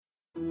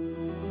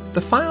The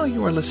file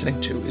you are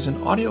listening to is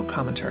an audio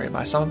commentary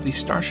by some of the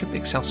Starship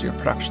Excelsior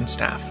production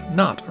staff,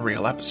 not a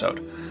real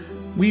episode.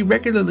 We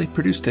regularly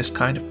produce this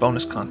kind of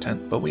bonus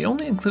content, but we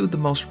only include the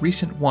most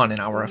recent one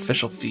in our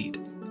official feed.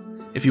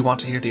 If you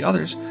want to hear the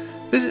others,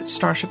 visit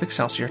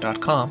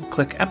starshipexcelsior.com,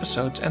 click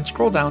Episodes, and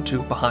scroll down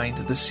to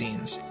Behind the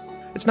Scenes.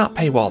 It's not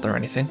paywalled or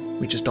anything,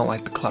 we just don't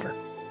like the clutter.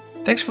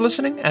 Thanks for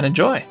listening, and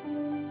enjoy!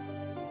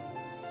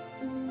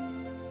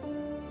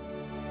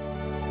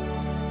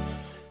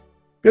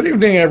 Good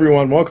evening,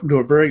 everyone. Welcome to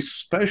a very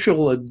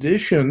special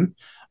edition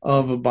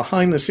of a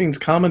behind-the-scenes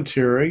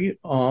commentary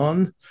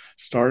on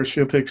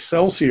Starship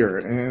Excelsior.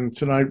 And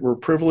tonight we're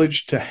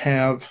privileged to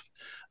have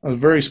a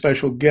very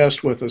special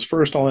guest with us.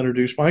 First, I'll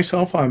introduce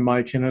myself. I'm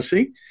Mike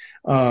Hennessy,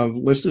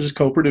 listed as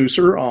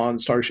co-producer on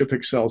Starship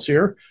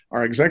Excelsior.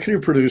 Our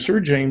executive producer,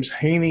 James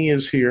Haney,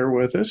 is here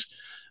with us.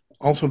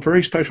 Also,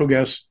 very special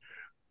guest,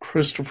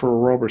 Christopher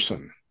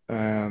Roberson.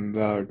 And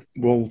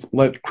we'll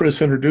let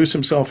Chris introduce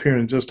himself here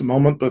in just a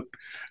moment. But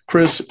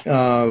Chris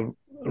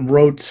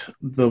wrote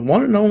the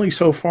one and only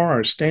so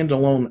far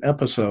standalone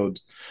episode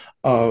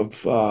of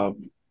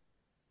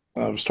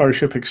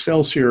Starship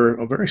Excelsior,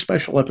 a very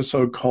special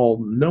episode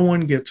called No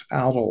One Gets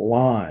Out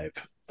Alive.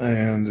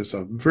 And it's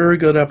a very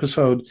good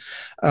episode.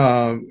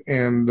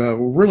 And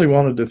we really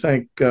wanted to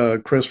thank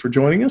Chris for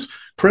joining us.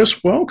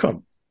 Chris,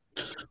 welcome.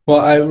 Well,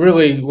 I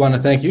really want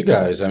to thank you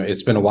guys. I mean,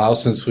 it's been a while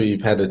since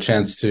we've had a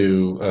chance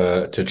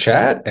to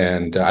chat,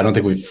 and I don't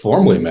think we've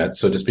formally met.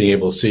 So just being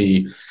able to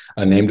see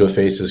a name to a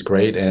face is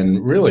great.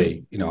 And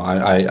really,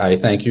 I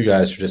thank you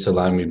guys for just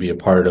allowing me to be a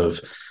part of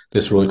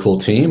this really cool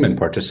team and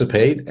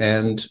participate.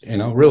 And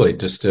really,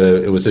 just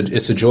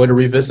it's a joy to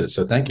revisit.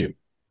 So thank you,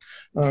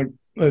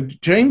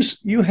 James.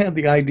 You had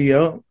the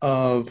idea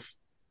of.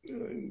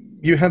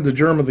 You had the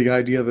germ of the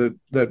idea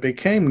that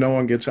became No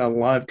One Gets Out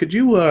Alive. Could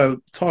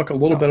you talk a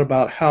little bit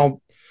about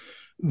how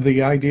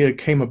the idea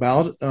came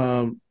about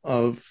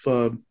of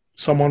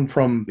someone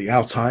from the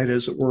outside,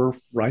 as it were,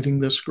 writing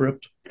this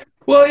script?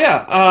 Well,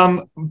 yeah.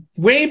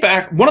 Way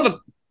back, one of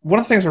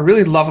the things I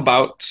really love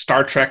about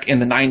Star Trek in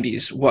the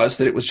 90s was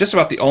that it was just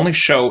about the only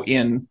show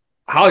in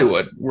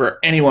Hollywood where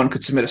anyone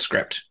could submit a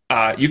script.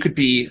 You could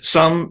be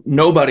some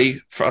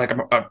nobody, for like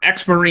an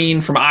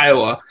ex-Marine from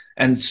Iowa,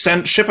 and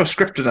ship a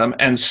script to them,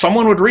 and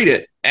someone would read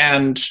it,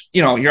 and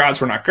your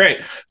odds were not great.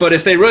 But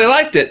if they really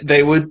liked it,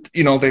 they would,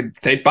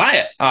 they'd buy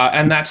it,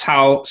 and that's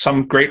how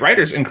some great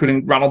writers,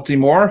 including Ronald D.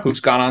 Moore,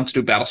 who's gone on to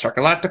do Battlestar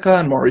Galactica,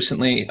 and more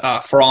recently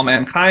For All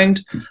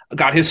Mankind,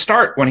 got his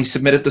start when he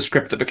submitted the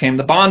script that became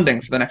The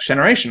Bonding for The Next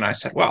Generation. And I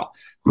said, well,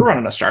 we're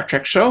running a Star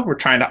Trek show. We're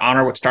trying to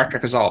honor what Star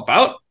Trek is all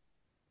about.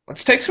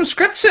 Let's take some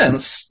scripts in.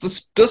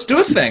 Let's do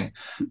a thing.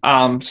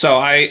 So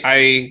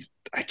I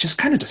just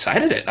kind of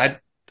decided it.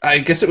 I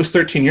guess it was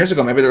 13 years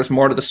ago. Maybe there was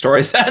more to the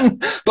story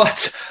then,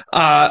 but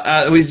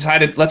we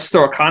decided let's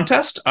throw a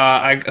contest.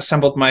 I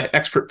assembled my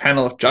expert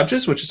panel of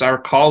judges, which, as I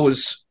recall,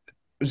 was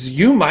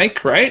you,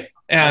 Mike, right?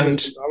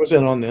 And I was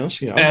in on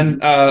this, yeah.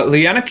 And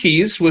Leanna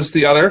Keys was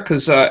the other,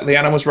 because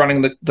Leanna was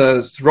running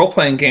the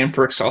role-playing game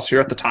for Excelsior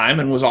at the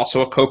time and was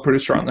also a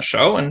co-producer on the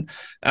show.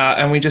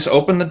 And we just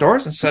opened the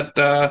doors and said,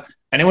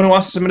 anyone who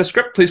wants to submit a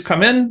script, please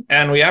come in.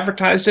 And we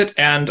advertised it.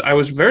 And I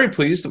was very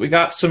pleased that we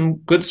got some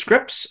good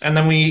scripts. And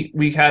then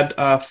we had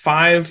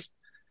five.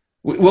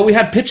 Well, we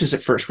had pitches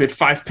at first. We had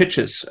 5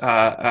 pitches.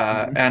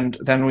 And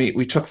then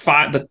we took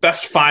the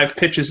best 5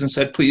 pitches and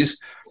said, please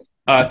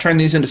turn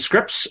these into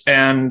scripts.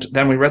 And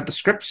then we read the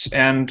scripts.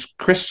 And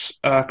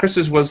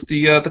Chris's was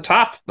the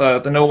top.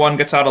 The No One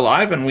Gets Out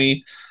Alive. And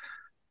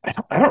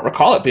I don't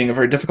recall it being a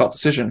very difficult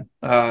decision.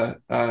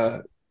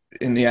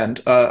 In the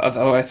end,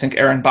 although I think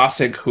Aaron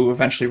Bossig, who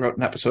eventually wrote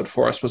an episode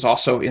for us, was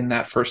also in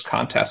that first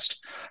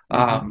contest.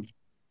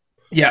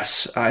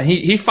 Yes,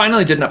 he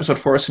finally did an episode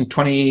for us in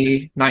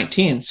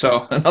 2019.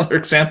 So another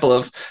example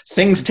of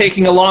things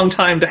taking a long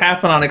time to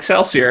happen on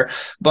Excelsior,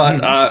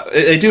 but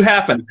they do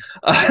happen.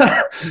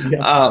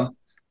 And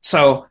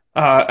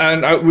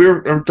we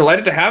were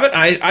delighted to have it.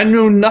 I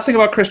knew nothing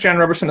about Chris Chan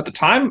Roberson at the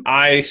time.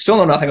 I still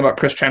know nothing about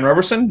Chris Chan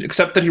Roberson,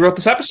 except that he wrote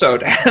this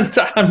episode, and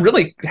I'm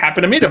really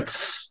happy to meet him.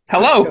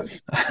 Hello.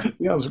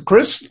 Yeah, so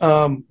Chris,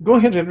 go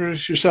ahead and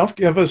introduce yourself.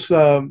 Give us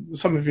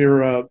some of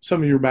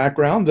your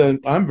background, and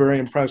I'm very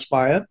impressed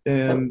by it,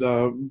 and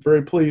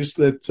very pleased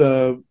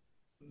that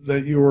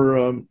you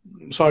were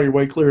saw your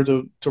way clear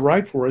to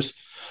write for us.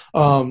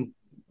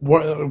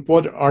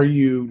 What are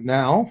you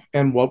now,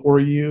 and what were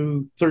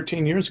you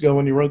 13 years ago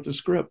when you wrote the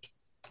script?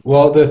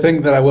 Well, the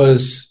thing that I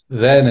was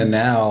then and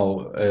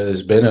now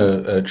has been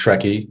a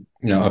Trekkie,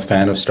 a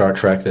fan of Star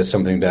Trek. That's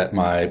something that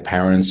my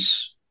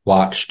parents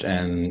watched,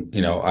 and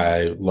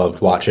I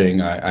loved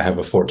watching. I have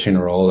a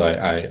 14-year-old.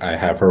 I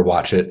have her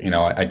watch it.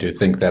 I do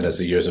think that as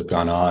the years have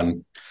gone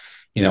on,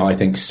 I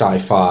think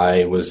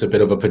sci-fi was a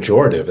bit of a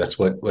pejorative. That's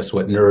what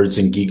nerds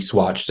and geeks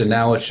watched, and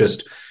now it's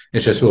just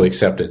really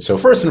accepted. So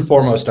first and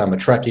foremost, I'm a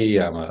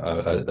Trekkie. I'm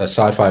a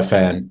sci-fi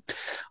fan.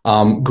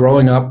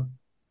 Growing up,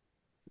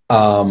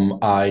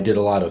 I did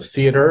a lot of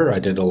theater. I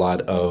did a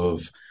lot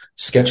of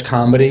sketch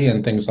comedy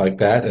and things like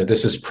that.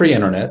 This is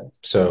pre-internet,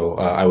 so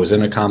I was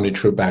in a comedy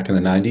troupe back in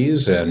the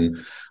 90s, and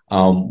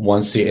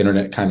once the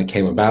internet kind of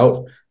came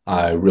about,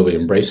 I really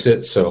embraced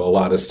it. So a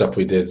lot of stuff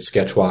we did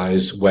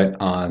sketch-wise went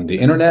on the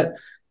internet,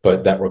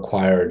 but that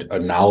required a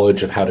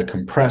knowledge of how to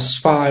compress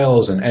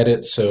files and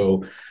edit.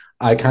 So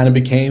I kind of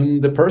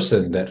became the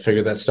person that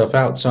figured that stuff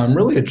out. So I'm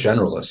really a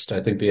generalist.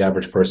 I think the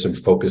average person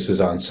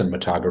focuses on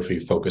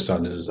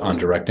cinematography, on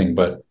directing.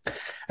 But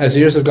as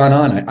the years have gone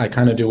on, I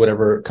kind of do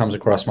whatever comes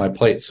across my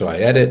plate. So I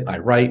edit, I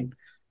write,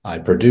 I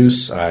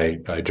produce, I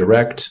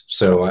direct.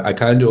 So I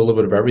kind of do a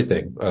little bit of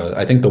everything.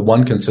 I think the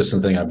one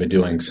consistent thing I've been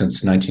doing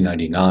since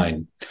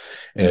 1999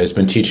 has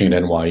been teaching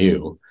at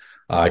NYU.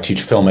 I teach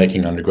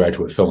filmmaking,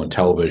 undergraduate film and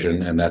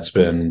television, and that's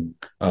been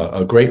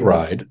a great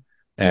ride.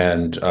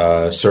 And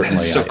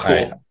certainly, so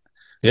cool.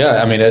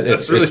 I mean,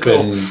 it's really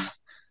cool.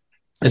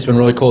 It's been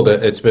really cool.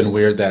 That it's been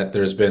weird that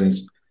there's been,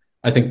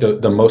 I think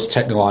the most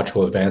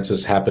technological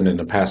advances happened in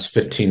the past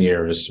 15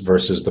 years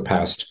versus the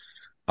past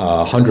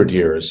 100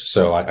 years.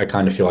 So I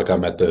kind of feel like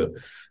I'm at the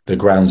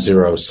ground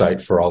zero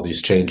site for all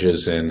these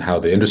changes in how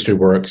the industry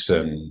works,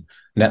 and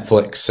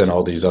Netflix and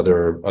all these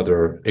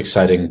other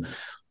exciting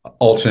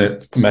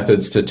alternate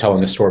methods to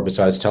telling a story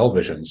besides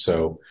television.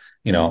 So,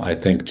 I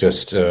think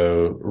just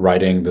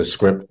writing the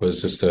script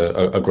was just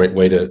a great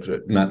way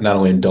to not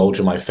only indulge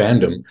in my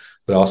fandom,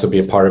 but also be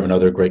a part of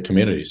another great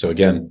community. So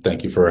again,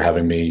 thank you for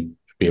having me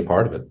be a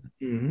part of it.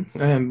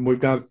 Mm-hmm. And we've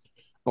got,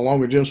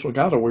 along with Jim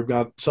Swigato, we've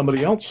got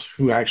somebody else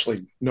who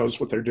actually knows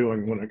what they're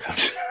doing when it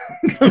comes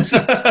to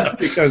stuff,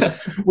 because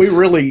we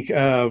really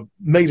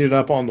made it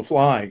up on the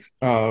fly.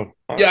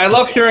 I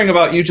love hearing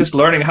about you just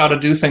learning how to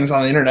do things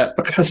on the internet,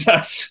 because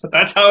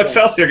that's how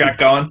Excelsior got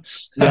going.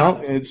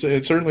 Well,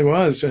 it certainly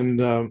was,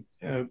 and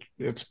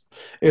this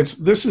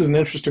is an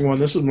interesting one.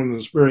 This is one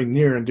that's very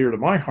near and dear to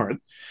my heart,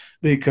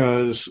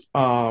 because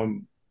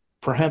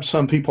perhaps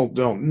some people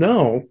don't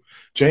know,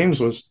 James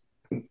was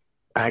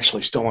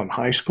actually still in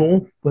high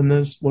school when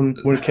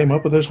we came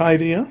up with this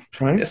idea,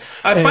 right? Yes.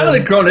 I've finally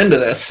grown into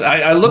this.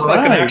 I look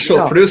like an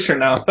actual producer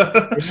now.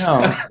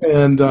 Yeah.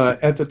 And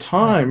at the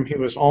time, he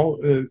was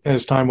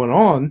as time went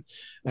on,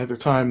 at the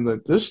time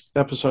that this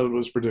episode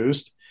was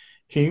produced,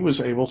 he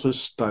was able to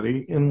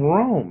study in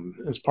Rome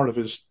as part of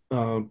his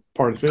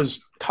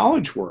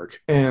college work.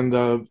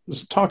 And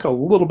talk a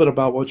little bit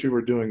about what you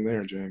were doing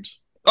there, James.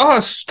 Oh, I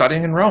was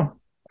studying in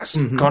Rome. I was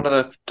going to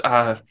the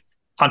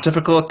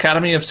Pontifical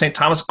Academy of St.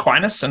 Thomas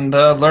Aquinas and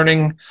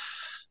learning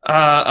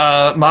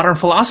modern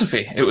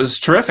philosophy. It was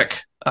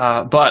terrific.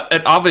 But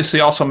it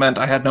obviously also meant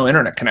I had no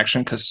internet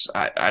connection, because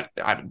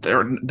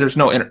there's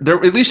no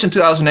at least in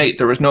 2008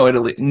 there was no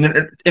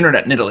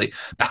internet in Italy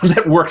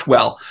that worked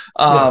well.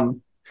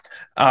 And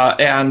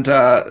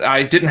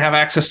I didn't have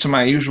access to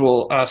my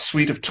usual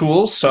suite of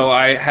tools, so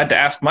I had to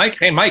ask Mike,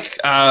 "Hey, Mike,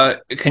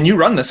 can you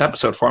run this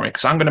episode for me?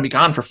 Because I'm going to be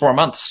gone for 4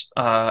 months."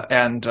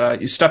 And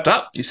you stepped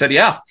up. You said,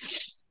 "Yeah."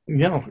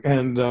 Yeah,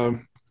 and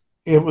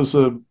it was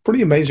a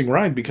pretty amazing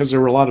ride, because there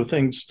were a lot of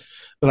things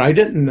that I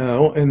didn't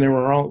know, and there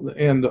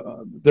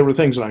were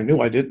things that I knew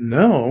I didn't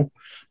know,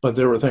 but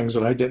there were things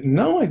that I didn't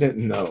know I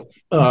didn't know,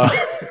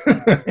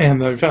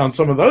 and I found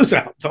some of those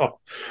out the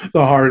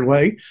hard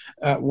way.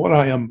 What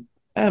I am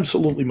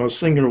absolutely most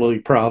singularly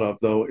proud of,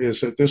 though,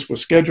 is that this was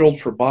scheduled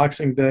for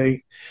Boxing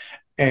Day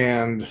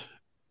and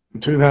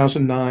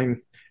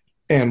 2009,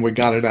 and we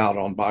got it out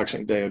on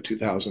Boxing Day of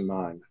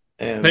 2009.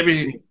 And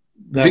maybe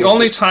the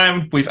only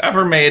time we've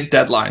ever made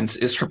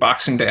deadlines is for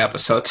Boxing Day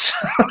episodes.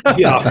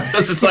 Yeah.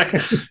 It's like,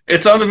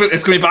 it's going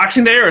to be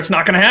Boxing Day or it's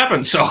not going to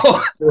happen. So,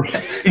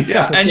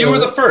 yeah. And you were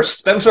the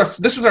first. This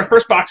was our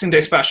first Boxing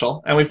Day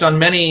special, and we've done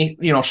many,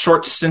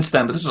 shorts since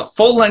then. But this was a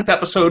full-length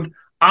episode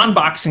on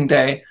Boxing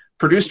Day,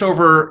 produced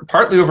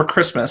partly over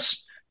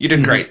Christmas. You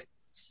did great.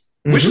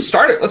 Mm-hmm. We should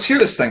start it. Let's hear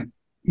this thing.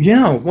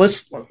 Yeah,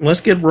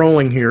 let's get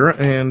rolling here.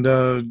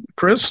 And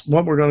Chris,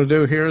 what we're going to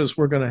do here is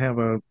we're going to have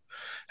a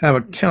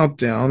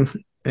countdown,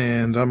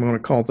 and I'm going to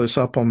call this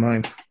up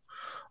on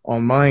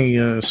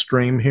my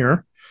stream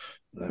here.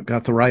 I've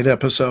got the right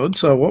episode.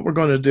 So what we're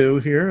going to do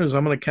here is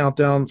I'm going to count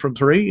down from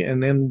 3,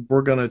 and then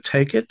we're going to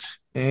take it,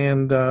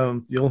 and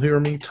you'll hear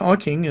me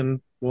talking,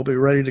 and we'll be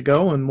ready to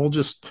go, and we'll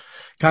just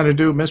kind of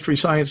do Mystery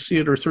Science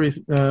Theater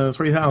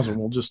 3000.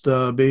 We'll just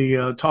be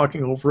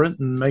talking over it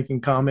and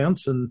making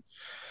comments, and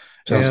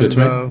sounds good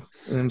to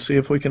me. And see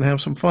if we can have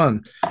some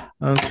fun.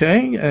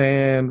 Okay,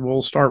 and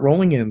we'll start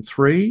rolling in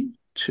 3,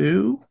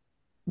 2,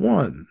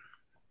 1.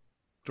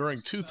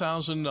 During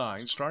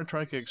 2009, Star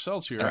Trek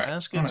Excelsior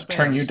asked its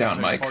fans to take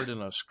Mike. part in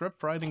a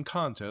script writing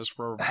contest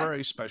for a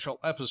very special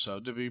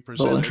episode to be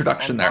Little introduction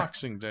presented on there.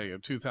 Boxing Day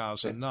of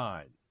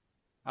 2009.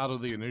 Out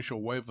of the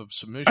initial wave of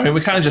submissions, we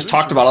kind of just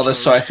talked about all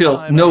this, so I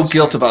feel no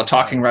guilt about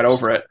talking right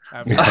over it.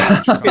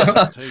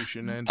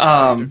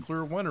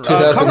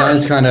 2009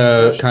 is kind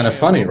of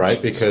funny,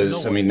 right?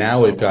 Because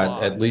now we've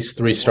got at least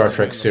 3 Star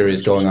Trek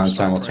series going on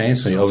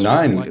simultaneously.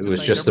 2009, it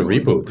was just the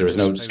reboot. There was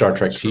no Star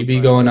Trek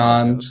TV going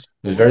on.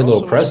 there's very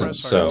little presence.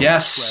 So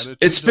yes,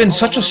 it's been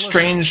such a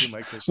strange.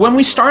 When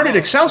we started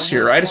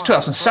Excelsior, right? It's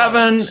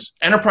 2007.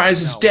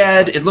 Enterprise is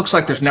dead. It looks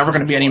like there's never going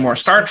to be any more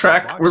Star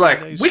Trek. We're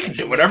like, we can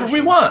do whatever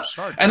we want.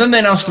 And then they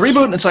announced the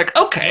reboot, and it's like,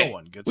 okay,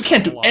 we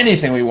can't do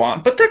anything we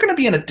want, but they're going to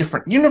be in a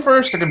different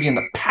universe. They're going to be in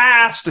the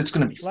past. It's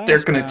going to be.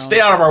 They're going to stay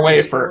out of our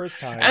way for.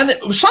 And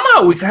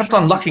somehow we kept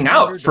on lucking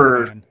out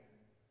for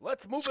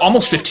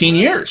almost 15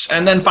 years.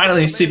 And then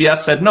finally CBS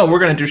said, no, we're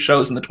going to do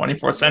shows in the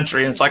 24th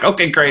century. And it's like,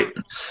 okay, great.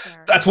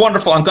 That's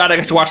wonderful. I'm glad I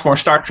get to watch more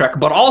Star Trek.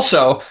 But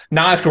also,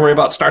 now I have to worry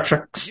about Star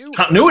Trek's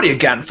continuity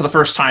again for the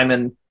first time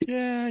in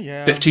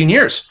 15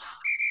 years.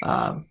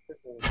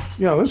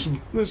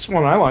 This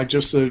one I like,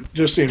 just the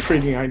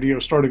intriguing idea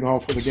of starting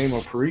off with a game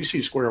of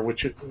Parisi Square,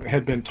 which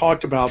had been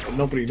talked about, but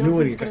nobody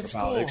knew anything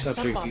about it, except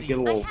it could get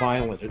a little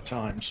violent at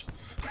times.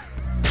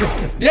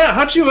 Yeah,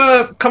 how'd you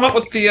come up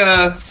with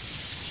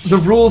the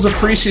rules of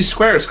Parisi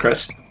Squares,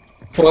 Chris?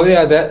 Well,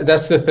 yeah,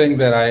 that's the thing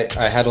that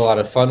I had a lot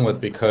of fun with,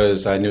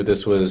 because I knew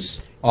this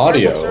was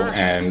audio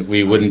and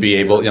we wouldn't be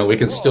able, we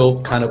can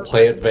still kind of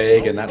play it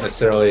vague and not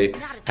necessarily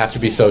have to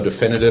be so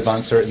definitive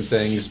on certain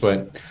things.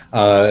 But,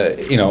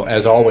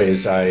 as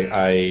always,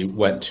 I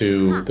went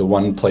to the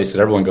one place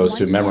that everyone goes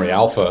to, Memory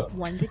Alpha.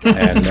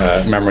 And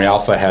Memory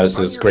Alpha has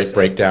this great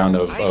breakdown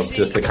of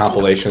just the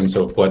compilations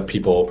of what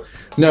people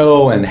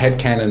know and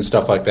headcanon and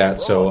stuff like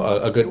that. So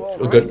a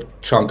good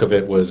chunk of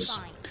it was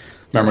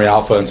Memory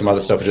Alpha, and some other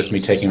stuff is just me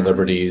taking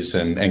liberties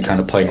and kind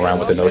of playing around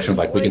with the notion of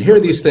like, we can hear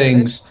these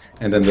things,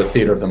 and then the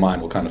theater of the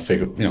mind will kind of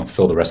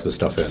fill the rest of the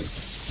stuff in.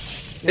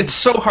 It's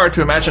so hard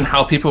to imagine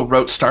how people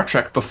wrote Star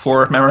Trek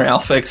before Memory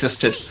Alpha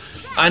existed.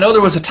 I know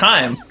there was a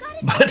time,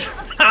 but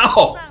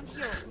how?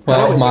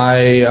 Well,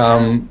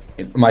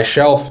 my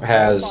shelf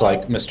has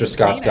like Mr.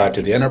 Scott's Guide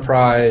to the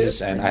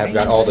Enterprise, and I have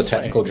got all the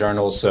technical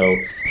journals, so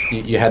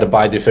you had to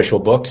buy the official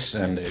books,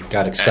 and it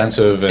got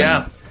expensive.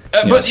 Yeah.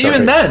 But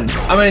even then,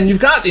 I mean, you've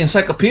got the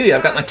encyclopedia.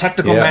 I've got my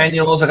technical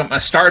manuals. I've got my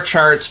star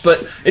charts.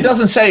 But it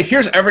doesn't say,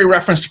 here's every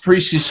reference to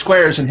Parisi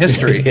Squares in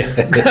history.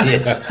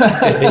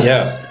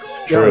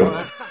 True.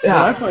 What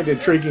I find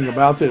intriguing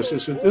about this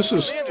is that this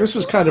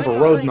is kind of a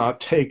road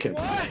not taken,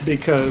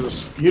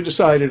 because you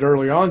decided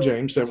early on,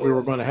 James, that we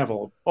were going to have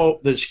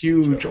this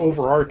huge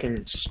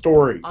overarching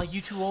story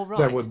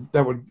that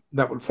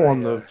would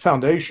form the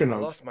foundation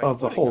of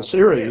the whole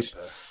series.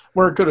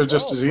 Where it could have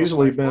just as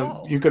easily been,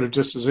 you could have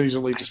just as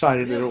easily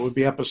decided that it would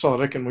be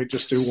episodic, and we'd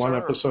just do one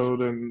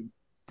episode, and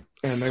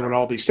they would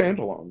all be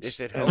standalones.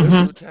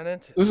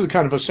 And this is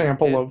kind of a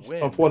sample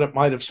of what it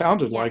might have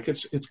sounded like.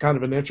 It's kind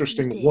of an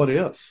interesting what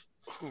if.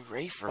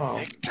 Hooray for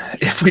victory.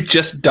 If we'd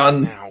just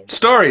done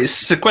stories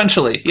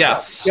sequentially, yeah.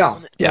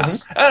 Mm-hmm.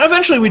 And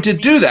eventually we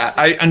did do that.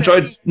 I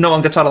enjoyed No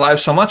One Gets Out Alive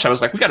so much, I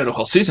was like, we got to do a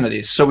whole season of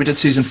these. So we did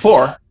season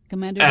 4,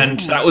 and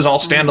that was all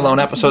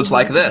standalone episodes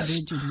like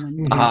this.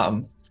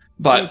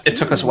 But it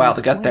took us a while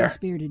to get there.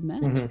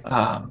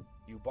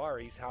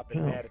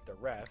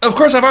 Of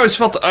course, I've always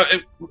felt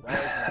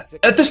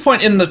at this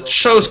point in the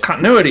show's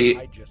continuity,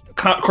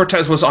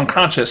 Cortez was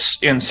unconscious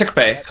in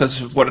sickbay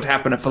because of what had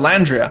happened at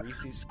Valandria,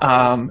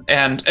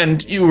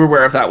 and you were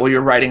aware of that while you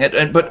were writing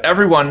it. But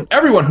everyone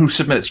who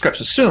submitted scripts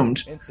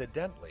assumed,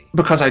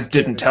 because I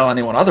didn't tell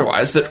anyone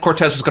otherwise, that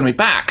Cortez was going to be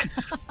back,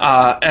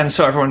 and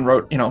so everyone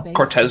wrote,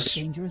 Cortez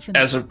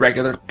as a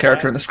regular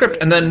character in the script,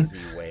 and then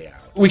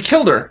we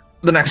killed her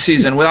the next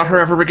season without her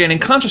ever regaining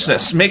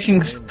consciousness,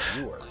 making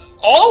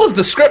all of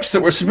the scripts that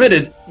were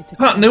submitted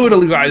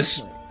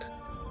continuity-wise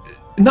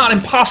not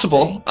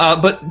impossible,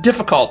 but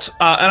difficult.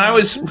 And I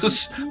was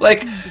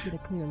like,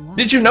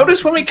 did you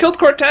notice when we killed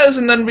Cortez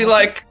and then be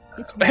like,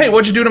 hey,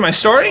 what'd you do to my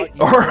story?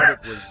 Or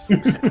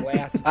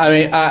I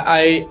mean,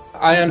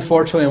 I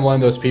unfortunately am one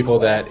of those people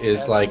that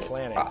is like,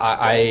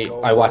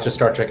 I watch a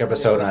Star Trek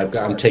episode and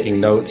I'm taking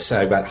notes,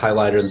 I've got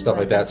highlighters and stuff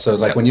like that. So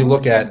it's like when you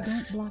look at,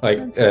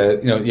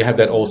 you have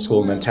that old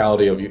school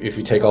mentality of if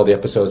you take all the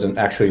episodes and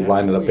actually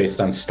line it up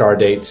based on star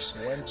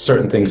dates,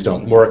 certain things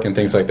don't work and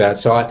things like that.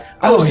 So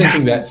I was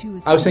thinking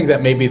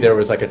that maybe there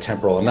was like a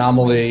temporal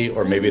anomaly,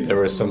 or maybe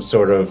there was some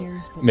sort of,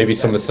 maybe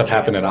some of the stuff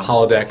happened in a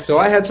holodeck. So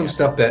I had some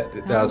stuff that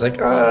I was like,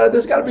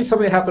 there's got to be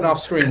something that happened off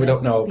screen we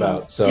don't know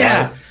about. So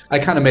I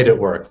kind of made it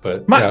work,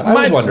 but I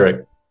was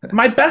wondering.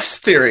 My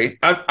best theory,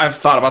 I've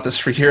thought about this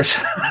for years,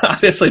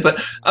 obviously,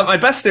 but my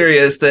best theory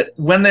is that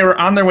when they were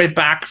on their way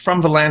back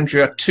from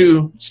Valandria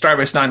to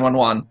Starbase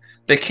 911,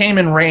 they came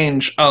in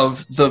range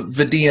of the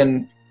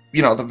Vidian, the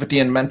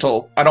Vidian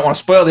mental, I don't want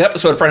to spoil the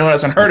episode for anyone who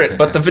hasn't heard it,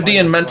 but the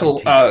Vidian mental,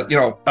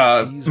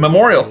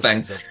 memorial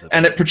thing,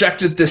 and it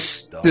projected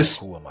this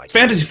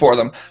fantasy for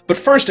them. But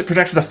first it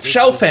projected a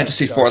shell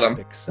fantasy for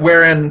them,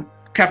 wherein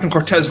Captain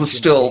Cortez was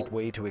still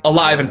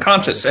alive and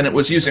conscious, and it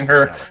was using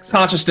her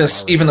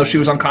consciousness even though she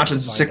was unconscious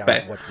in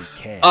sickbay.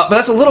 But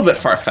that's a little bit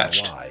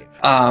far-fetched.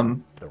 I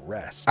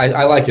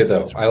like it,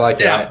 though. I like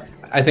it.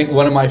 I think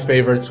one of my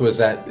favorites was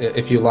that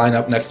if you line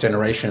up Next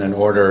Generation in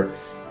order,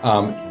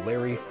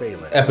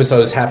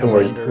 episodes happen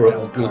where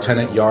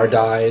Lieutenant Yar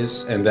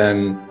dies, and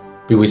then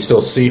we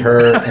still see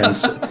her, and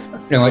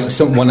like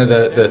one of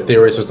the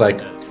theories was like,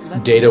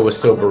 Data was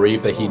so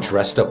bereaved that he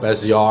dressed up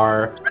as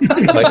Yar,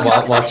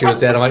 like while she was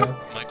dead. I'm like,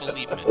 let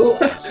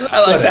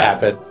it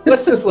happen.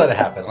 Let's just let it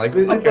happen. Like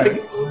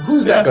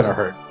who's that going to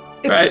hurt?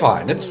 It's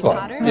fine. It's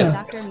fun.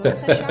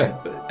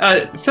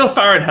 Phil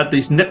Farrad had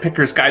these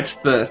Nitpickers Guides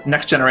to the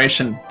Next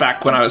Generation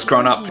back when I was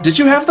growing up. Did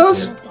you have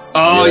those?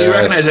 Oh, you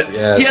recognize it.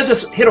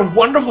 Yes. He had a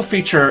wonderful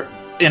feature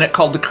in it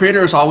called "The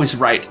Creator is Always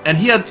Right," and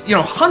he had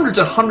hundreds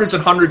and hundreds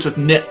and hundreds of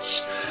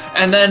nits,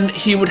 and then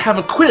he would have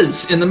a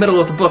quiz in the middle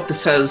of the book that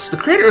says, "The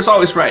Creator is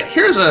always right.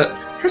 Here's a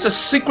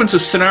sequence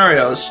of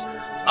scenarios.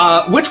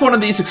 Which one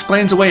of these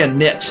explains away a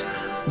nit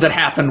that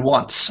happened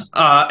once?"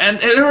 And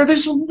there were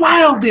these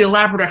wildly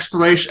elaborate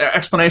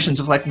explanations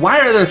of like, why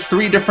are there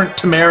 3 different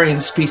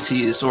Temerian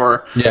species,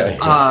 or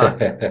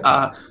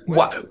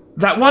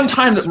that one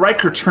time that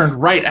Riker turned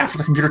right after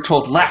the computer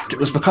told left, it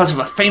was because of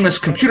a famous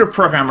computer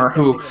programmer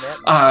who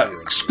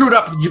screwed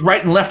up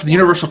right and left of the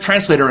universal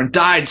translator and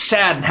died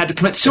sad and had to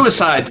commit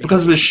suicide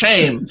because of his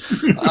shame.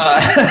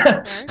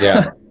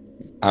 Yeah,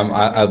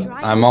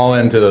 I'm all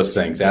into those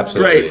things.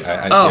 Absolutely.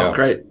 Great.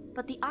 Great.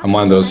 I'm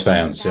one of those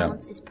fans. Yeah.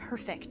 Is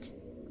perfect.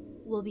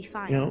 We'll be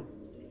fine. Yeah.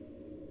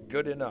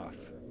 Good enough.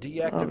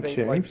 Deactivate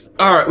Okay. life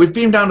support. All right, we've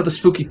beamed down to the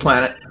spooky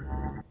planet.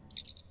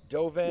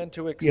 Dovan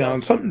to Yeah,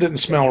 and something didn't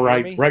smell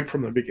right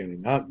from the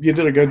beginning. You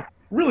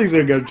really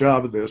did a good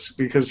job of this,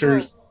 because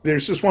there's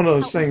just one of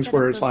those things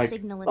where it's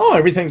like, oh,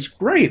 everything's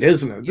great,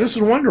 isn't it? This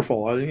is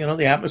wonderful.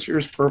 The atmosphere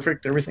is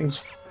perfect.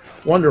 Everything's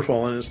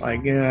wonderful, and it's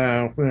like,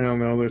 yeah, well,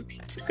 no,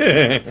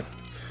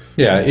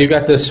 Yeah, you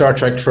got the Star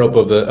Trek trope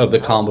of the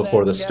calm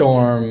before the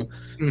storm.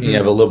 Mm-hmm. You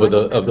have a little bit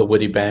of the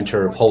witty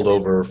banter pulled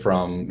over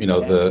from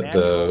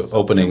the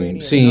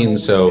opening scene.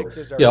 So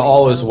yeah,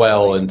 all is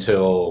well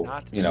until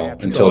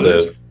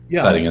the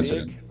flooding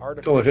incident.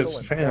 Until it hits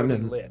the fan,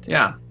 and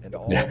Yeah.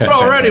 But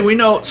already we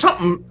know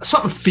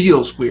something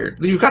feels weird.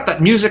 You've got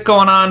that music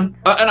going on,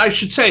 and I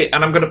should say,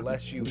 and I'm going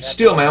to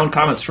steal my own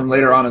comments from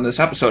later on in this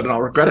episode, and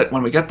I'll regret it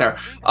when we get there.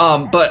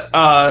 But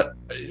I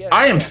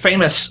am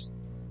famous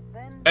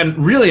and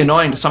really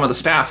annoying to some of the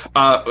staff,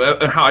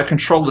 and how I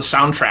control the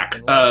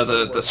soundtrack,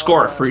 the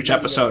score for each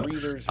episode.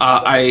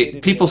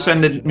 People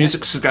send in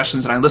music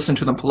suggestions, and I listen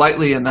to them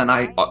politely, and then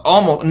I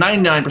almost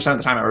 99% of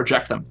the time I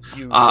reject them,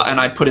 and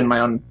I put in my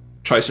own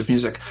choice of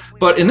music.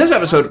 But in this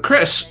episode,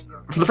 Chris,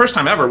 for the first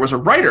time ever, was a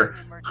writer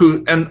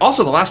who, and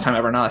also the last time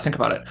ever, now that I think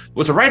about it,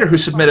 was a writer who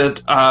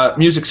submitted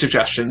music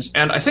suggestions,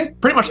 and I think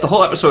pretty much the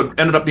whole episode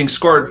ended up being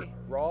scored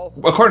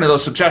according to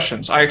those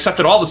suggestions. I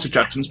accepted all the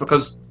suggestions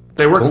because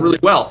they worked really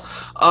well.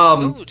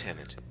 So,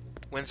 Lieutenant,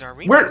 when's our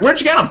Where'd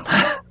you get them?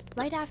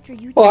 Right after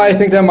you. Well, I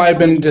think that might have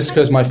been just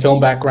because my film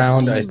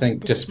background. I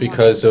think just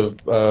because of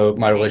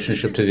my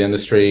relationship to the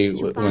industry.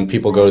 When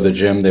people go to the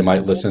gym, they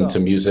might listen to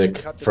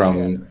music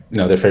from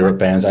their favorite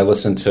bands. I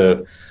listen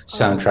to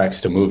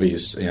soundtracks to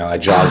movies. I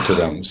jog to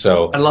them.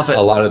 So I love it.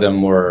 A lot of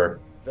them were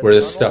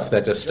this stuff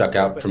that just stuck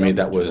out for me.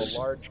 That was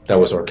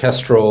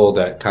orchestral.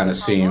 That kind of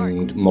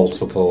seemed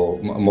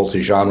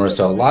multi-genre.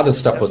 So a lot of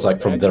stuff was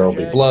like from There Will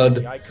Be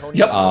Blood.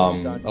 Yep.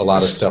 A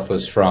lot of stuff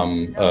was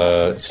from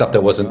stuff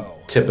that wasn't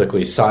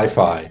typically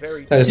sci-fi.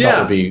 I just thought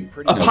would be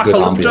good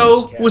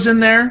Apocalypto ambience. was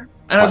in there,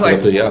 and I was like,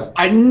 Apocalypto, yeah.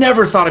 I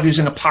never thought of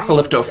using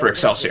Apocalypto for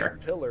Excelsior.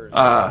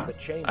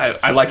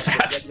 I like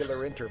that.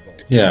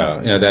 Yeah,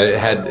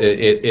 that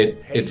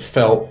it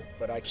felt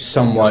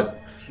somewhat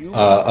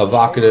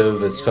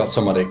evocative. It felt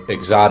somewhat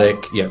exotic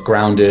yet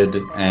grounded,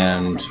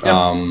 and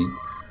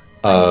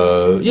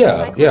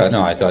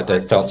I thought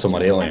that felt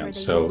somewhat alien.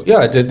 So yeah,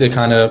 I did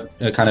kind of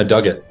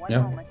dug it.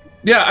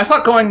 Yeah, I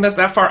thought going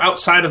that far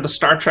outside of the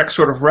Star Trek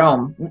sort of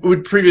realm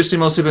would previously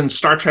mostly been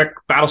Star Trek,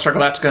 Battlestar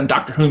Galactica, and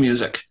Doctor Who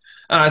music.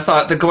 And I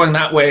thought that going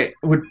that way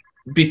would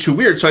be too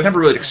weird, so I never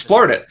really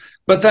explored it.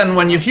 But then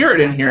when you hear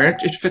it in here,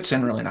 it fits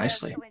in really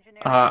nicely.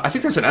 I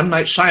think there's an M.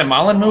 Night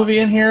Shyamalan movie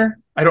in here.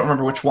 I don't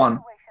remember which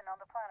one.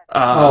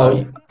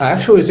 I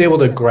actually was able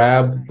to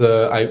grab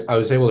I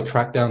was able to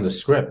track down the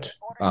script,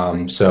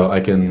 so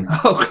I can.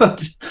 Oh, good.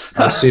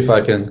 Let's see if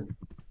I can.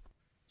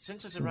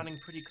 Sensors are running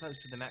pretty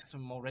close to the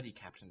maximum already,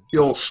 Captain. The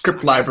old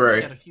script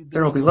library.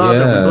 There will be blood,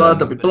 there will be blood,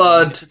 there will be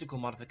blood. Physical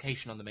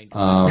modification on the main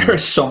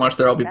There's so much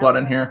There will be blood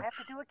in here.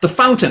 The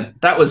fountain,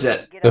 that was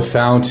it. The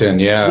fountain,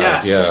 yeah.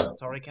 Yes. Yeah.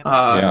 Sorry,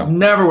 Captain.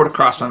 Never would have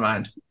crossed my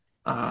mind.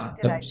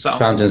 So.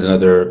 Fountain's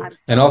another,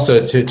 and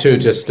also too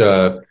just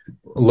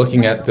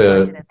looking at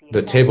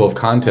the table of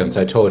contents,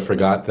 I totally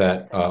forgot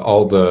that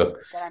all the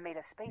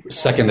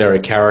secondary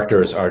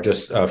characters are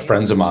just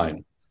friends of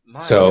mine.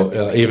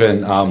 So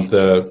even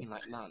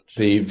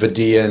the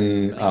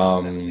Vidian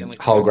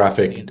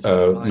holographic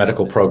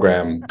medical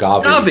program,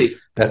 Gavi.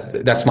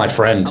 That's my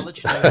friend.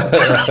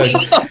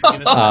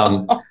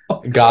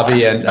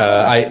 Gavi, and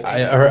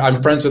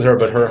I'm friends with her,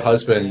 but her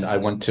husband I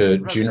went to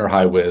junior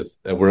high with.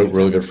 We're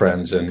really good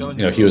friends,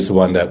 and he was the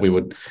one that we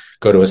would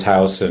go to his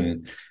house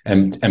and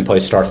play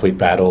Starfleet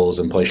battles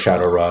and play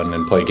Shadowrun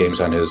and play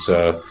games on his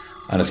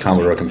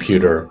Commodore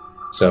computer.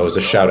 So it was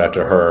a shout out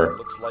to her,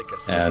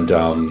 and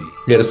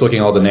just looking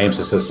at all the names,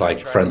 it's just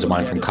like friends of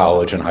mine from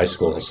college and high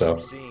school. So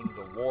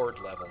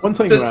One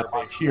thing that I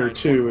like here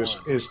too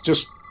is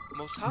just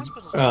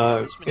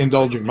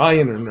indulging my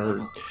inner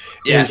nerd.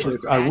 Yeah. Is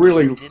that I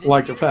really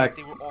like the fact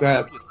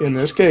that in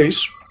this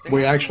case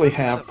we actually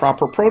have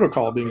proper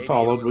protocol being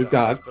followed. We've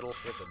got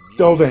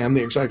Dovan,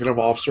 the executive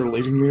officer,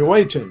 leading the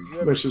away team,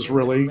 which is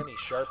really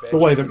the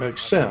way that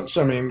makes sense.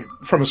 I mean,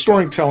 from a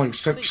storytelling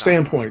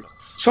standpoint,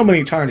 so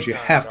many times you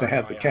have to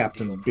have the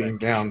captain being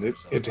down.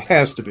 It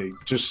has to be,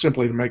 just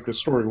simply to make the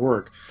story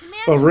work.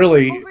 But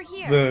really,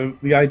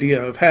 the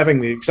idea of having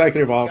the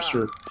executive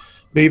officer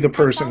be the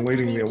person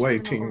leading the away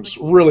teams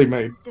really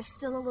made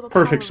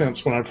perfect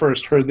sense when I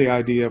first heard the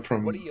idea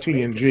from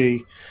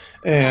TNG,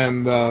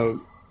 and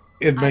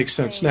it makes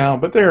sense now.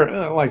 But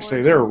like I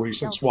say, there are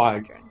reasons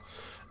why,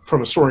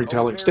 from a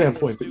storytelling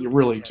standpoint, that you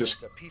really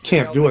just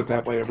can't do it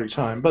that way every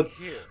time. But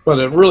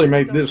it really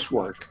made this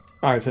work,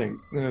 I think,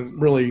 and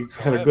really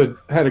had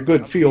a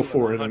good feel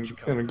for it,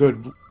 and a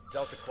good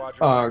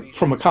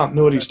from a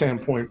continuity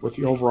standpoint with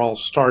the overall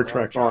Star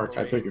Trek arc.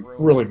 I think it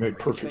really made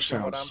perfect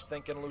sense.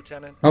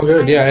 Oh,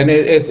 good, yeah, and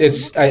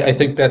it's I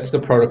think that's the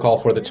protocol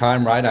for the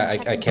time, right?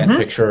 I can't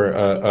picture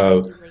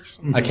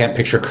I can't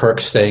picture Kirk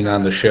staying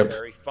on the ship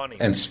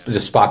and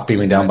just Spock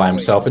beaming down by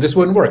himself. It just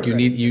wouldn't work.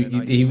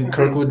 Even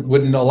Kirk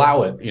wouldn't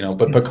allow it,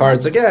 But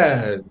Picard's like,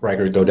 yeah,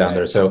 Riker would go down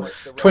there. So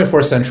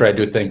 24th century, I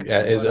do think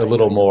is a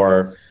little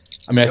more.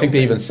 I mean, I think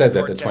they even said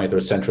that the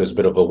 23rd century is a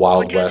bit of a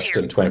Wild West,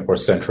 and 24th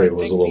century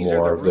was a little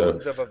more of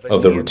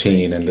the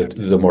routine and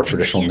the more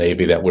traditional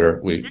Navy that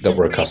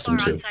we're accustomed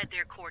to.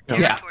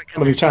 Yeah. How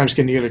many times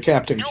can you get a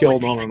captain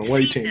killed on an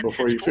away team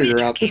before you figure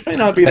out this may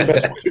not be the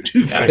best way to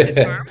do things?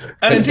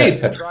 And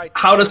indeed,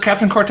 how does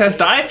Captain Cortez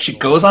die? She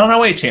goes on an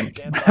away team.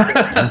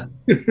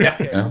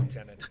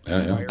 Yeah.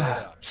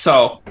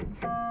 So.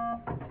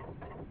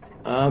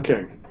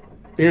 Okay.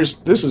 This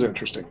is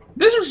interesting.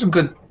 This is a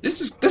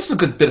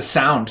good bit of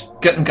sound.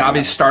 Getting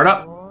Gavi's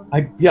startup.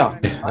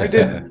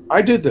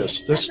 I did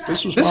this. This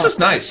was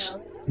nice.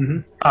 Mm-hmm.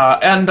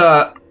 And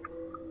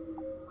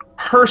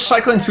her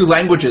cycling through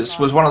languages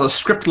was one of those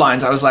script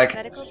lines. I was like,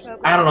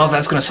 I don't know if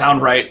that's going to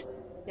sound right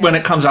when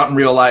it comes out in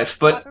real life,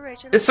 but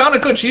it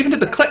sounded good. She even did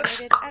the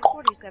clicks,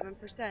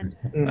 and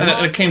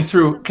it came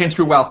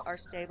through well.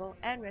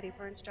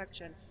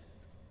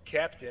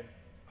 Captain,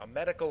 a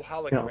medical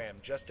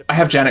hologram just. I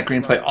have Janet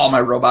Green play all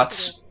my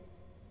robots.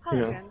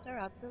 Holograms are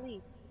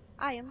obsolete.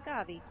 I am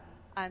Gavi.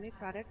 I'm a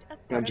product of.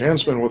 And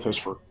Jan's been with us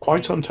for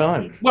quite some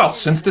time. Well,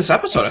 since this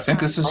episode, I think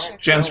this is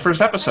Jan's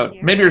first episode.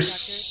 Maybe her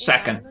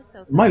second.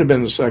 Might have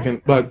been the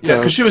second, but yeah,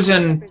 because she was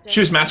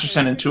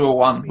Masterson in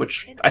 201,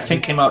 which I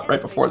think came out right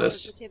before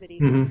this.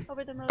 Mm-hmm.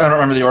 I don't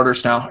remember the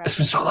orders now. It's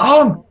been so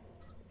long.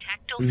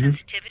 Tactile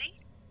sensitivity?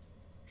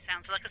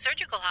 Sounds like a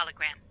surgical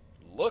hologram.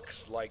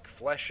 Looks like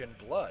flesh and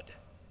blood.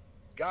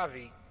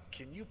 Gavi,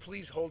 can you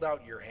please hold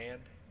out your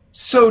hand?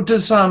 So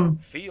does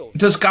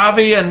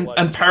Gavi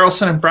and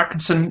Perelson and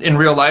Breckinson in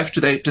real life, do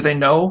they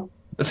know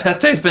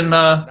that they've been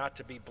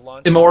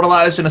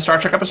immortalized in a Star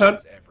Trek episode?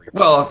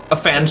 Well, a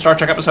fan Star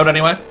Trek episode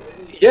anyway.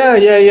 Yeah.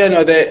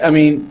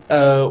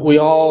 No, we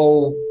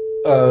all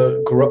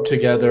grew up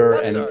together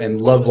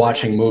and loved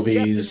watching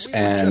movies,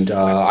 and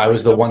I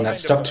was the one that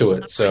stuck to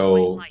it.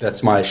 So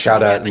that's my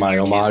shout out and my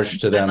homage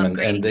to them.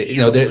 And they,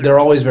 they're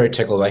always very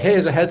tickled. Like, hey,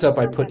 as a heads up,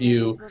 I put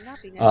you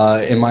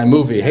in my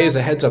movie. Hey, as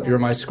a heads up, you're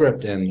my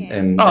script.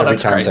 And every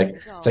time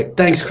it's like,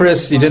 thanks,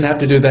 Chris. You didn't have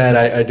to do that.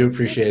 I do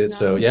appreciate it.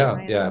 So yeah,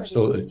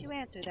 absolutely.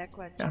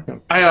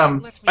 Yeah.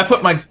 I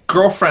put my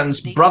girlfriend's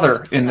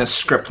brother in this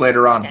script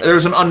later on.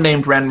 There's an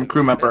unnamed random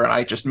crew member, and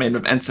I just made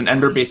him Ensign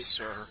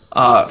Enderby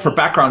for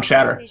background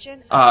chatter.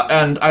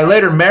 And I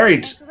later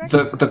married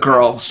the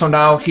girl, so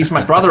now he's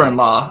my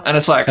brother-in-law. And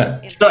it's like,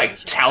 should I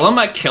tell him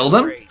I killed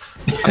him?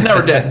 I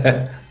never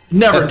did.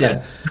 Never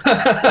did.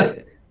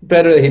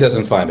 Better that he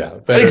doesn't find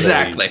out.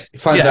 Exactly. He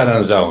finds out on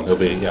his own. He'll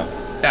be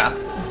Yeah.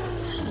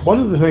 One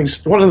of the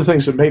things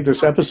that made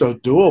this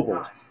episode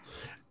doable.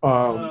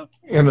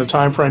 In the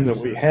time frame that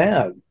we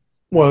had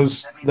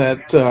was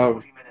that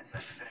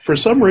for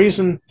some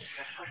reason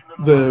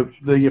the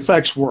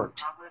effects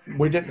worked.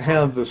 We didn't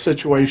have the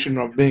situation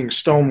of being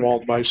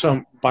stonewalled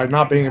by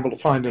not being able to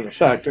find an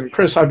effect. And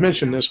Chris, I've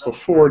mentioned this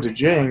before to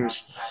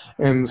James,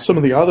 and some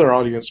of the other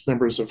audience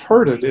members have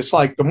heard it. It's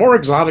like the more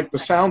exotic the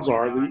sounds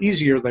are, the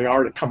easier they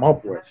are to come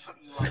up with.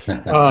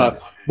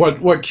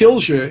 What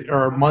kills you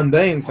are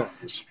mundane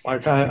things.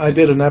 Like I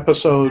did an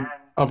episode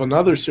of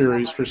another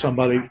series for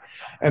somebody,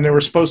 and they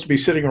were supposed to be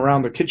sitting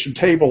around the kitchen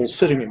table,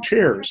 sitting in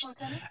chairs.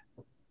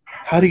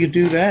 How do you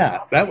do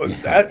that?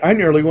 I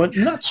nearly went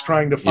nuts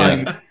trying to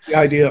find the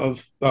idea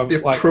of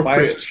like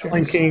glasses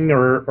clinking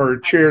or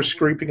chairs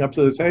scraping up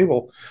to the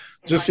table.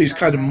 Just these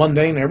kind of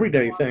mundane,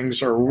 everyday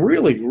things are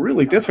really,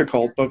 really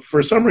difficult. But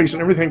for some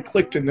reason, everything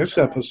clicked in this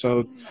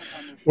episode,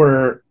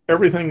 where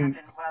everything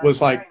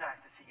was like,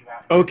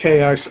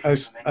 okay,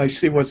 I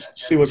see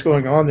what's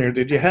going on there.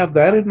 Did you have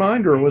that in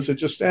mind, or was it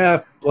just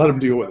let them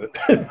deal with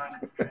it?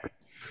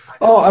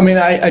 Oh, I mean,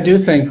 I do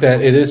think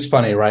that it is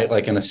funny, right?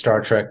 Like in a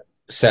Star Trek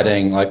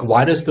setting, like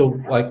why does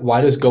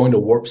going to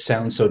warp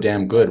sound so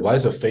damn good? Why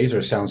does a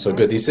phaser sound so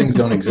good? These things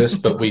don't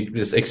exist, but we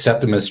just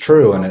accept them as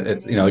true. And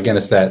it's again,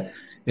 it's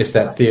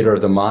that theater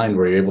of the mind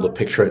where you're able to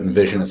picture it and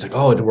vision. It's like,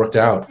 oh, it worked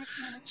out.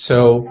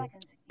 So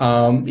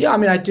yeah, I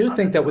mean, I do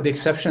think that with the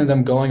exception of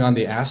them going on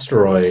the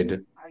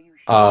asteroid,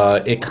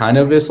 it kind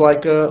of is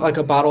like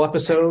a bottle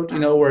episode,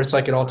 where it's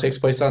like it all takes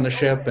place on the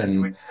ship.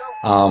 And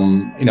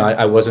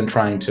I wasn't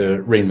trying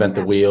to reinvent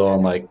the wheel.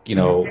 And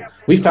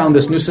we found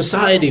this new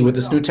society with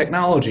this new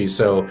technology.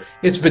 So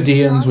it's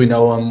Vidians. We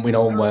know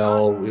them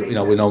well. We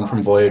know them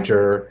from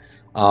Voyager.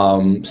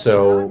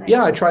 So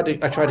yeah, I tried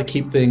to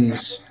keep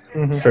things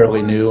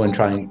fairly new and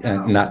try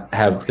and not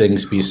have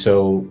things be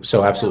so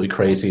absolutely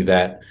crazy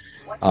that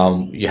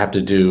you have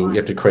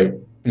to create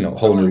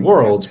whole new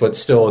worlds, but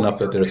still enough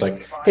that there's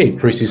like, hey,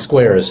 Parrises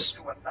Squares,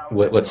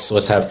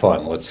 let's have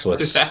fun. Let's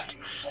That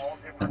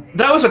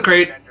was a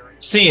great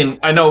scene.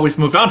 I know we've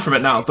moved on from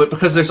it now, but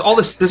because there's all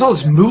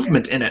this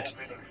movement in it,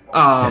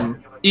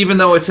 even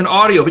though it's an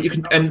audio, but you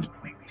can, and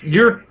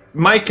you're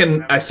Mike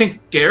and I think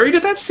Gary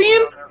did that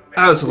scene.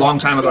 That was a long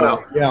time ago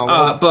now.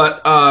 Yeah.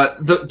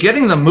 But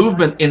getting the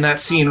movement in that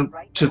scene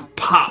to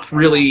pop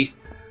really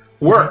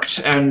worked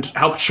and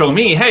helped show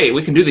me, hey,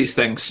 we can do these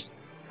things.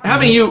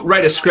 Having you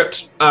write a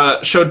script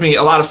showed me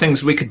a lot of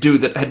things we could do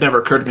that had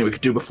never occurred to me we could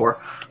do before.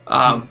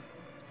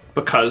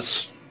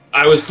 Because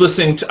I was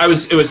listening to,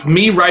 it was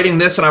me writing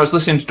this, and I was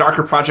listening to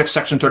Darker Project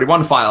Section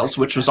 31 files,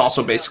 which was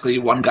also basically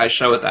one guy's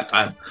show at that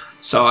time.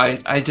 So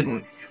I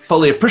didn't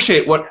fully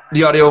appreciate what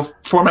the audio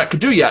format could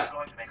do yet.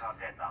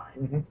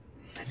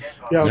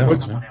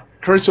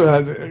 Chris,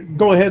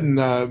 go ahead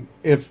and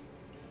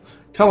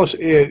tell us,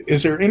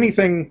 is there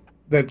anything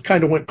that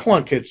kind of went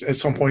clunk at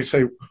some point,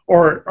 say,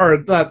 or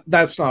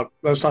that's not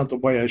the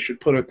way I should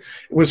put it.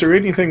 Was there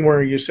anything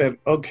where you said,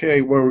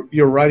 okay, where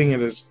you're writing it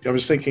as, I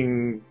was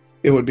thinking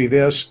it would be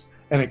this,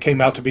 and it came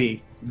out to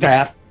be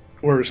that,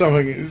 or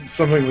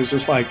something was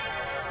just like,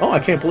 oh, I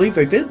can't believe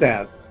they did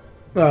that.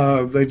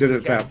 They did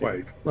it that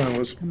way. That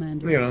was, it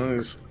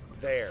was.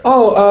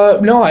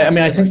 No,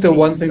 I think the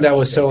one thing that I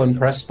was so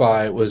impressed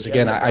by was,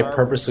 again, I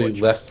purposely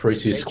left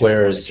Parrises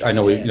Squares. I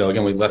know we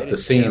left the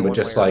scene, but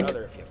just like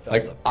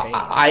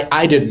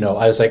I didn't know.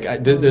 I was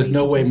like, there's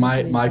no way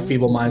my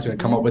feeble mind's going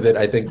to come up with it.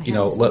 I think,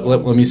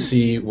 let me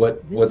see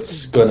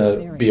what's going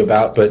to be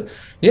about. But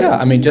yeah,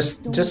 I mean, I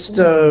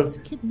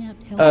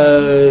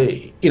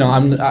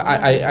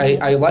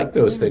like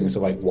those things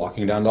of like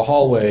walking down the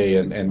hallway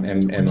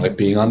and like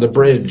being on the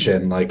bridge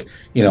and like,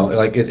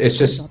 it's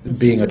just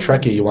being a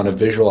Trekkie. You want to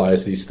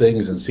visualize these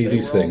things and see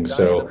these things.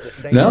 So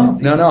no.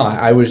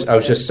 I was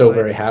just so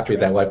very happy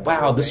that like,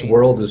 wow, this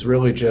world is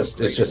really it's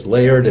just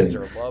layered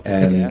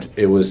and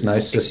it was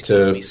nice just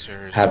to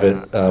have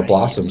it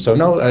blossom. So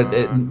no,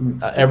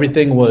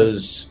 everything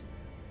was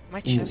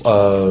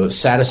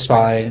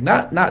satisfying,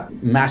 not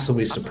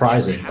massively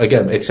surprising,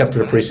 again, except for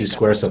the Parrises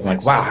Square stuff. I'm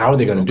like, wow, how are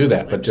they going to do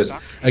that? But just,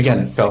 again,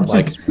 it felt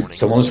like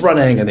someone was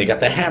running and they got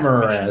the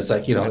hammer, and it's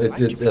like,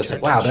 it's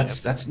like, wow,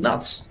 that's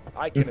nuts.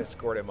 I can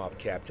escort him up,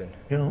 Captain.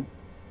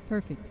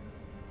 Perfect.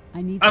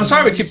 I'm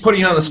sorry we keep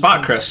putting you on the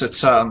spot, Chris.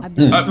 It's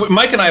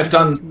Mike and I have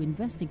done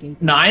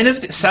 9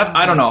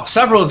 of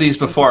several of these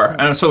before,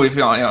 and so we've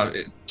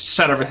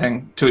said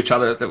everything to each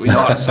other that we know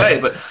how to say.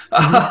 But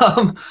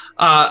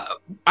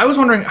I was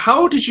wondering,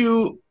 how did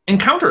you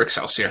encounter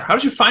Excelsior? How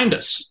did you find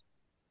us?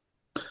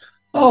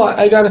 Oh,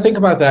 I got to think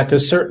about that,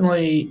 because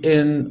certainly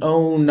in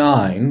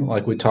 2009,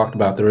 like we talked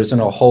about, there isn't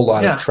a whole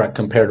lot of Trek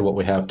compared to what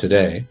we have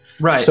today.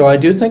 Right. So I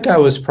do think I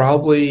was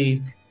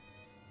probably.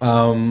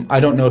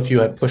 I don't know if you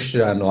had pushed it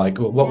on like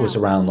what was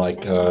around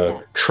like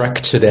Trek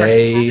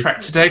Today,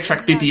 Trek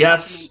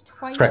BBS,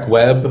 Trek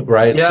Web,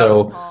 right? Yeah.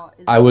 So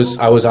I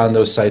was on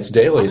those sites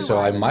daily, so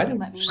I might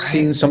have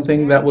seen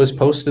something that was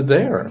posted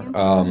there.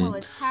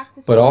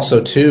 But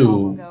also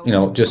too,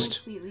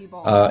 just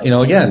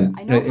again,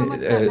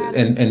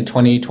 in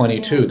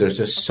 2022, there's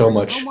just so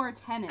much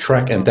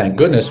Trek, and thank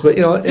goodness. But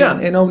in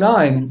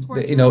 2009,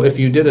 if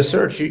you did a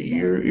search,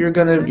 you're not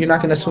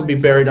gonna necessarily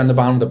be buried on the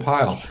bottom of the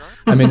pile.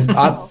 I mean,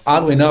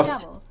 oddly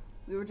enough,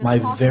 my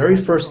very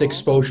first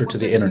exposure to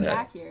the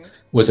internet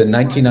was in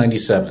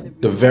 1997.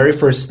 The very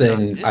first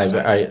thing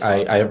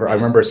I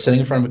remember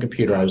sitting in front of a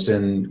computer. I was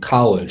in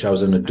college. I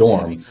was in a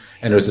dorm,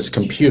 and there was this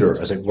computer.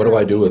 I was like, what do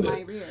I do with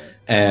it?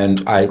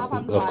 And I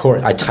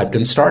typed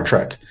in Star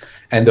Trek.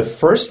 And the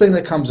first thing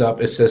that comes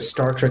up, it says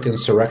Star Trek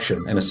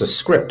Insurrection, and it's a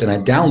script. And I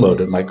download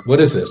it. I'm like, what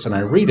is this? And I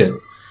read it.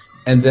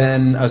 And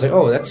then I was like,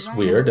 oh, that's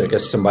weird. I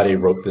guess somebody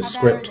wrote this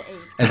script.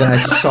 And then I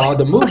saw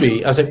the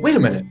movie. I was like, wait a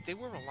minute.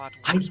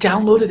 I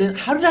downloaded it.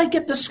 How did I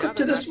get the script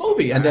to this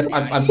movie? And then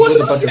I'm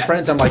with a bunch of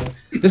friends. I'm like,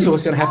 this is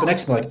what's going to happen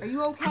next. I'm like,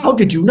 how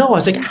did you know? I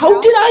was like,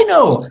 how did I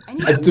know?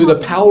 And through the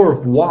power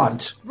of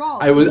want,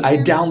 I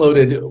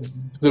downloaded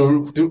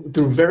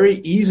through very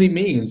easy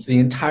means the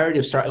entirety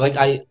of Star.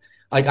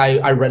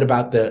 I read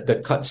about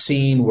the cut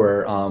scene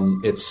where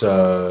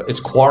it's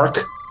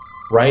Quark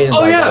right? And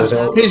Oh like, yeah, I was,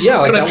 he's yeah,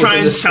 like, gonna that was try in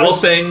and the sell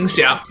script. things.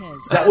 Yeah,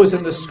 That was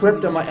in the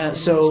script of my.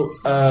 So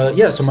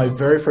my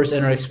very first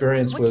internet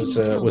experience was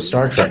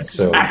Star Trek.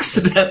 So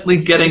accidentally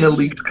getting a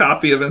leaked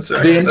copy of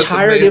Insurrection. the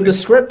entirety of the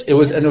script, it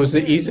was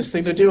the easiest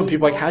thing to do. And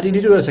people were like, how did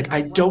you do it? I was like,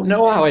 I don't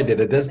know how I did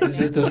it. This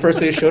is the first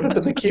thing that showed up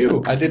in the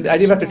queue. I didn't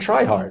even have to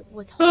try hard.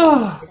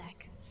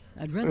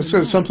 It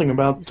says something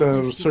about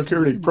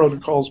security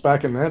protocols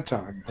back in that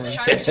time.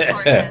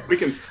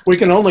 We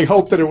can only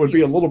hope that it would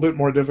be a little bit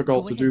more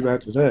difficult to do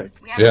that today.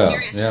 Yeah.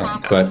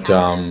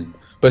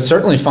 But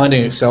certainly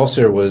finding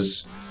Excelsior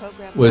was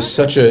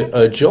such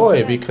a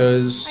joy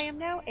because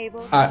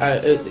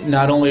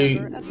not only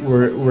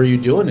were you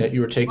doing it,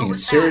 you were taking it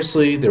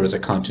seriously. There was a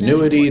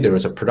continuity. There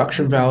was a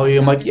production value.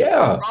 I'm like,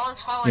 yeah,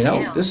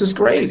 this is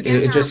great.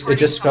 It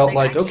just felt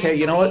like, okay,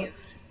 you know what?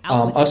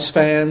 Us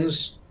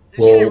fans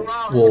will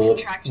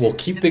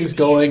keep things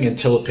going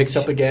until it picks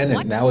up again,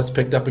 and now it's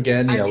picked up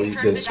again.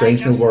 The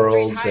Strange New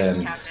Worlds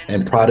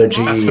and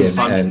Prodigy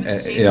and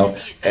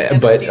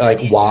but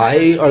like,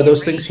 why are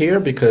those things here?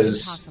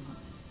 Because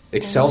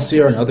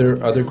Excelsior and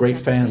other great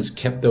fans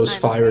kept those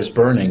fires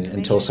burning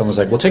until someone's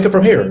like, "We'll take it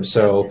from here."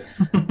 So,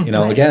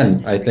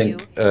 again, I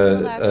think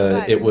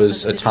it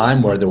was a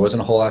time where there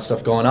wasn't a whole lot of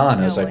stuff going on.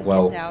 I was like,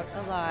 "Well,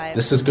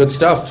 this is good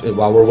stuff." And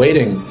while we're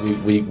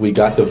waiting, we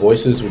got the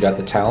voices, we got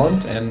the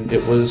talent, and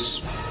it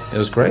was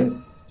great.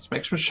 Let's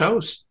make some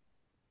shows.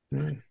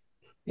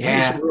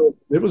 Yeah,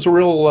 it was a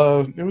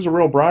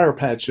real briar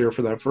patch there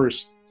for that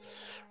first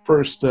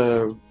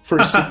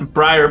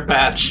briar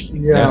patch.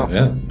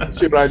 Yeah.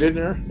 See what I did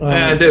there?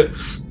 Yeah, I do.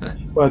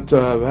 But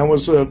that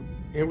was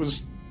it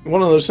was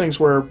one of those things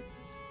where,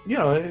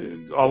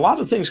 a lot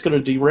of things could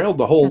have derailed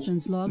the whole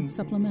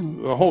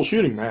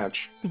shooting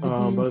match.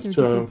 But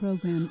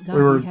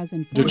we were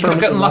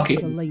determined, getting lucky,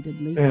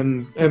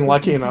 and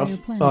lucky enough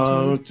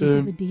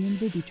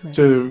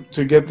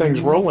to get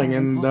things rolling.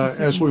 And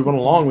as we went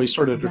along, we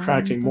started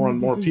attracting more and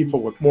more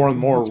people with more and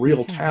more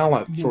real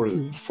talent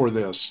for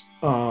this.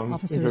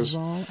 Because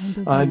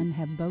I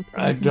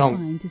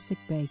don't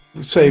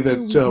say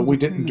that we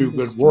didn't do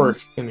good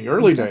work in the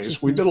early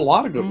days. We did a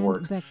lot of good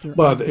work,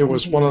 but it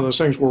was one of those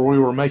things where we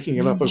were making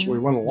it up as we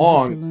went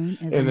along.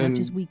 And then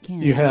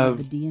you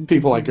have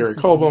people like Gary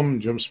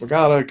Cobham, Jim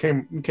Smagata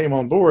came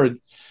on board,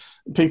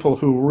 people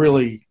who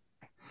really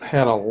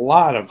had a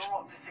lot of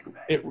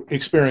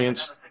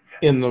experience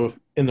in the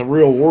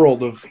real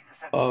world of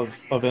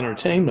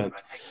entertainment,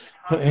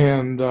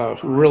 and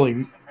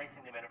who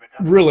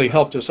really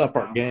helped us up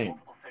our game.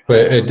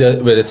 But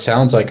it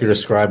sounds like you're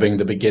describing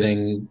the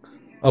beginning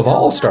of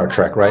all Star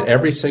Trek, right?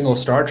 Every single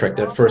Star Trek,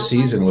 that first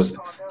season was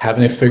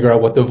having to figure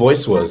out what the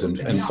voice was and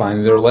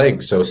finding their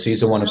legs. So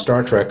season 1 of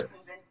Star Trek,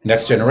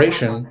 Next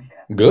Generation,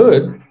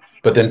 good.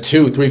 But then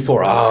 2, 3,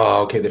 4,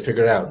 okay, they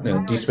figured it out.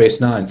 Deep Space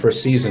Nine,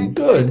 first season,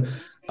 good.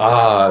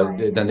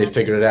 Then they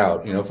figured it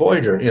out.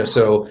 Voyager.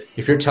 So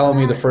if you're telling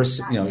me the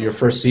first, your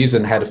first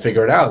season had to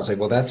figure it out, it's like,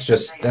 well, that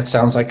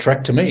sounds like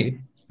Trek to me.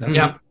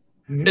 Yeah.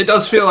 It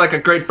does feel like a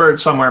great bird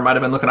somewhere might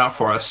have been looking out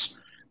for us.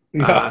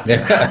 Some of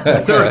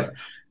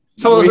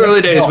those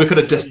early days we could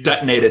have just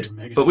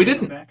detonated, but we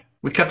didn't.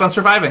 We kept on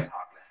surviving.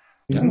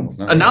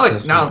 And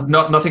now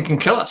nothing can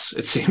kill us,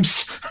 it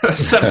seems.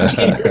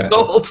 17 years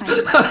old.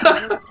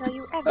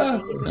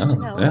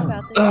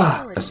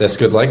 That's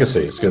good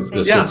legacy. It's good.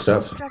 That's good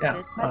stuff.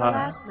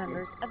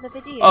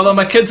 Although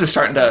my kids are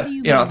starting to,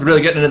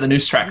 really getting into the new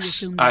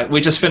Treks. We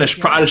just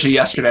finished Prodigy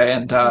yesterday,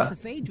 and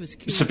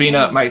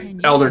Sabina, my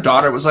elder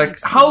daughter, was like,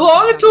 "How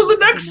long until the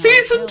next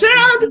season,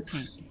 Dad?"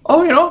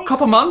 "Oh, a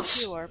couple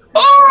months."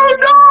 "Oh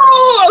no!"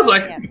 I was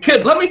like,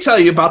 "Kid, let me tell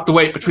you about the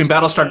wait between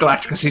Battlestar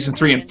Galactica season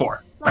 3 and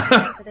 4.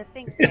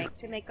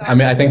 I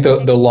mean, I think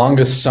the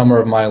longest summer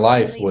of my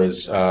life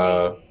was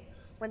the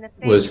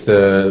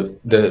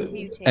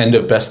end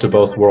of Best of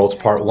Both Worlds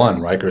Part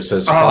 1. Riker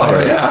says,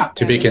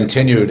 to be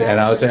continued. And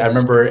I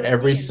remember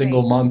every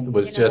single month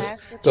was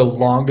just the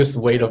longest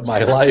wait of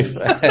my life.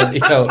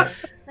 And,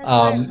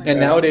 and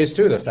nowadays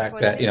too, the fact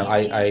that,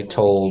 I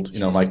told,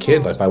 my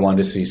kid, if I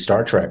wanted to see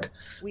Star Trek,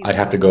 I'd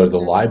have to go to the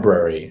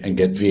library and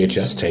get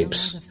VHS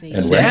tapes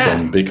and rent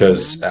them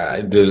because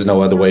there's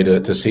no other way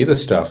to see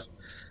this stuff.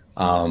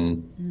 But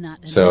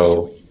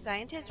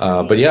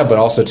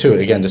also too,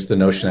 again, just the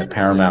notion that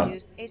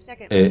Paramount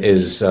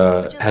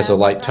has a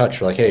light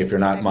touch. Like, hey, if you're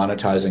not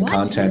monetizing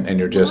content and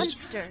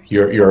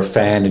you're a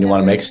fan and you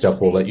want to make stuff,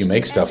 we'll let you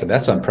make stuff, and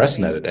that's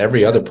unprecedented.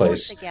 Every other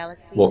place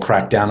will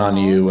crack down on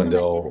you, and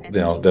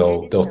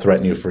they'll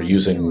threaten you for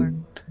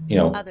using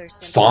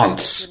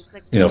fonts,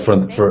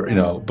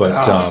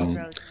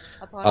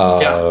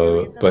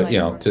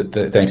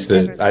 thanks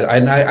to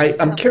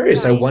I'm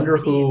curious. I wonder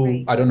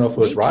who. I don't know if it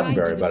was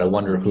Roddenberry, but I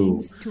wonder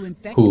who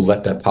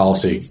let that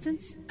policy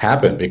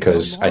happen,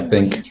 because I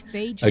think,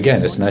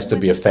 again, it's nice to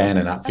be a fan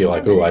and not feel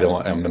like, I'm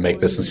going to make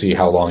this and see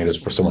how long it is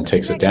before someone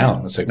takes it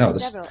down. It's like, no,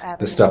 this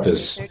stuff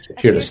is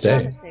here to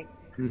stay.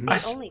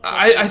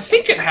 I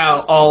think it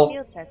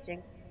all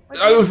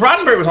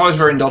Roddenberry was always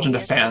very indulgent to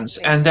fans,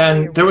 and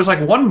then there was like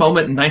one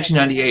moment in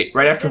 1998,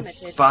 right after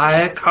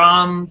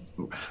Viacom,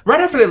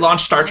 right after they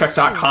launched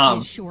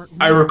StarTrek.com.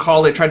 I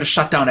recall they tried to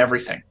shut down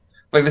everything.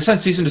 Like they sent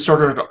cease and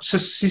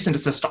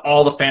desist to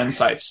all the fan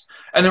sites,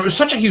 and there was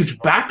such a huge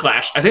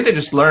backlash. I think they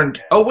just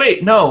learned, oh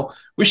wait, no,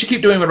 we should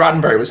keep doing what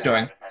Roddenberry was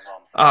doing.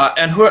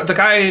 And the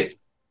guy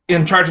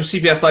in charge of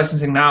CBS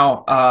licensing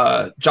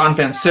now, John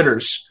Van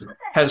Citters,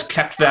 has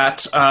kept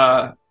that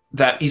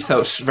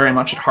ethos very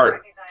much at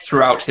heart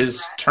throughout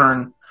his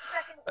turn.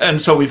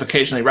 And so we've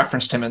occasionally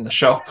referenced him in the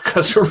show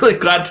because we're really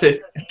glad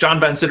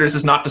John Van Citters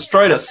has not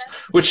destroyed us,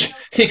 which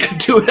he could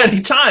do at any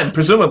time,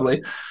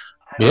 presumably.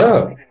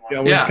 Yeah,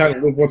 we kind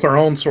of live with our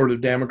own sort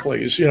of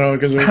Damocles,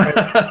 because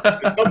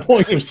at some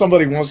point, if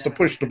somebody wants to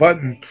push the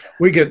button,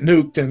 we get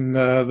nuked, and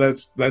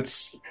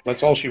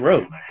that's all she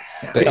wrote.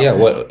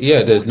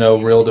 There's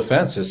no real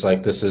defense. It's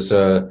like this is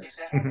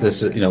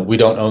we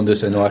don't own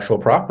this intellectual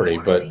property,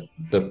 but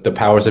the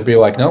powers that be are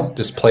like, no,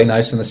 just play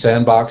nice in the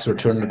sandbox,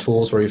 return the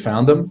tools where you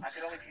found them.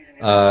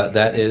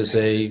 That is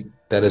a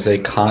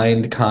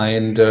kind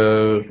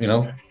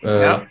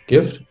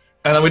gift.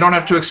 And then we don't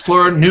have to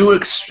explore new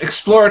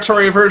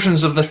exploratory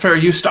versions of the fair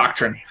use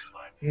doctrine.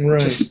 Right.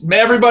 Just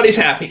everybody's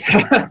happy.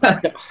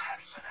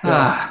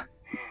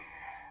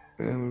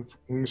 And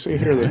you see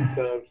here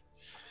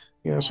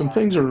that some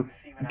things are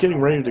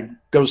getting ready to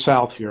go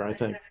south here, I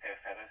think.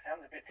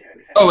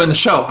 Oh, in the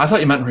show. I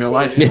thought you meant in real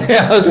life.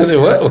 Yeah, I was going to say,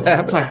 what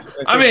happened?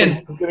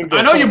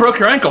 I know you broke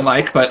your ankle,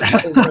 Mike, but...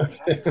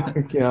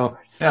 Yeah.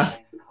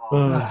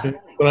 Okay.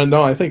 But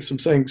no, I think some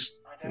things...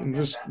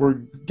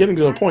 we're getting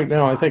to the point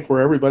now, I think,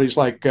 where everybody's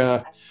like,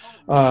 don't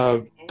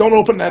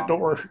open that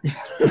door.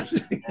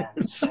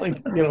 It's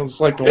like, it's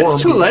like the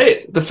It's too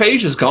late. The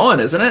phage is gone,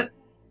 isn't it?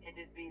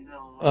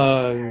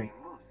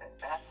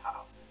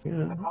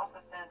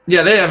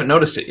 Yeah, they haven't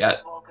noticed it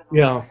yet.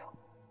 Yeah.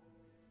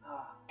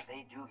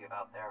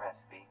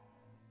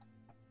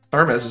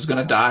 Hermes is going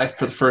to die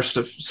for the first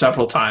of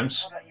several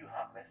times.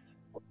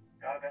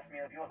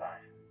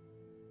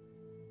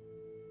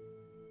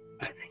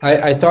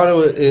 I thought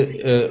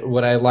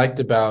what I liked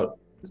about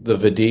the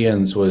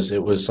Vidians was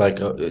it was like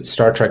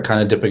Star Trek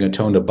kind of dipping a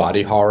toe into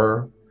body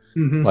horror,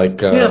 like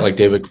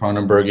David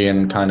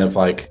Cronenbergian kind of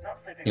like,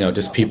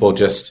 just people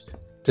just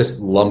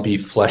lumpy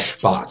flesh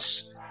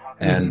spots,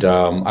 and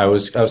I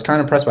was kind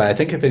of impressed by it. I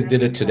think if it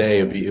did it today,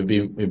 it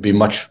would be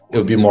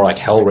more like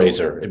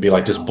Hellraiser. It'd be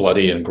like just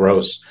bloody and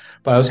gross.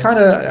 But I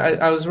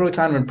was really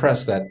kind of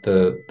impressed that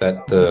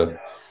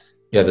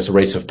this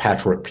race of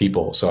patchwork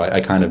people. So I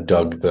kind of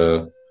dug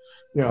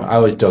I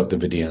always dug the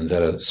Vidians. I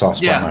had a soft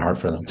spot in my heart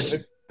for them.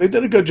 They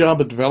did a good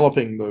job of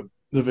developing the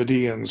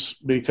Vidians,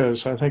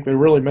 because I think they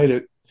really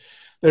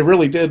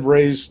did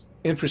raise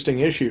interesting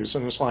issues.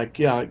 And it's like,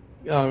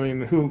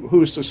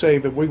 who's to say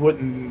that we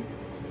wouldn't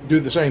do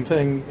the same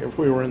thing if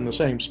we were in the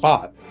same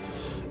spot?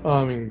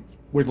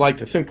 We'd like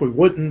to think we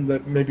wouldn't,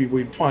 that maybe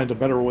we'd find a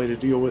better way to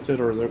deal with it,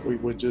 or that we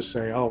would just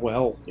say, oh,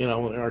 well,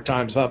 our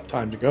time's up,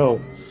 time to go.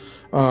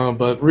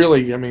 But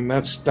really,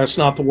 that's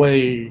not the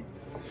way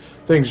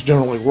things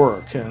generally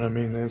work. And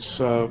it's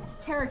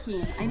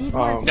Terrakeen. I need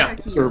more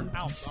Terrakeen. They're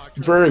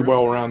very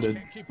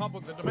well-rounded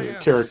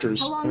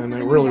characters, and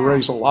they really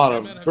raise a lot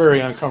of very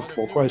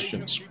uncomfortable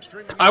questions.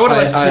 I would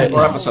have liked to see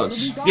more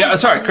episodes. Yeah,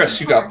 sorry,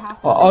 Chris, you go.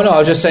 Oh no, I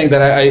was just saying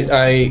that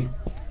I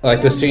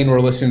like the scene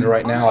we're listening to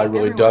right now. I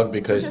really dug,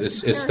 because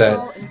it's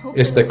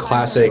the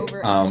classic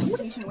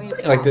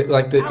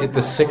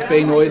the sick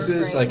bay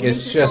noises. Like,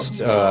 it's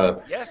just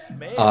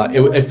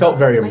it felt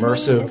very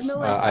immersive.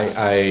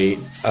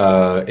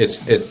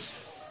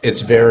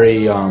 It's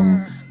very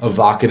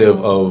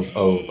evocative of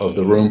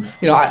the room.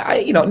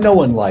 No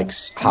one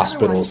likes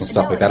hospitals and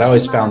stuff like that. I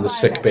always found the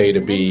sick bay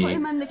to be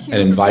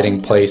an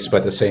inviting place, but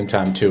at the same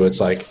time too, it's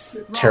like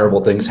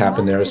terrible things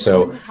happen there.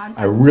 So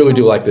I really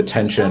do like the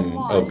tension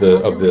of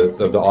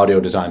the audio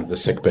design of the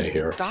sick bay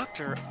here.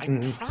 Doctor, I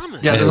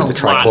promise. Yeah, and the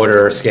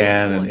tricorder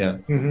scan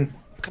and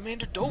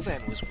Commander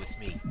Dovan was with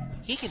me.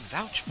 He can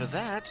vouch for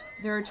that.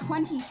 There are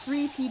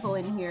 23 people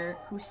in here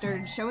who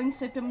started showing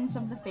symptoms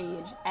of the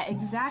phage at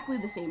exactly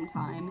the same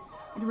time,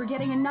 and we're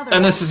getting another.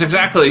 And this is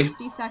exactly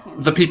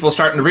the people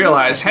starting to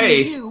realize,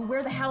 hey,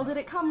 where the hell did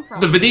it come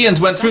from? The Vidians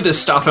went through this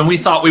stuff, and we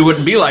thought we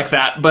wouldn't be like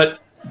that, but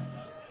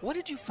what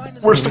did you find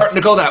in we're starting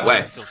to go that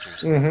way.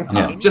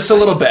 Just a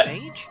little bit.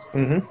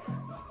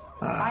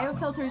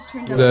 Biofilters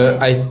turned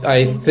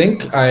I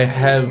think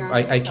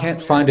I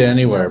can't find it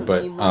anywhere,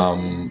 but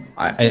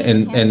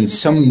in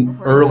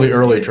some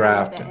early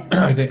draft,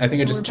 I think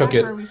I just took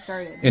it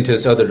into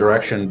this other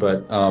direction, but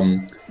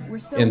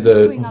in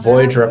the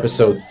Voyager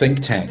episode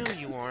Think Tank,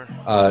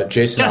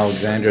 Jason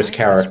Alexander's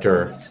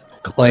character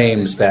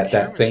claims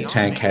that think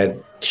tank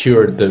had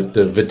cured the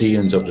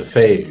Vidians of the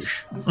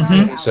phage.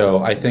 So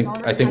I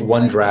think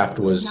one draft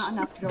was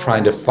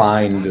trying to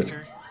find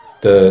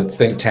the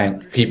think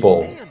tank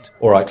people,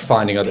 or like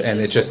finding other, and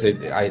it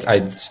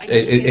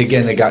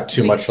got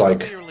too much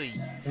like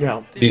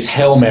Yeah. these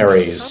Hail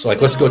Marys,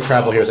 like, let's go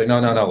travel here. It's like,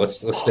 no,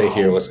 let's stay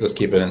here. Let's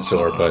keep it in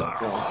Sword.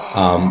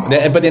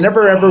 But they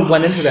never ever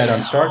went into that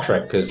on Star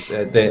Trek because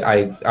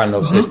I don't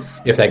know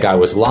if that guy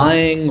was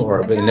lying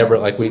or they never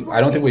I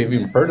don't think we've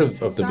even heard of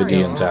the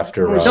Vidians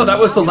after. No, that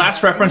was the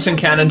last reference in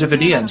canon to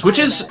Vidians, which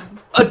is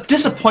a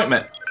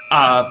disappointment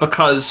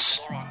because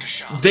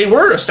they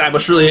were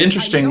established really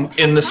interesting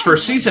in this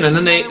first season, and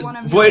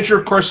then Voyager,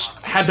 of course,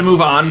 had to move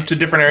on to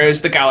different areas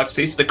of the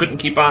galaxy, so they couldn't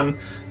keep on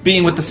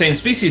being with the same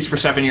species for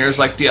 7 years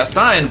like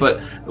DS9,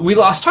 but we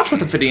lost touch with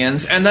the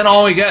Vidians, and then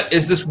all we get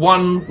is this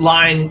one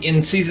line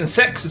in Season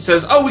 6 that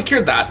says, oh, we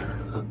cured that.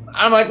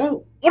 I'm like,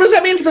 well, what does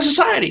that mean for the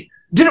society?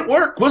 Did it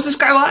work? Was this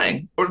guy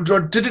lying? Or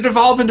did it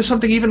evolve into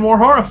something even more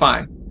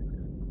horrifying?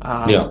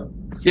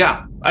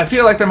 Yeah, I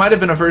feel like there might have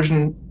been a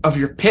version of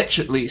your pitch,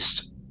 at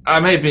least. I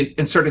may be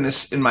inserting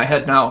this in my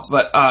head now,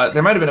 but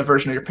there might have been a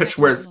version of your pitch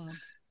where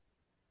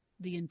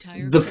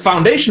the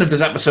foundation of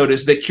this episode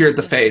is they cured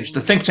the phage.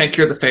 The think tank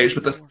cured the phage,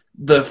 but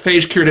the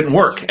phage cure didn't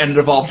work, and it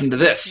evolved into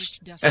this.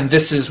 And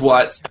this is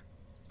what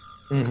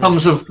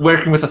comes of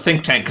working with a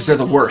think tank, because they're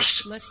the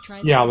worst.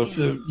 Yeah,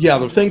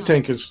 the think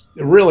tank is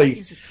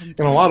really,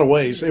 in a lot of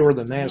ways, they were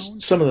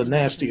some of the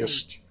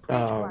nastiest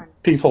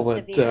people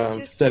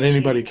that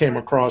anybody came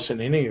across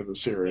in any of the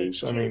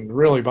series. I mean,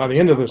 really, by the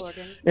end of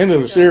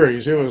the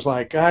series, it was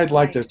like, I'd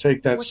like to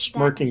take that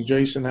smirking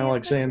Jason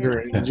Alexander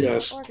and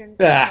just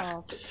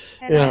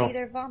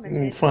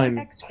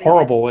find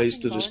horrible ways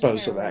to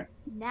dispose of that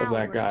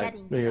guy,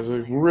 because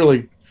it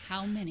really.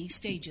 How many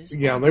stages?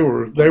 Yeah, they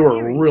were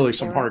really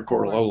some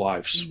hardcore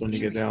lowlifes when you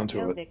get down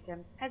to it.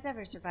 Victim has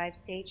ever survived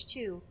stage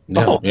 2.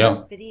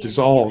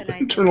 Dissolved.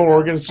 Internal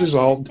organs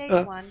dissolved.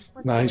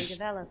 Nice.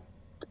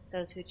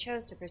 Those who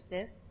chose to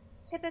persist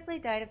typically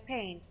died of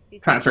pain.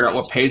 Trying to figure out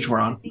what page we're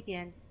on.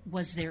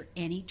 Was there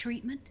any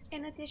treatment?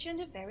 In addition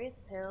to various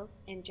pills,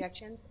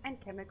 injections, and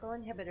chemical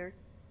inhibitors,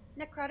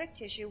 necrotic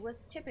tissue was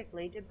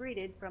typically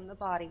debrided from the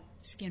body.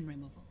 Skin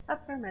removal.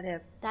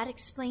 Affirmative. That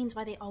explains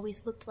why they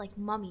always looked like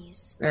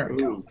mummies. There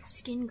we go.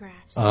 Skin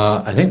grafts.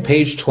 I think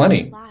page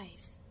 20.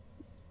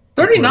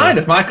 39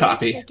 of my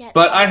copy,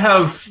 but I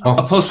have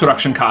a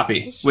post-production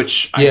copy,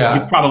 which you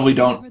probably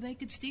don't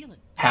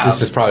have.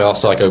 This is probably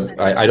also like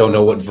I don't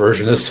know what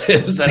version this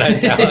is that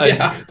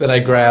I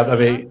grabbed. I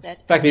mean, in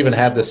fact, I even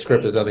have this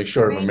script is nothing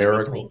short of a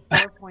miracle.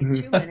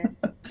 4.2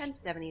 minutes and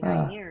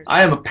 79 years.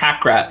 I am a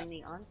pack rat.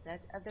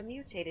 Of the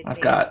mutated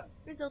I've got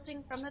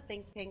resulting from the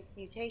think tank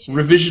mutation.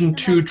 Revision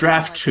 2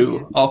 Draft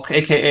 2,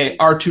 aka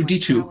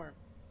R2D2.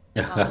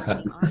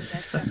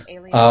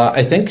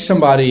 I think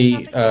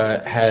somebody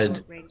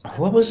had,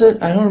 what was it?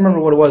 I don't remember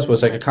what it was. It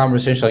was like a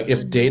conversation like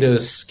if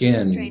Data's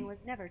skin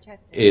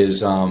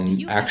is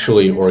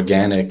actually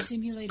organic,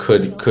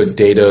 could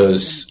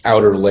Data's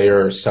outer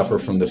layer suffer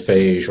from the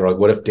phage? Or like,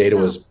 what if Data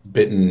was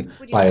bitten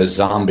by a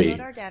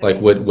zombie? Like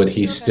would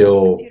he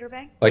still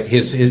like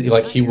his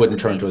like he wouldn't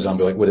turn into a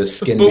zombie? Like would his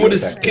skin? But would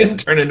his skin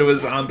turn into a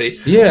zombie?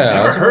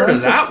 Yeah, I've never heard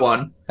of that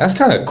one. That's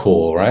kind of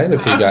cool, right?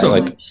 If he got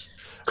like.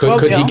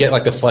 Could he get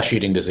like the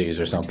flesh-eating disease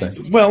or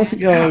something? Well,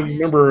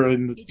 remember,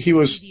 he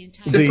was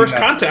the first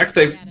contact.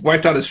 They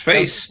wiped out his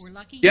face.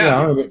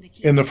 Yeah,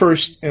 in the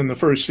first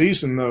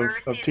season of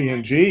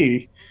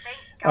TNG,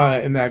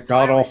 in that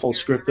god awful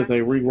script that they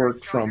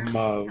reworked from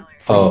the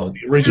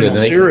original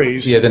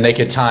series. The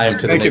Naked Time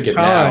to the Naked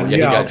Now. Yeah, he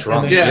got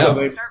drunk.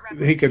 So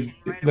he could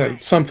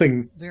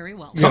something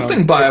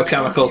something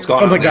biochemicals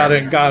going on.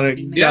 Something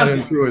got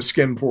in through his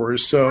skin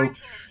pores. So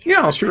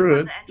yeah,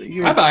 sure.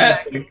 I buy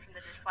it.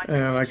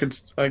 And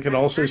I could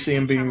also see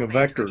him being a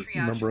Vector.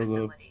 Remember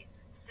the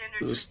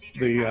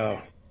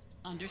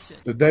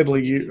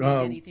deadly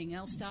the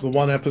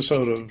one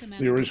episode of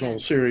the original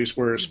series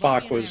where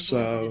Spock was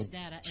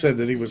said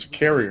that he was a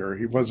carrier.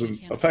 He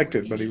wasn't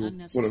affected, but he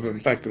would have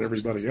infected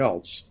everybody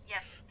else.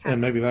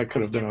 And maybe that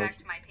could have been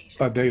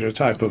a Data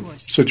type of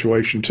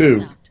situation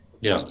too.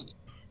 Yeah.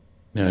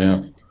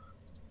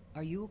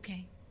 Are you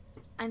okay?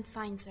 I'm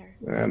fine, sir.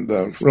 And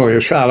really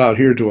a shout out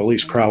here to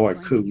Elise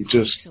Krawick, who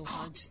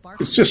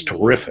it's just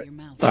terrific,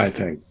 I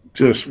think.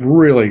 Just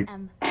really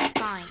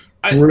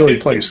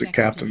plays the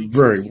captain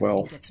very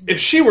well. If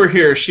she were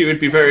here, she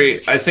would be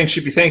I think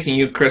she'd be thanking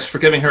you, Chris, for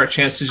giving her a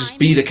chance to just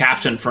be the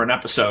captain for an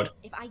episode.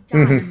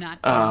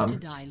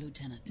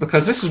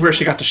 Because this is where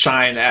she got to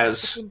shine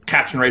as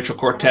Captain Rachel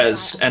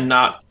Cortez and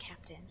not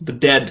the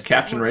dead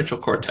Captain Rachel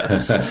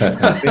Cortez.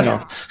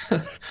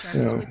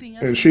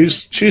 And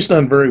she's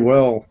done very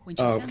well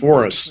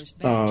for us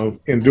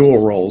in dual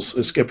roles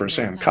as Skipper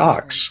Sam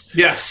Cox.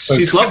 Yes,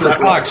 she's loved that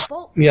Cox.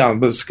 Yeah,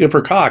 but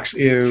Skipper Cox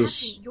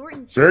is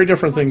very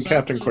different than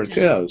Captain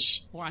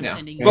Cortez.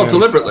 Yeah, well,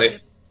 deliberately.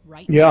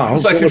 Yeah,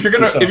 it's like if you're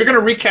gonna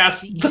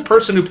recast the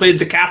person who played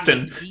the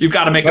captain, you've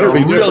got to make it a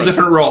real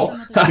different role.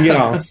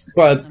 Yeah,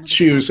 but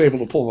she was able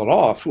to pull it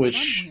off,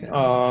 which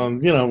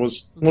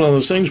was one of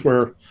those things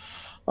where.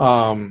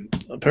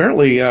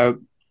 Apparently,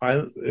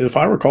 if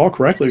I recall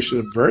correctly, she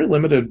had a very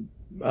limited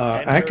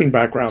acting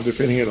background, if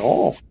any at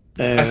all.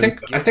 And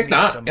I think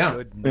not.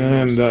 Yeah,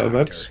 and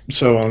that's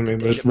so. I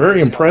mean, it's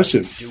very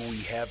impressive.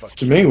 have a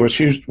to me what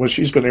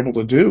she's been able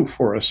to do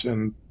for us,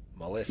 and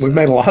Melissa, we've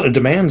made a lot of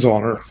demands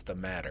on her. what's the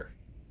matter?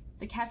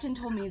 The captain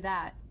told me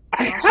that.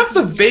 I have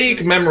the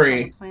vague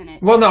memory.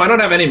 Well, no, I don't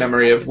have any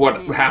memory of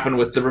what happened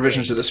with the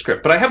revisions to the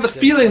script, but I have the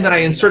feeling that I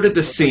inserted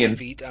this scene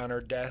Feet on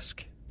her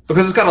desk.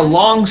 because it's got a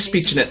long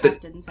speech in it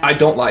that I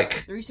don't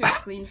like. The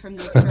research gleaned from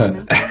the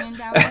experiments they ran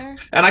down there.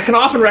 And I can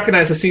often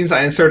recognize the scenes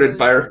I inserted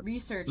by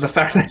the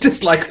fact that I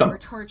dislike them.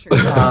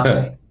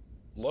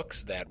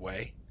 Looks that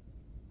way.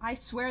 I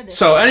swear this.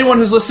 So anyone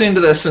who's listening to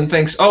this and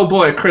thinks, "Oh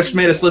boy, Chris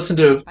made us listen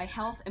to by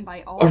health and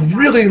by all a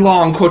really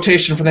long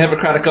quotation from the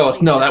Hippocratic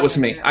Oath," no, that was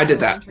me. I did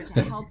that.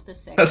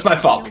 That's my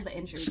fault.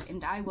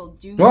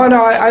 Well,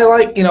 no, I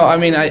like, I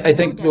mean, I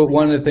think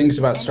one of the things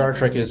about Star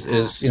Trek is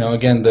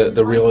again,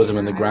 the realism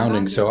and the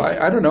grounding. So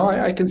I don't know,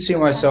 I can see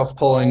myself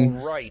pulling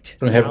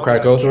from the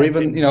Hippocratic Oath, or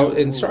even,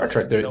 in Star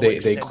Trek,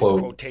 they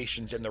quote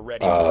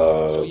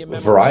a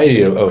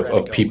variety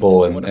of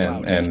people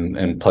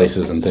and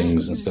places and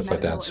things and stuff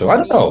like that. So I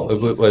don't know.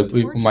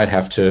 We might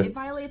have to. It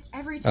violates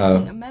every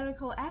tenet of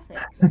medical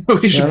ethics.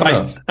 We should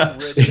fight.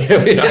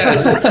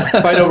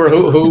 Fight over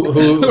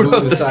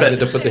who decided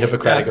to put the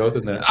Hippocratic Oath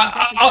in there.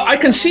 I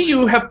can see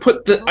you have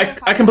put the.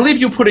 I can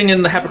believe you putting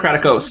in the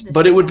Hippocratic Oath,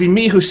 but it would be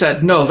me who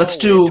said no. Let's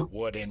do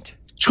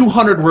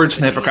 200 words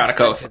from the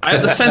Hippocratic Oath. I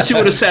have the sense you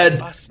would have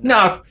said,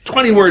 no,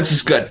 20 words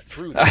is good.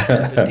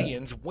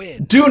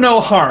 Do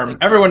no harm.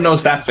 Everyone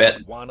knows that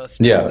bit.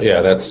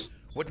 Yeah, that's.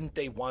 Wouldn't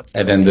they want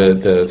and then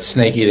the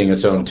snake eating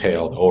its own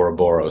tail,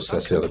 Ouroboros,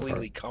 that's the other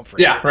part.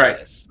 Yeah, right.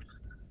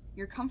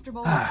 You're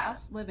comfortable with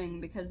us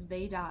living because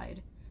they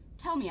died.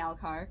 Tell me,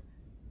 Alcar,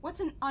 what's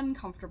an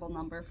uncomfortable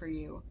number for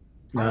you?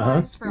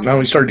 Now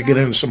we start to get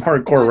into some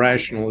hardcore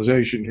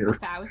rationalization here.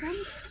 1,000?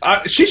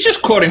 She's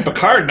just quoting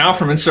Picard now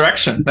from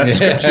Insurrection. That's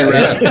what she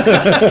read.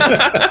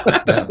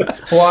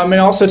 Well, I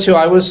mean, also too,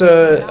 I was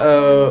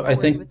I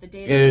think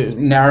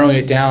narrowing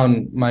it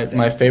down.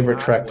 My favorite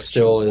Trek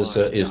still is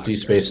Deep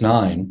Space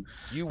Nine,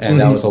 and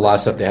that was a lot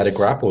of stuff they had to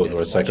grapple with.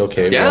 Where it's like,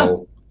 okay,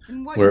 well,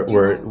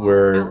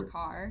 we're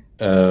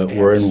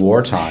in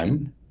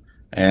wartime,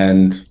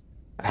 and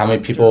how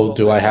many people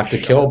do I have to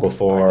kill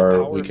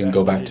before we can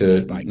go back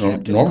to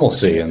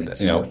normalcy? And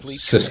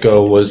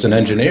Cisco was an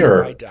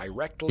engineer.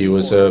 He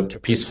was a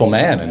peaceful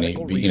man, and he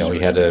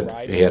had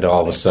to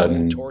all of a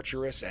sudden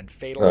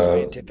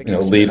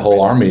lead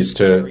whole armies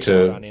to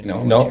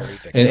no.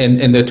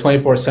 In the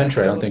 24th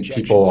century, I don't think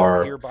people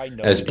are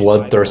as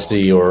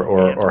bloodthirsty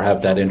or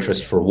have that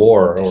interest for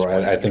war. Or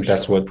I think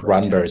that's what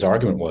Roddenberry's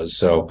argument was.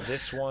 So,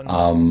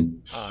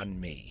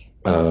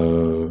 so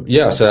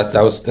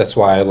that's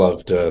why I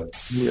loved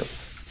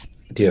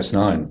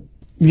DS9.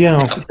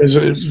 Yeah,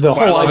 the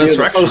whole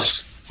idea of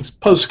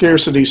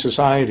post-scarcity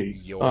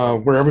society,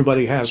 where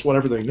everybody has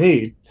whatever they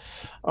need,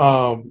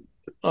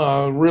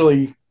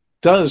 really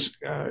does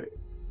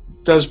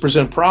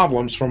present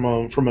problems from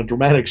a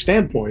dramatic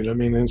standpoint. I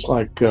mean, it's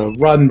like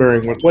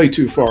Roddenberry went way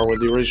too far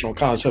with the original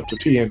concept of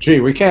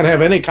TNG. We can't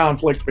have any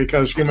conflict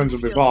because humans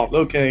have evolved.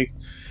 Okay.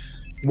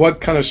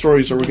 What kind of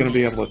stories are we going to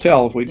be able to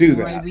tell if we do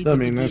that? I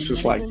mean, this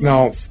is like,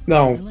 no,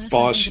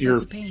 boss,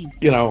 you're.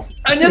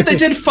 And yet they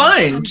did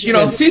find,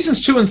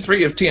 seasons 2 and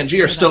 3 of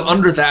TNG are still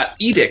under that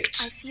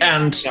edict,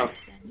 and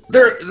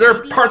there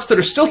are parts that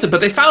are stilted, but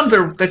they found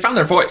their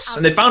voice,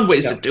 and they found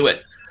ways to do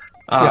it.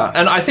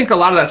 And I think a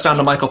lot of that's down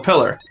to Michael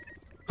Piller,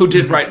 who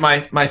did write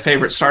my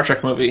favorite Star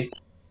Trek movie,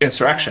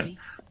 Insurrection.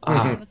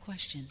 I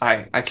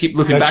keep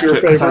looping back to it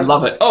because I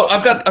love it. Oh,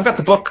 I've got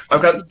the book. Oh,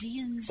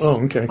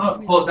 okay.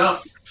 Pull it down.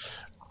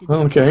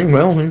 Okay,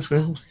 well,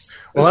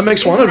 that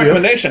makes one of you.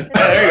 Recommendation.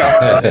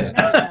 There you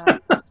go.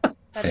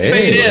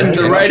 Fade in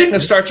the writing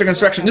of Star Trek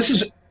Insurrection.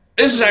 This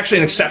is actually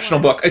an exceptional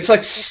book. It's like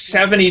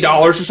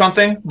 $70 or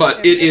something, but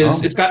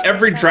it's got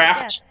every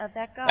draft,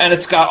 and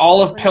it's got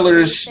all of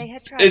Pillar's.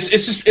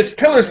 It's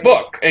Pillar's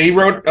book. He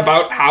wrote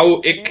about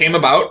how it came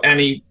about,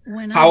 and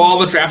how all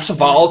the drafts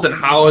evolved, and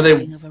how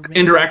they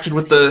interacted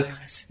with the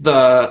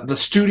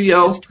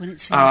studio,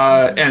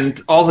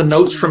 and all the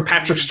notes from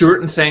Patrick Stewart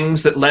and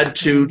things that led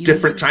to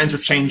different kinds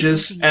of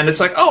changes. And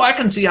it's like, oh, I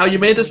can see how you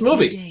made this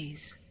movie,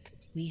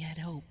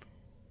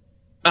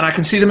 and I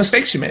can see the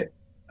mistakes you made.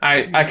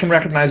 I can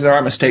recognize there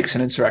are mistakes in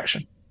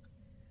Insurrection.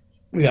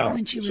 Yeah,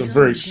 some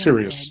very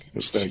serious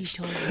mistakes.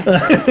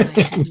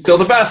 Still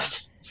the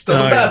best.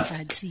 Still the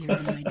best.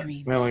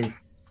 Well,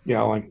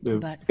 like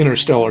the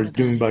Interstellar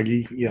Dune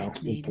buggy. Yeah,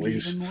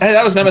 please. Hey,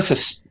 that was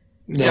Nemesis.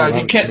 No,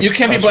 you can't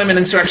be blaming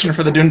Insurrection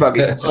for the Dune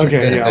buggy.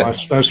 Okay, yeah,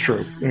 that's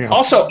true. Yeah.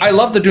 Also, I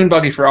love the Dune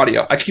buggy for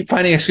audio. I keep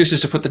finding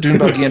excuses to put the Dune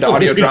buggy into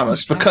audio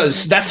dramas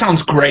because that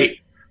sounds great.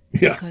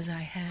 Yeah. Because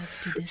I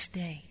have to this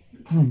day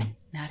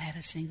not had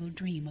a single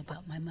dream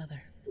about my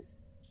mother.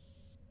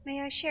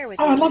 May I share with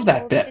you? I love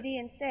that bit.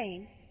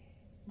 Insane?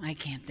 I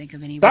can't think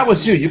of any. That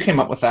was you. You came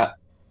up with that.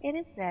 It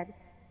is said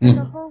that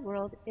the whole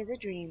world is a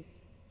dream,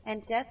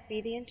 and death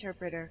be the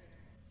interpreter.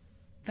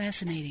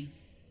 Fascinating.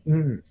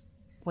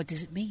 What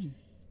does it mean?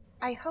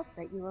 I hope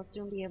that you will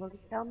soon be able to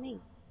tell me.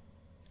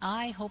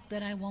 I hope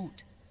that I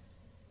won't.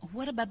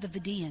 What about the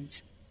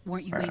Vidians?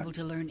 Weren't you able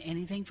to learn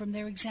anything from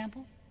their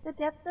example? The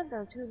depths of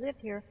those who lived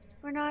here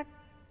were not...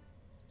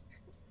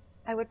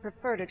 I would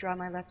prefer to draw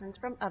my lessons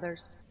from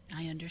others.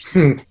 I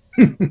understand.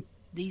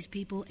 These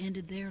people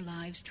ended their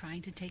lives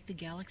trying to take the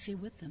galaxy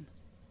with them.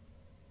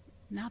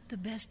 Not the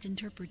best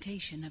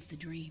interpretation of the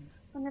dream.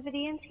 When the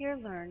Vidians here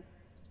learned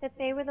that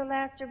they were the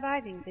last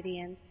surviving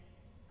Vidians,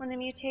 when the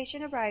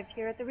mutation arrived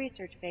here at the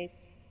research base,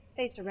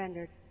 they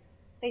surrendered.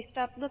 They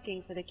stopped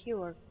looking for the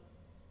cure.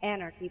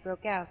 Anarchy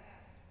broke out.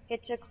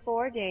 It took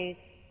 4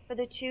 days for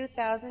the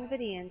 2,000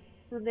 Vidians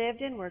who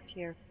lived and worked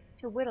here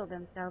to whittle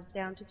themselves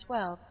down to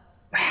 12.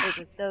 It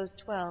was those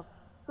 12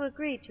 who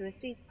agreed to a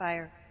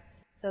ceasefire.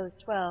 Those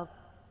 12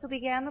 who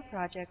began the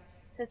project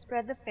to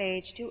spread the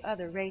phage to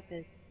other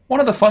races. One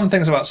of the fun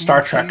things about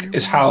Star Trek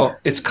is how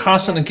it's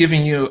constantly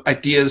giving you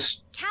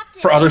ideas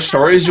for other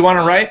stories you want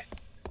to write.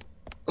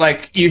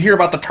 Like, you hear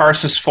about the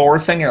Tarsus 4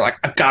 thing, you're like,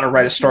 I've got to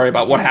write a story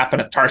about what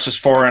happened at Tarsus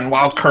 4 and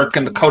Wild Kirk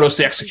and the Kodos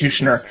the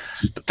Executioner.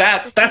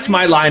 But that's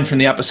my line from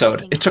the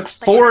episode. It took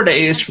 4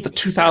 days for the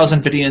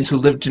 2,000 Vidians who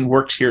lived and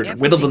worked here to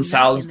whittle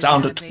themselves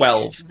down to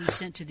 12.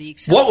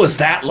 What was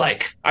that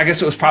like? I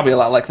guess it was probably a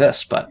lot like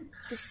this, but...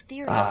 This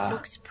theory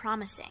looks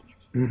promising.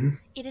 Mm-hmm.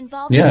 It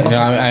involves...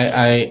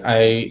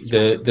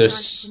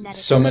 there's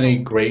so many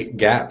great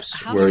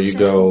gaps where you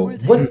go,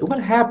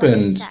 what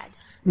happened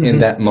in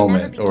that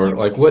moment? Or,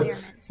 like,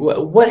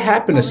 what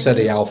happened to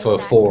SETI Alpha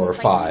 4 or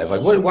 5?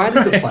 Like, why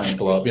did the planet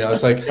blow up? You know,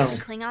 it's like,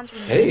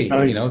 hey,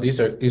 you know, these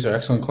are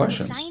excellent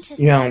questions.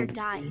 You know,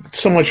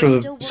 so much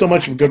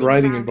of good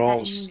writing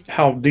involves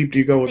how deep do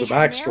you go with the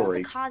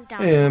backstory,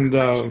 and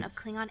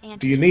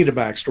do you need a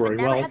backstory?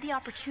 Well,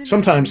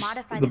 sometimes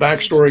the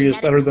backstory is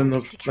better than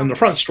the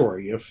front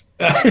story,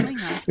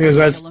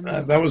 because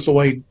that was the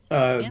way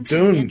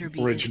Dune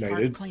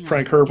originated.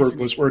 Frank Herbert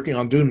was working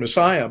on Dune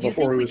Messiah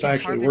before he was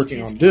actually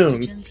working on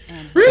Dune.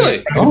 Really?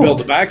 He built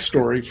the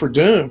backstory for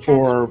Dune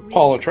for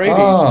Paul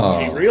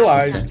Atreides. He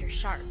realized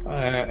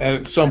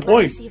at some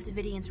point,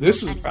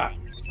 this is,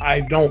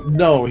 I don't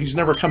know, he's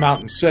never come out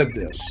and said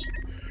this,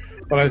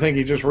 but I think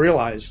he just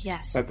realized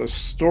that the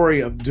story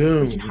of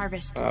Dune,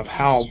 of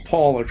how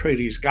Paul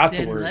Atreides got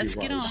to where he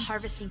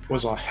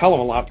was a hell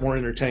of a lot more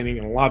entertaining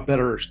and a lot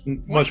better,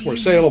 much more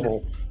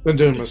saleable than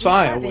Dune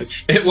Messiah,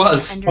 which it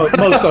was.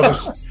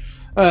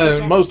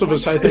 Most of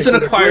us, I think, it's an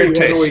acquired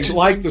taste. Whether we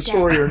like the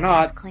story or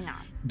not.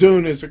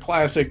 Dune is a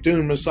classic.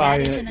 Dune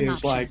Messiah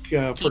is like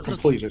for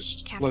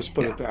completists. Let's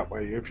put it that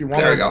way. If you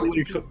want to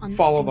really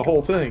follow the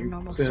whole thing,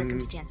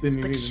 then you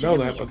need to know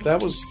that. But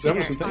that was the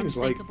thing. Is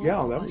like,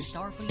 yeah, that was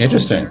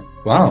interesting.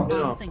 Wow.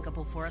 Yeah.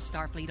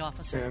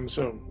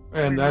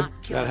 And that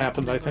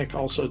happened, I think,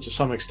 also to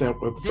some extent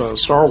with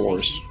Star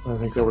Wars. I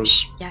think there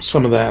was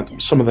some of that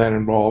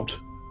involved.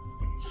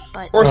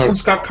 Orson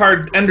Scott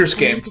Card Ender's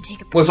Game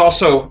was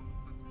also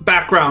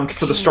background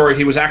for the story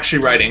he was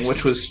actually writing,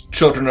 which was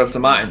Children of the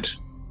Mind.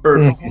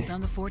 Hold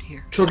down the fort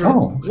here.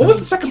 Children. What was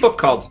the second book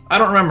called? I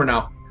don't remember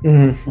now. I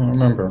don't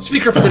remember.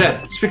 Speaker for the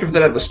Dead. Speaker for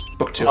the Dead was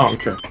book 2. Oh,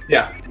 okay.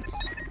 Yeah.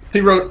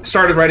 He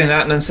started writing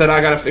that and then said, I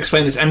gotta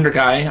explain this Ender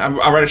guy.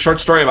 I'll write a short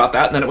story about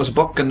that, and then it was a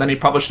book, and then he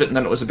published it, and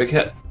then it was a big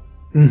hit.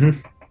 Mm-hmm.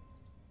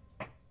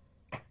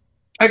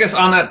 I guess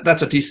on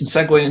that's a decent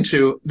segue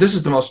into, this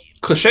is the most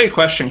cliche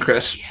question,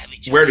 Chris.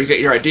 Where do you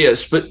get your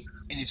ideas? But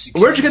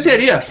where'd you get the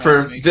idea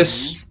for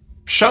this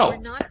show?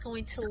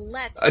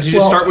 Did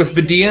you start with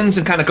Vidians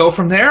and kind of go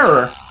from there,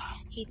 or?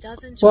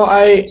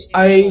 Well,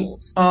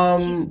 he's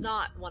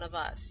not one of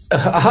us.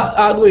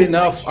 Oddly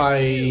enough,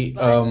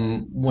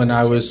 when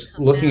I was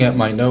looking at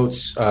my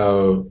notes,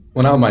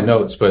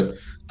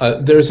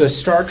 there's a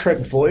Star Trek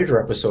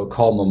Voyager episode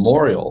called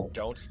Memorial.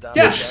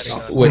 Yes.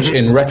 Which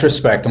in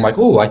retrospect, I'm like,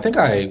 oh, I think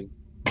I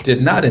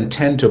did not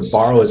intend to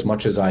borrow as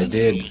much as I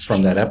did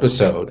from that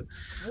episode.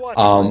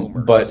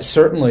 But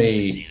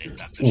certainly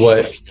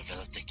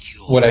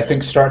what I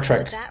think Star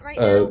Trek,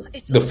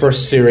 the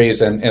first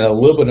series and a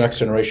little bit of Next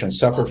Generation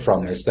suffered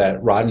from is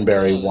that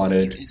Roddenberry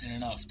wanted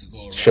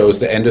shows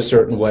to end a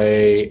certain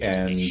way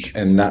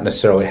and not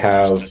necessarily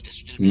have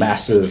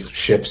massive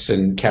shifts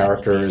and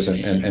characters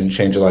and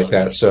change it like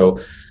that.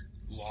 So,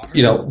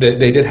 you know,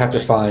 they did have to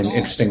find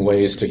interesting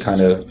ways to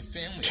kind of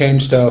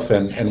change stuff.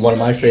 And one of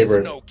my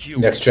favorite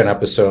Next Gen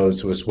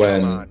episodes was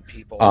when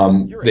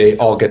they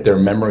all get their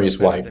memories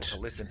wiped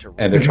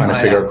and they're trying to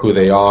figure out who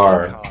they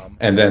are.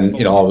 And then,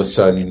 you know, all of a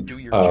sudden,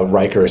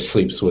 Riker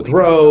sleeps with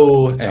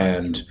Ro,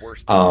 and,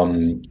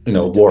 you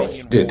know, Worf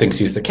thinks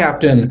he's the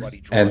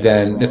captain. And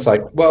then it's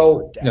like,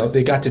 well, you know,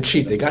 they got to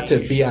cheat. They got to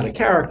be out of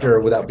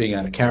character without being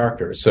out of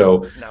character.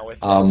 So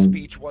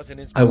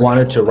I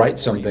wanted to write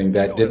something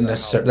that didn't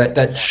necessarily,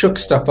 that shook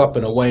stuff up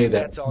in a way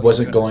that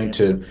wasn't going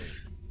to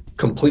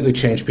completely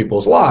change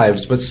people's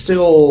lives, but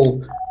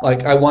still,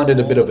 like, I wanted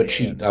a bit of a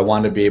cheat. I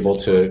wanted to be able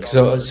to,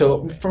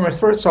 so from my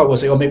first thought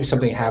was like, oh, maybe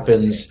something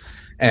happens.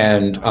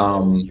 And,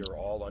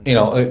 you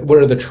know, what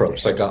are the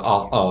tropes? Like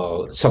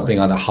something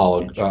on a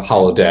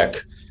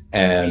holodeck,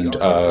 and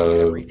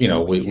we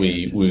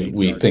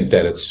think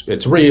that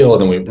it's real,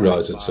 and then we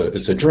realize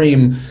it's a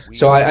dream.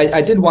 So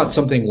I did want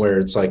something where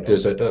it's like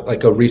there's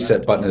a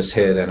reset button is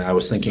hit, and I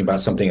was thinking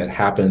about something that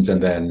happens,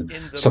 and then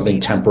something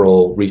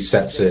temporal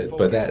resets it.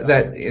 But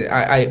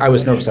I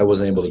was nervous I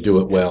wasn't able to do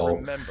it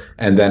well,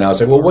 and then I was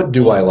like, well, what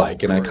do I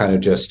like? And I kind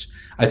of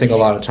I think a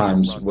lot of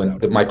times when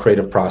my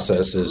creative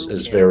process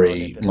is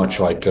very much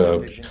like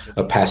a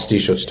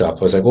pastiche of stuff.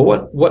 I was like,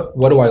 well,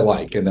 what do I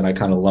like? And then I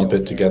kind of lump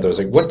it together. I was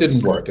like, what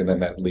didn't work? And then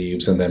that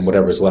leaves, and then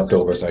whatever's left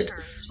over is like,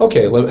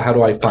 okay, how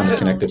do I find the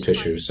connective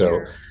tissue? So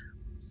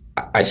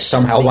I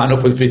somehow wound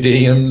up with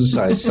Vidians.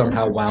 I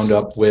somehow wound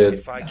up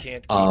with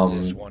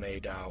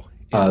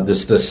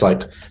this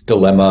like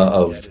dilemma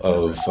of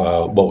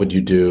what would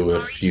you do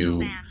if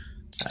you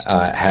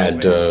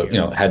had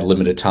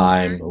limited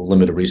time,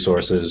 limited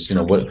resources.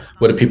 What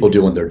do people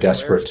do when they're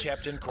desperate?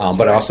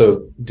 But I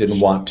also didn't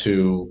want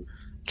to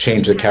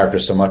change the character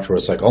so much where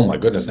it's like, oh my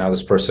goodness, now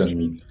this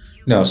person.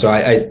 No, so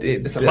I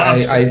knew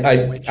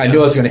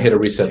I was going to hit a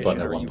reset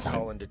button at one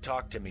point.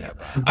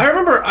 I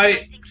remember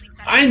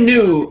I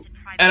knew,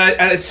 and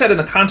I said in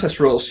the contest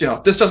rules,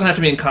 this doesn't have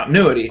to be in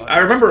continuity. I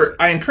remember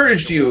I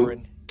encouraged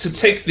you to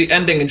take the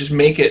ending and just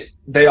make it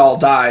they all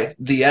die,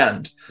 the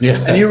end.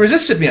 Yeah. And you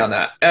resisted me on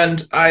that.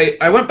 And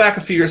I went back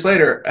a few years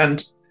later,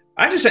 and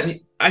I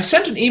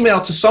sent an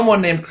email to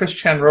someone named Chris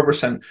Chan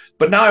Roberson,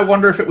 but now I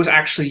wonder if it was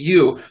actually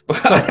you.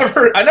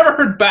 I never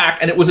heard back,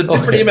 and it was a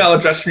different email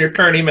address from your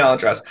current email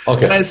address.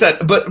 Okay. And I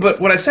said, but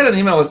what I said in the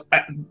email was,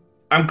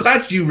 I'm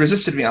glad you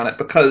resisted me on it,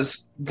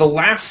 because the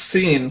last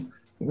scene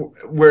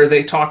where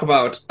they talk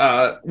about,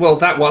 well,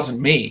 that wasn't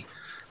me.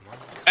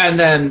 And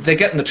then they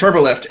get in the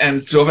turbolift,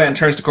 and Jovan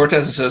turns to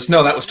Cortez and says,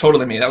 no, that was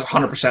totally me. That was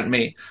 100%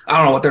 me. I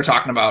don't know what they're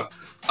talking about.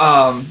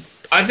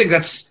 I think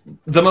that's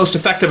the most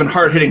effective and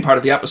hard-hitting part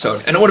of the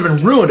episode. And it would have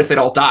been ruined if they'd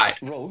all died.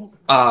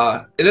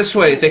 This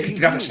way, they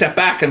got to step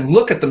back and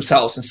look at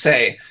themselves and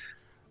say,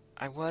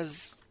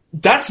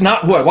 that's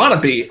not who I want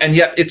to be, and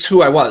yet it's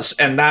who I was.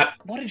 And that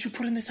what did you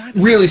put in this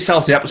episode? Really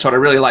sells the episode. I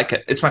really like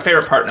it. It's my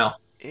favorite part now.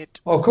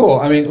 Oh, cool.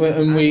 I mean,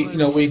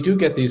 we do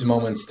get these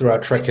moments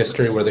throughout Trek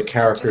history where the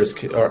characters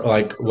are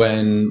like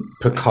when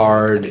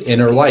Picard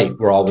Inner Light,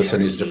 where all of a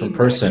sudden he's a different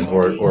person,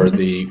 or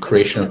the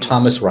creation of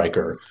Thomas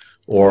Riker,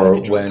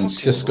 or when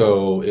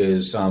Sisko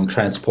is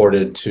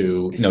transported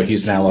to,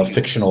 he's now a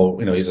fictional,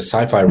 he's a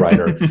sci-fi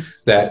writer.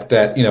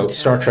 that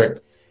Star Trek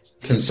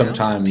can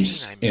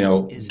sometimes,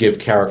 give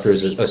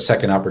characters a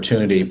second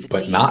opportunity,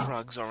 but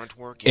not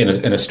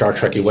in a Star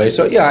Trek-y way.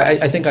 So yeah,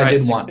 I think I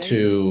did want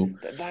to,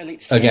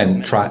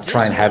 again, try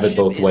and have it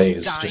both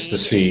ways, just to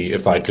see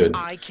if I could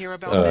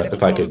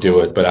do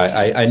it. But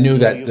I knew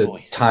that the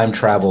time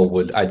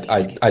travel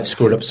I'd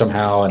screw it up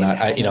somehow, and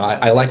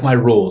I like my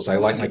rules, I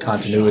like my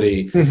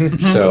continuity.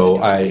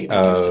 So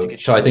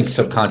I think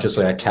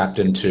subconsciously I tapped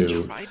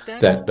into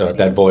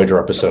that Voyager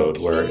episode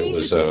where it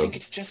was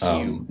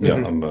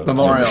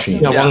Memorial.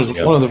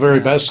 One of the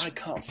very best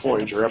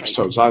Voyager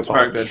episodes, I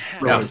thought. Very good.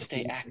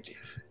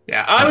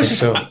 Yeah, I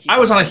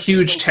was on a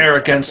huge tear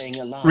against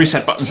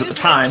reset buttons at the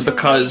time,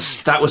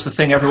 because that was the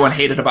thing everyone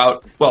hated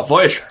about,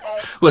 Voyager,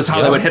 was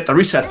how they would hit the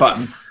reset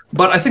button.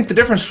 But I think the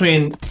difference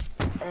between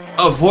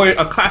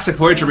a classic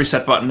Voyager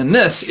reset button and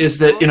this is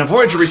that in a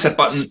Voyager reset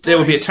button, there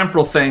would be a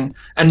temporal thing,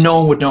 and no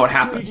one would know what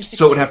happened.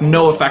 So it would have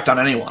no effect on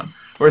anyone.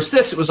 Whereas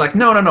this, it was like,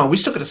 no, we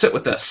still got to sit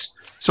with this.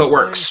 So it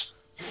works.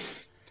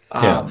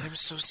 And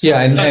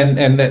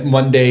then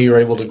one day you're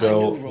able to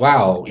go,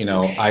 wow,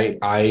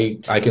 I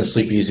can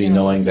sleep easy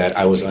knowing that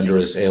I was under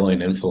his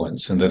alien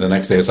influence, and then the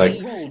next day it's like,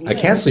 I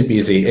can't sleep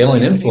easy,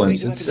 alien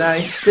influence.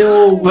 I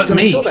still was going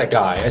to kill that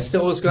guy. I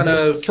still was going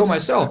to kill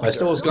myself. I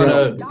still was going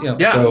to,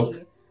 So,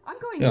 I'm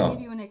going to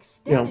give you an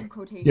extended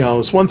quotation.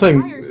 It's one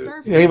thing.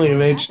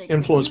 Alien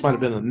influence might have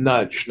been a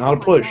nudge, not a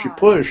push. You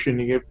push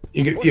and you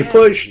get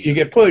pushed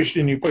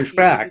and you push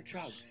back.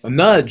 A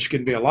nudge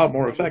can be a lot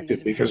more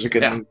effective because it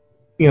can.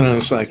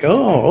 It's like,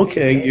 oh,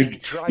 okay.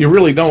 You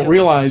really don't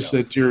realize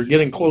that you're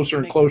getting closer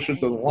and closer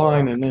to the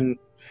line, and then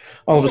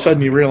all of a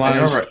sudden you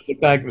realize, get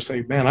back and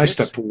say, man, I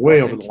stepped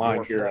way over the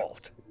line here.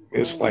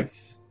 It's like,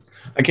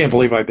 I can't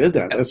believe I did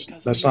that.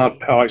 That's not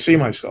how I see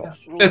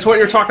myself. It's what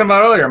you're talking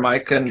about earlier,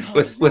 Mike, and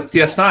with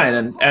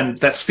DS9 and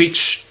that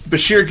speech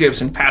Bashir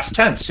gives in past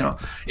tense.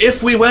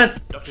 If we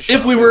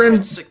were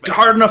in a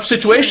hard enough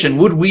situation,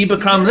 would we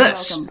become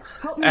this?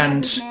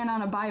 And man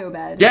on a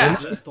biobed. Yeah,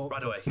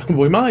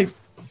 we might.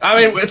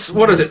 I mean,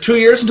 what is it? 2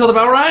 years until the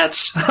Bell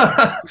riots?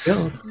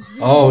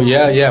 Oh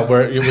yeah.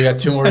 We got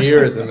 2 more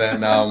years, and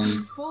then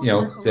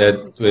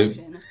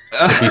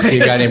if you see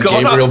a guy named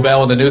Gabriel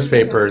Bell in the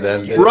newspaper,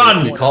 then we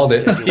called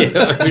it. We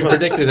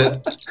predicted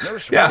it.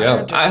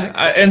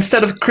 I,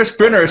 instead of Chris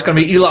Brenner, it's going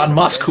to be Elon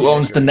Musk who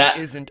owns the net.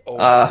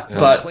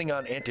 But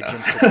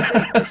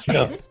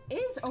this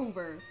is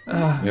over.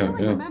 I'm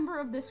killing a member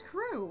of this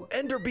crew.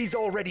 Enderby's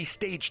already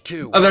stage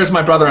 2. Oh, there's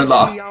my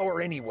brother-in-law.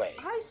 Hour anyway.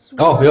 I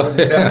swear.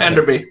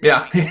 Enderby.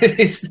 Yeah,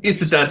 he's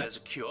the dead.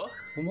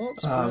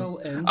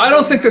 I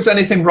don't think there's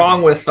anything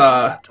wrong with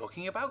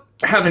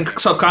having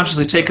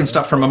subconsciously taken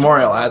stuff from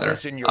Memorial either.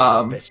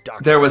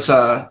 There was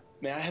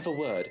May I have a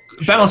word?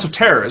 Balance of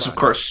Terror is, of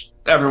course,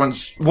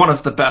 everyone's one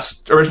of the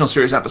best original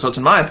series episodes,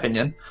 in my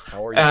opinion.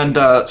 And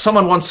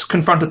someone once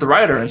confronted the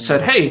writer and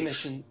said, "Hey,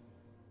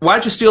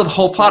 why'd you steal the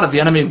whole plot of The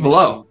Enemy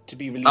Below, a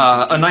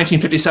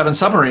 1957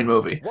 submarine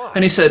movie?"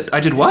 And he said, "I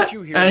did what?"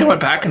 And he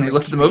went back and he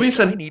looked at the movie and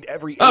said,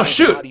 "Oh,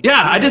 shoot,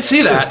 yeah, I did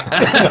see that.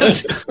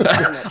 And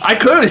I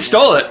clearly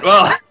stole it.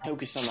 Well,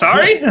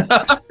 sorry?"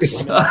 That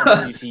was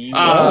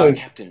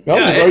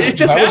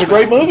a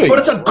great movie. But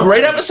it's a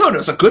great episode.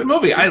 It's a good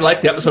movie. I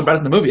like the episode better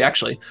than the movie,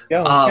 actually.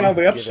 Yeah,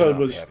 the episode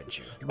was...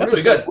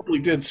 Pretty good. Really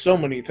did so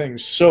many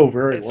things so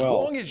very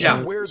well.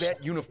 Yeah,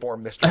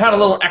 it had a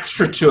little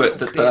extra to it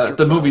that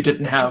the movie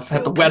didn't have. It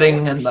had the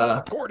wedding and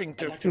the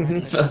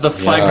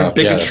flagrant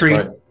bigotry.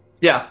 Right.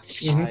 Yeah.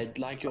 I'd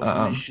like your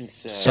permission,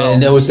 sir.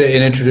 And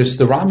it introduced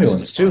the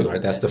Romulans too, right?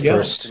 That's the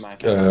first.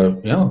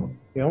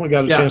 Yeah, we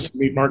got a chance to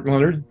meet Mark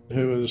Leonard,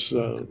 who is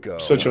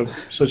such a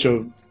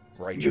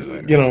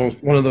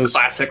one of those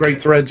classic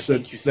great threads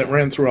that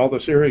ran through all the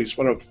series.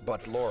 What a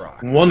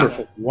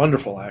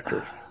wonderful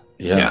actor.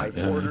 Yeah.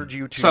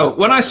 So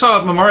when I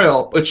saw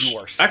Memorial, which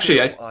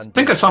actually I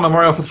think I saw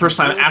Memorial for the first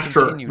time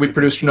after we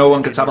produced No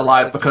One Gets Out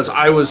Alive, because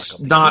I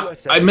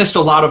missed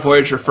a lot of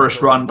Voyager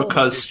first run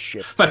because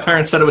my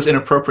parents said it was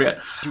inappropriate.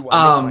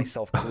 I'd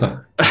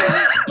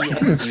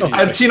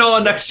seen all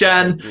on Next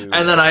Gen,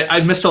 and then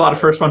I missed a lot of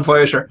first run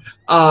Voyager.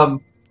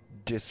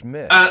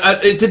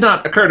 It did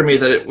not occur to me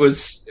that it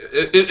was.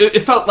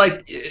 It felt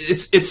like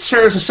it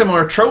shares a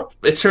similar trope.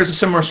 It shares a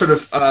similar sort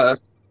of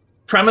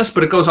premise,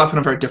 but it goes off in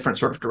a very different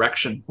sort of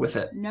direction with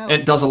it. No.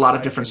 It does a lot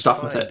of different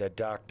stuff with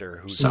it.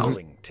 So,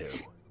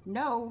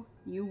 no,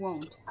 you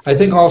won't. I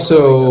think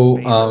also,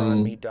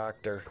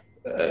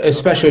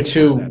 especially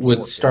too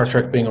with Star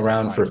Trek being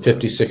around for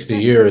 50,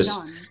 60 years,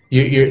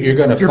 you're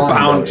going to find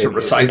bound to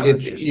recycle.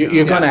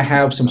 You're going to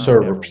have some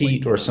sort of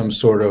repeat or some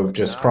sort of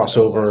just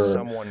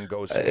crossover.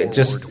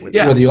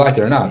 Whether you like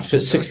it or not,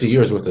 60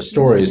 years worth of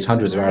stories,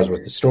 hundreds of hours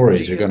worth of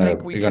stories, you're going to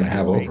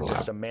have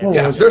overlap.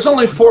 Well, there's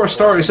only 4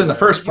 stories in the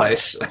first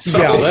place. So.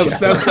 Yeah,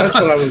 that's what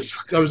I was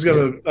just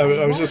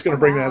going to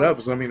bring that up.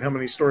 Is, I mean, how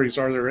many stories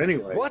are there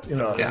anyway? You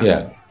know.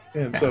 Yeah.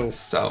 And so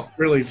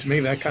really, to me,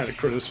 that kind of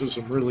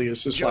criticism really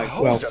is just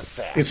like, well,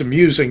 it's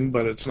amusing,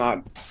 but it's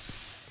not.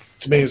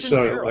 To me, it's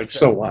so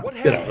what?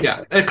 You know,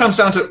 yeah, it comes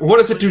down to what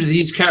does it do to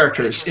these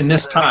characters in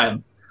this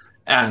time,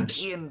 and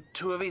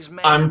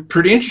I'm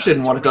pretty interested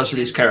in what it does to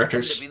these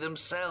characters. They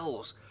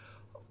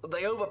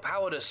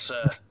overpowered us,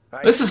 sir.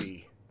 This is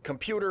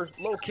computer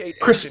locate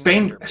Chris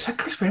Bainbridge. Is that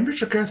Chris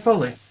Bainbridge or Gareth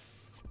Foley?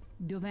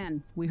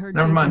 Dovan, we heard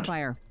Never mind.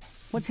 Fire.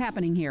 What's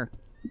happening here?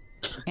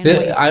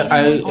 The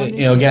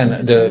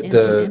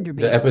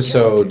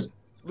episode,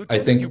 I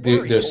think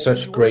there's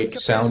such great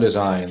sound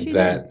design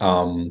that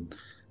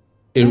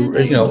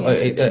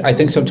I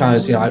think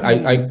sometimes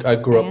I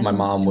grew up. My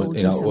mom would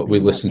we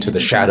listened to The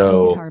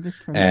Shadow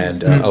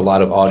and a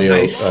lot of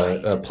audio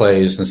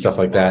plays and stuff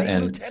like that,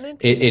 and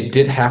it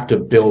did have to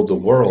build the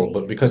world,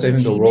 but because I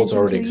think the world's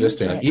already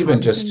existing, like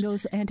even just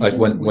like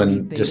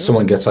when just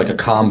someone gets like a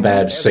comm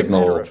badge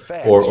signal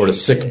or the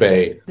sick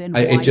bay,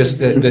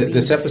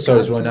 this episode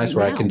is really nice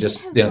where I can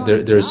just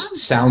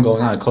there's sound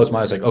going on. I close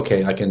my eyes, like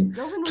okay, I can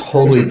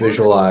totally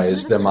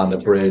visualize them on the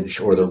bridge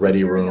or the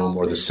ready room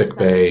or the sick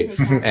bay,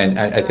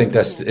 and I think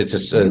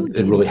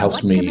it really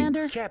helps me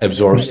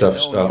absorb stuff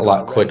a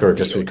lot quicker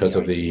just because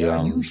of the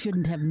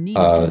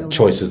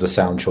choices, the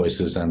sound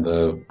choices, and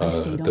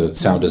the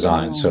sound design.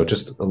 So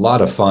just a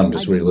lot of fun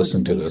just really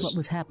listening to this. What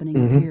was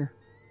happening here?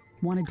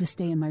 Wanted to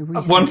stay in my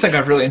research. One thing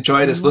I've really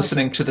enjoyed is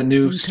listening to the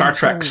new Star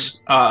Treks,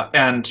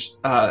 and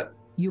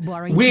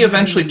we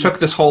eventually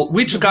took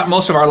we got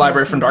most of our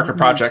library from Darker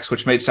Projects,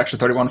 which made Section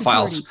 31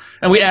 files,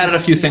 and we added a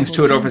few things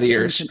to it over the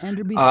years.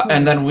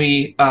 And then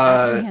we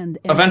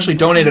eventually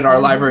donated our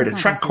library to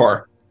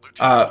TrekCore,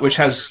 which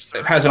has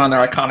it on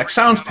their iconic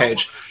sounds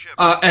page.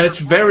 And it's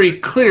very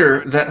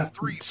clear that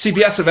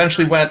CBS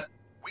eventually went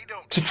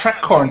to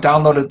TrekCore and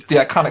downloaded the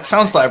iconic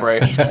sounds library,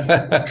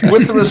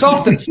 with the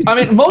result that, I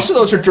mean, most of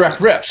those are direct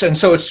rips, and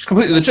so it's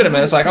completely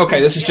legitimate. It's like, okay,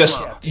 this is just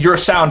your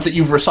sound that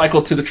you've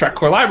recycled to the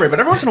TrekCore library. But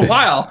every once in a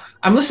while,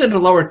 I'm listening to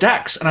Lower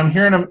Decks, and I'm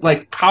hearing them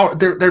like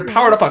they're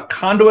powered up a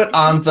conduit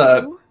on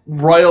the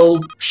royal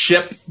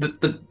ship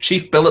that the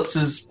Chief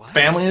Billips's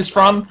family is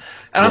from,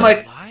 and I'm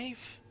like,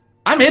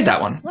 I made that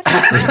one.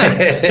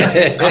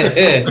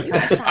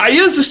 I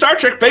used the Star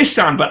Trek bass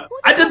sound, but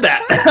I did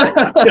that.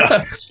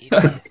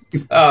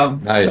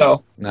 Nice.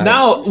 So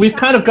now we've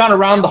kind of gone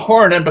around the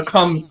horn and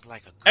become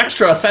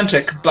extra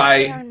authentic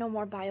by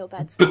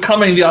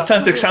becoming the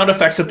authentic sound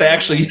effects that they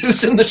actually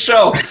use in the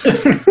show.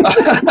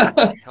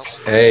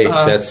 Hey,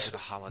 that's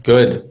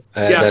good.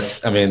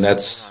 Yes.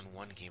 That's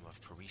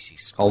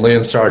only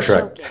in Star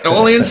Trek.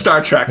 Only in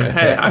Star Trek.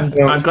 Hey,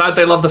 I'm glad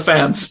they love the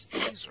fans.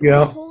 Yeah.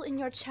 The hole in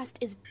your chest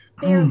is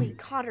barely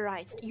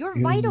cauterized. Your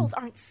vitals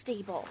aren't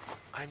stable.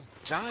 I'm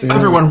dying.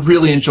 Everyone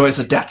really enjoys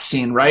a death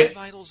scene, right?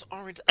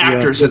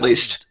 Actors, at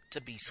least.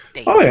 to be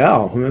stable. Oh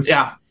yeah,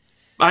 yeah.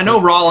 I know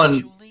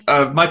Rollin,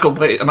 Michael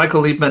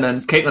Liebman,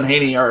 and Caitlin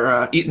Haney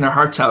are eating their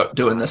hearts out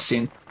doing this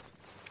scene.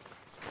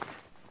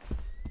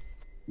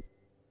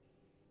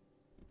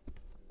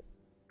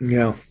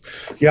 Yeah.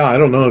 I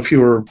don't know if you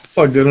were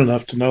plugged in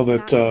enough to know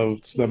that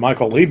that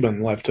Michael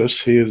Liebman left us.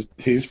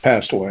 He's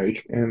passed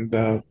away, and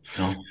that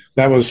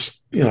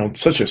was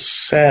such a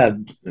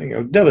sad,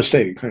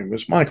 devastating thing.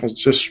 Because Michael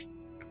just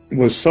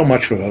was so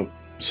much of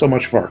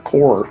our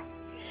core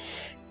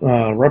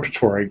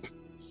repertory,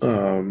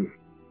 and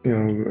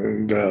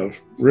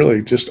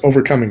really just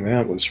overcoming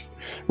that was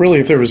really,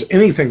 if there was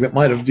anything that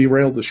might have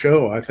derailed the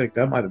show, I think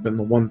that might have been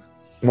the one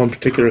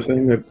particular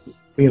thing that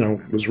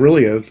was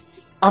really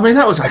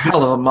that was a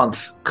hell of a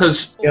month,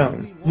 because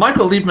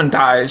Michael Liebman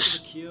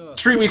dies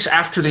 3 weeks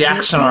after the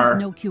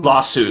Axanar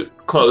lawsuit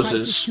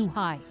closes,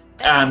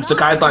 and the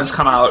guidelines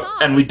come out,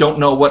 and we don't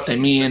know what they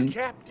mean.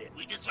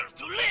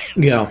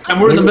 Yeah, and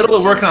we're in the middle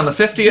of working on the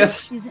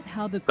 50th.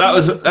 That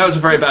was a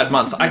very bad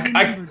month. I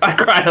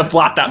cried a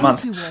lot that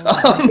month. There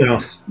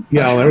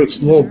was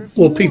a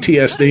little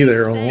PTSD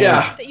there on a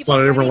lot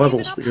of different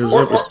levels,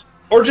 because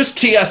or just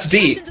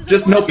TSD,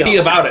 just no P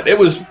about it.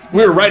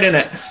 We were right in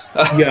it.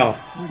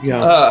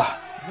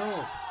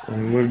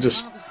 And we're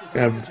just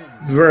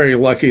very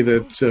lucky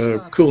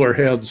that cooler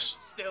heads,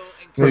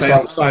 at least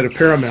outside of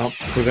Paramount,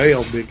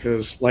 prevailed,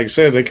 because, like I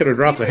said, they could have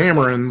dropped the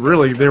hammer, and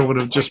really there would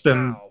have just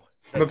been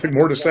nothing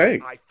more to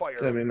say.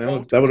 I mean,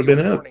 that would have been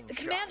it. The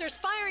commander's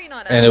firing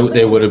on us. And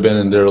they would have been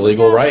in their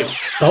legal right.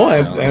 Oh,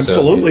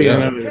 absolutely,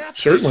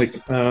 certainly.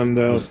 And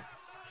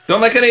don't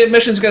make any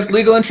admissions against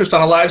legal interest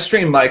on a live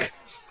stream, Mike.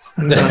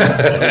 But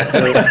I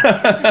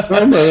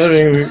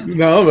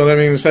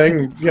mean,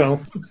 saying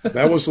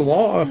that was the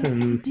law,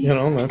 and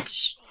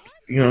that's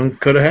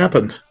could have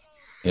happened.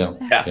 Yeah.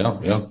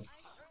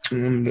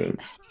 And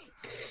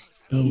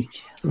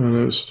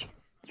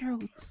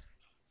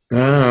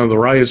the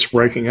riots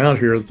breaking out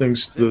here.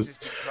 Things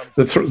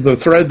the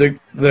thread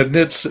that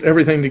knits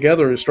everything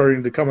together is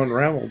starting to come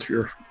unraveled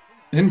here.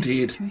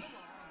 Indeed.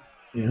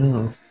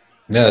 Yeah.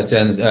 Yeah,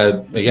 and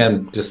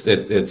again, just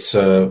it's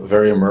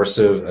very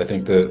immersive. I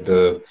think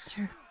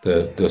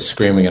the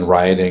screaming and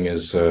rioting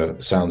is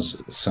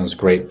sounds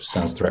great.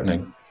 Sounds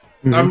threatening.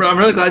 Mm-hmm. I'm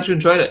really glad you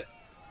enjoyed it.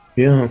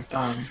 Yeah,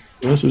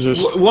 this is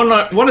just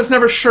one is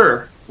never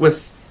sure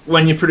with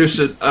when you produce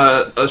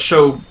a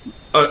show,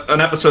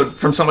 an episode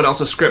from someone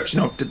else's script.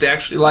 Did they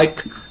actually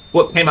like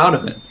what came out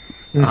of it?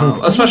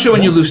 Mm-hmm. Especially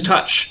when you lose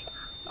touch.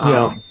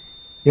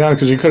 Yeah,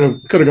 because you could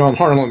have gone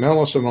Harlan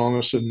Ellison on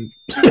us, and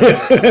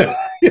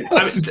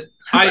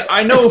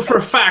I know for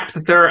a fact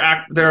that there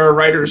are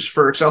writers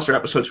for Excelsior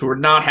episodes who were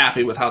not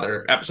happy with how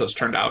their episodes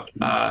turned out.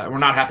 We're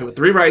not happy with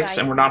the rewrites,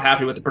 and we're not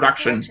happy with the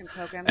production,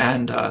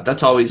 and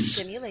that's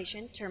always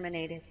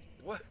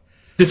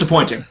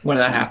disappointing when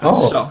that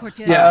happens.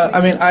 I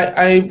mean,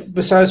 I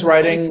besides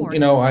writing,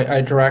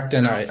 I direct,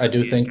 and I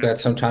do think that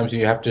sometimes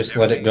you have to just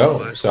let it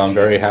go. So I'm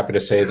very happy to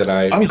say that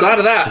I'm glad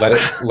of that.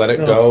 Let it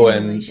go,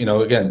 and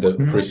again, the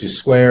Parisi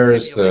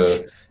squares,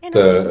 the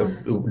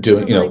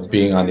doing,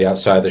 being on the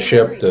outside of the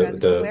ship,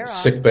 the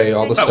sick bay,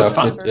 all the stuff.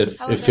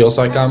 It feels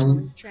like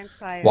I'm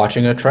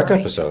watching a Trek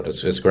episode.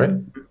 It's great.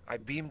 I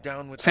beamed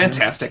down with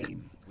fantastic.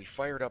 We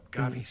fired up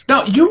Gavi's.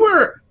 Now you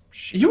were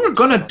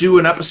going to do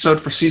an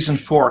episode for season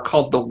 4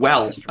 called The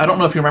Well. I don't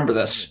know if you remember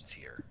this.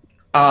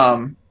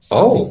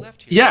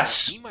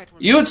 Yes.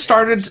 You had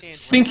started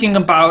thinking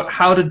about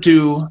how to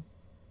do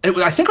it.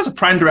 I think it was a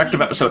Prime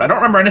Directive episode. I don't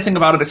remember anything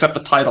about it except the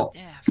title.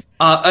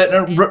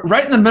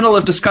 Right in the middle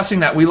of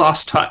discussing that, we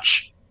lost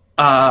touch.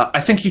 I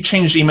think you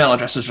changed email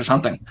addresses or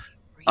something.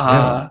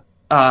 And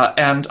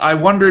I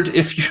wondered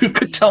if you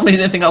could tell me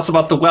anything else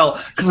about The Well,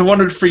 because I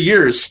wondered for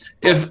years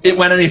if it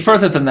went any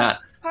further than that.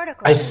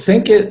 I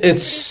think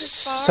it's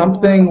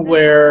something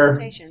where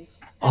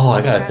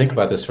I gotta think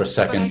about this for a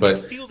second,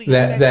 but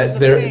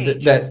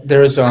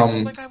there's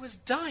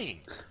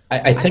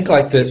I think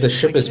like the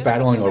ship is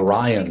battling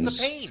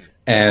Orions,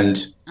 and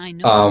like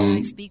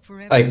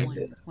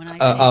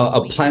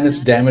a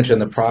planet's damaged in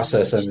the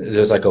process, and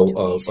there's like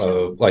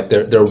like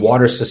their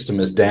water system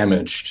is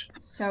damaged.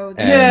 So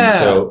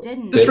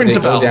this rings a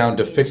bell. Go down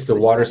to fix the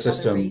water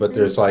system, but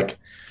there's like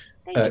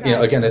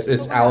again,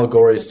 it's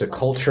allegories to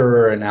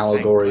culture and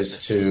allegories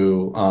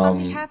to.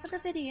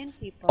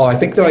 I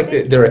think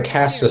they're a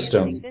caste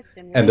system,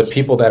 and the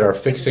people that are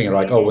fixing it are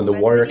like, when the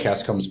warrior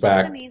caste comes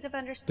back,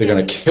 they're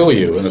going to kill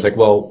you, and it's like,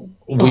 well,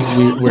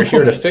 we're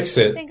here to fix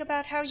it.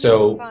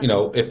 So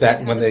if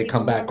when they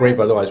come back, great,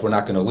 but otherwise we're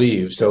not going to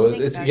leave. So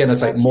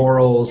it's like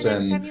morals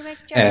and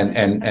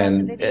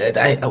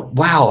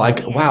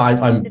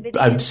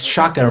I'm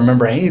shocked I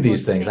remember any of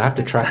these things. I have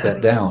to track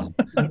that down.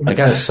 I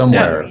got it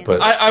somewhere,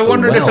 but I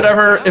wondered if it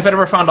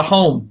ever found a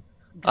home.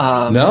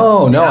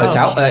 No, it's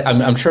out.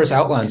 I'm sure it's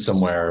outlined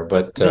somewhere,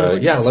 but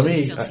let me.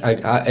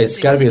 It's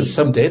got to be in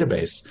some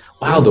database.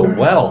 Wow, The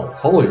Well.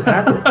 Holy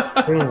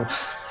mackerel.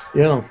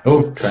 Yeah.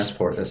 Oh,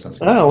 transport. That sounds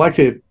good. I like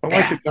the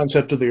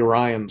concept of the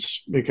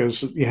Orions,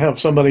 because you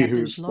have somebody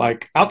who's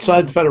like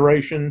outside the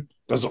Federation,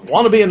 doesn't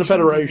want to be in the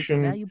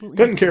Federation,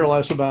 couldn't care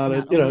less about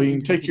it. You know, you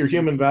can take your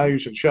human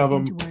values and shove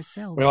them.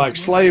 We like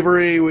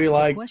slavery, we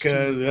like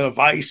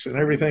vice and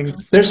everything.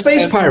 They're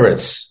space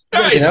pirates.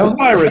 You know,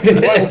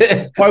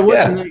 pirates. Why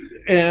wouldn't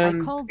they?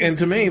 And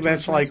to me,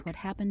 that's like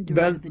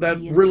that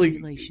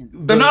really.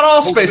 They're not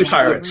all space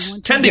pirates.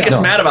 Tendi gets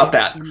mad about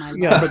that.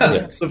 Yeah,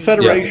 but the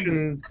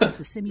Federation,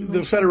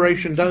 the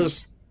Federation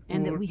does.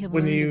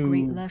 When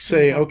you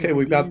say, okay,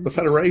 we've got the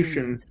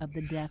Federation,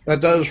 that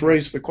does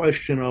raise the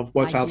question of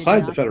what's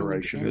outside the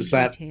Federation. Is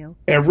that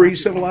every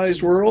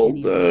civilized world?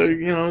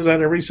 You know, is that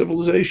every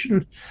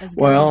civilization?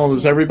 Well,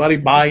 does everybody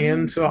buy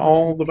into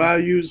all the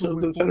values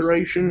of the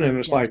Federation? And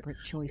it's like,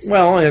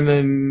 well, and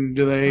then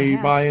do they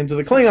buy into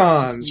the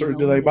Klingons or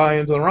do they buy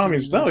into the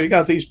Romulans? No, you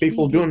got these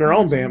people doing their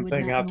own damn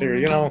thing out there,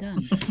 you know.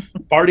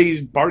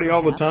 Party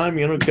all the time,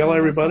 you know, kill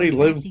everybody,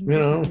 live,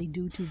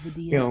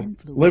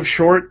 live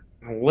short.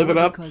 Live it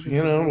up,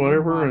 you know,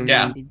 whatever, and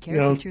you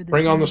know,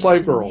 bring on the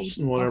slave girls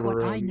and whatever.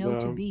 And,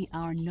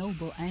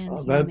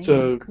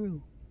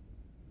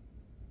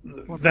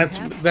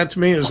 that to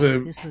me is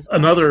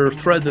another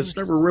thread that's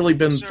never really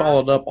been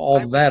followed up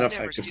all that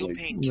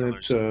effectively.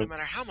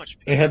 That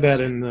they had that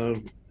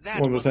in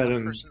what was that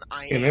in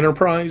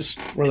Enterprise,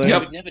 where they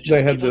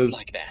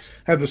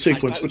had the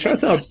sequence, which I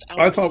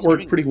thought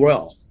worked pretty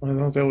well. I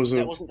thought that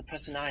wasn't the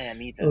person I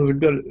am either. It was a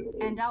good.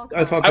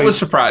 I thought I was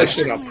surprised.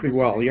 It out pretty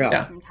well,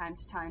 yeah. From time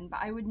to time, but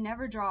I would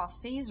never draw a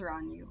phaser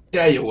on you.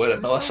 Yeah, you would, So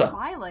Melissa.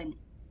 violent.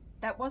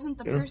 That wasn't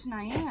the person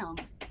I am.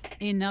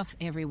 Enough,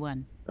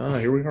 everyone.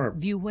 Here we are.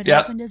 View what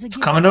happened as a it's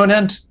gift. coming to an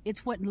end.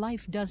 It's what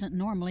life doesn't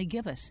normally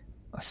give us.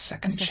 A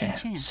second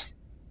chance.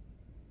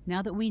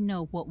 Now that we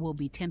know what we'll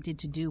be tempted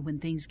to do when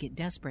things get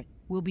desperate,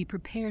 we'll be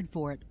prepared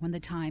for it when the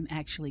time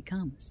actually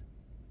comes.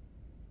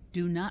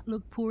 Do not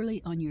look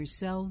poorly on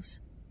yourselves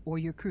or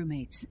your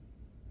crewmates.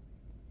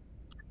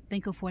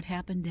 Think of what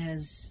happened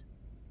as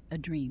a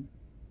dream.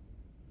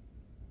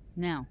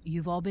 Now,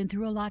 you've all been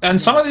through a lot.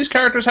 And some of these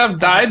characters have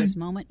died,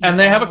 and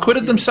they have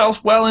acquitted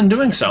themselves well in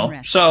doing so.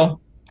 So,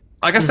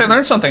 I guess they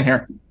learned something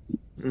here.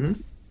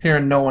 Here,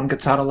 no one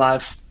gets out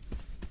alive.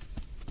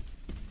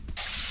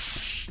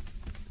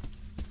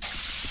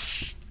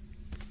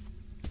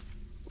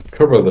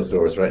 Turbo lift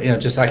doors, right? You know,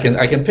 just I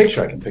can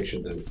picture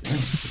the.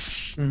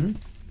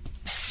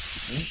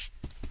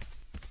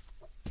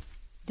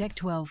 Deck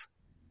 12.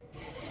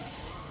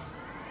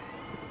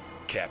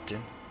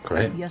 Captain.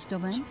 Great. Yes,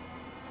 Dovain?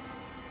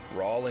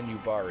 Rawl and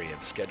Yubari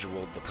have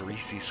scheduled the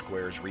Parisi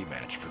Squares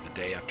rematch for the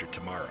day after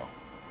tomorrow.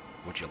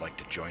 Would you like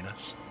to join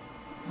us?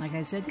 Like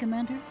I said,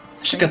 Commander.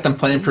 Should get them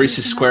playing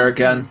Parisi Square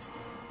again.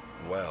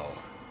 Well,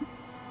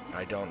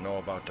 I don't know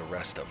about the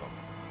rest of them,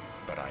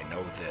 but I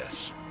know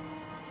this.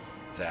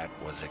 That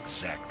was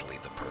exactly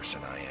the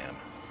person I am.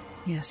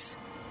 Yes.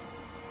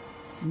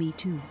 Me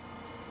too.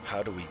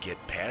 How do we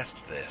get past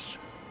this?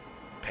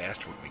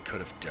 Past what we could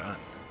have done?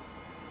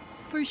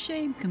 For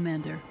shame,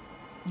 Commander.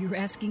 You're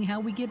asking how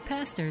we get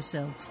past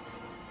ourselves.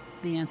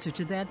 The answer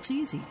to that's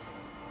easy.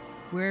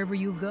 Wherever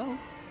you go,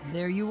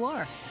 there you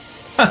are.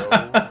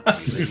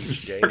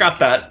 Forgot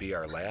that. Be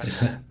our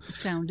last.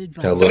 Sound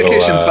advice.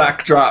 Dedication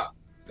plaque drop.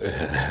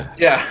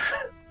 Yeah.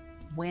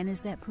 When is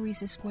that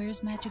Parisi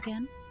Squares match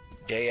again?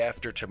 Day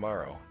after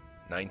tomorrow,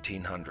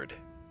 1900.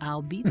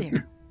 I'll be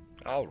there.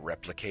 I'll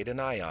replicate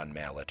an ion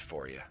mallet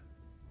for you.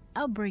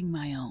 I'll bring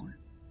my own.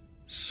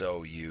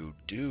 So you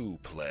do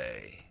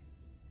play.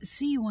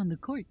 See you on the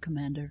court,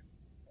 Commander.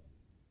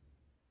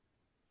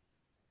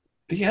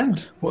 The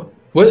end. What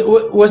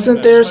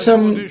wasn't there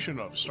some edition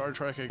of Star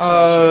Trek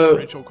Excelsior,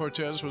 Rachel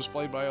Cortez was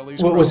played by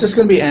Elise was this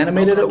going to be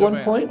animated at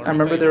one point? I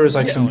remember there was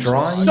like some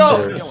drawings.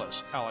 There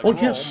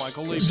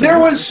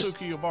was.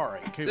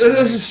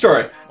 This is a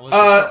story.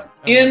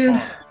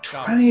 In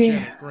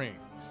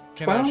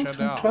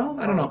 2012?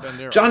 I don't know.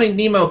 Johnny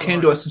Nemo came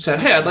to us and said,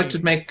 hey, I'd like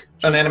to make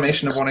an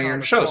animation of one of your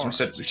shows. And we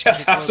said,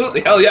 yes,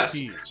 absolutely, hell yes.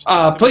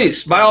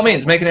 Please, by all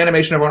means, make an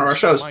animation of one of our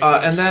shows.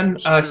 And then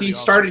he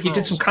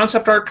did some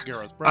concept art.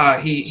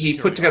 He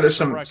put together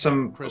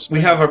some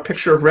we have a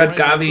picture of Red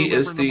Gavi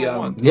as the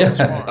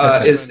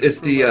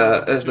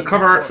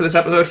cover art for this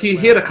episode. He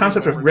had a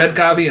concept of Red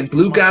Gavi and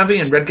Blue Gavi,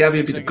 and Red Gavi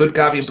would be the good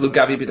Gavi, and Blue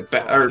Gavi would be the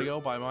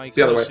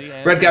other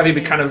way. Red Gavi would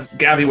be kind of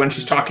Gavi when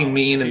she's talking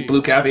mean, and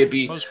Blue Gavi would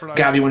be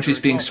Gavi when she's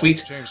being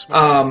sweet.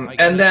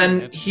 And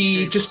then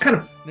he just kind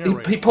of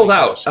he pulled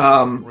out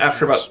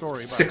after about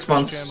 6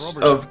 months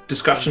of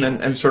discussion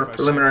and sort of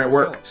preliminary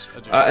work,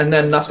 and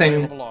then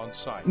nothing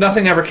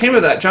ever came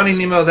of that. Johnny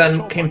Nemo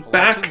then came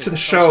back to the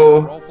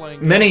show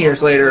many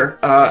years later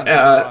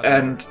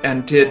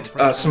and did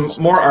some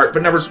more art,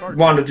 but never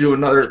wanted to do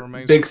another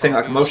big thing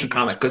like a motion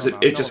comic because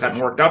it just hadn't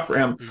worked out for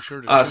him.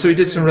 So he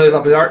did some really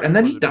lovely art, and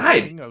then he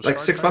died like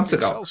 6 months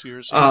ago.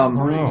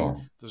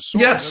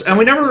 Yes, and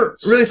we never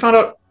really found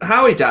out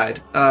how he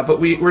died, but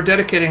we're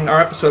dedicating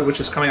our episode, which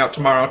is coming out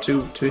tomorrow,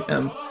 to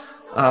him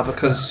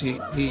because he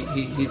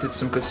did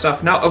some good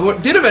stuff. Now,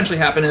 what did eventually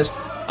happen is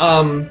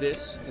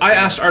I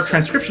asked our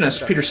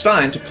transcriptionist, Peter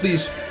Stein, to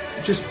please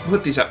just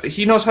put these up.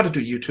 He knows how to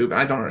do YouTube, and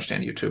I don't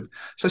understand YouTube.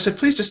 So I said,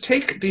 please just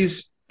take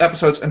these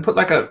episodes and put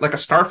like a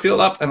Starfield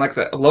up and like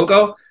the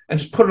logo and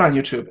just put it on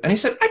YouTube. And he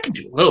said, I can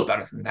do a little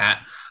better than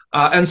that.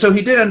 And so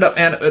he did end up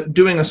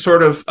doing a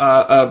sort of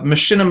a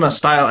machinima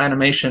style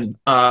animation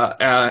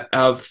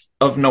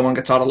of No One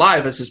Gets Out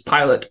Alive as his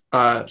pilot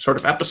sort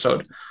of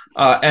episode.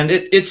 And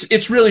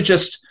it's really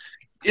just,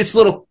 it's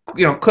little,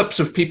 clips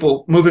of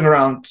people moving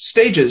around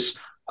stages.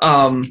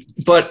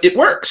 But it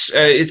works.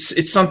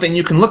 It's something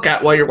you can look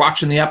at while you're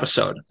watching the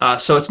episode.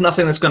 So it's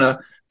nothing that's going to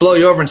blow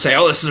you over and say,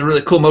 oh, this is a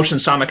really cool motion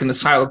comic in the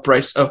style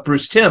of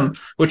Bruce Timm,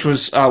 which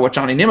was what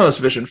Johnny Nimmo's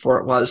vision for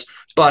it was.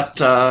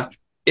 But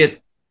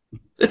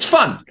it's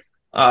fun.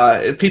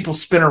 People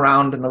spin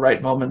around in the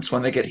right moments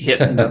when they get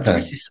hit in the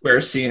 3C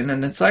Square scene,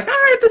 and it's like, all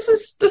right,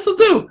 this'll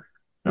do.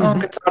 No One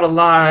Gets Out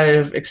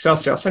Alive,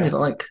 Excelsior. I'll send you the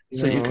link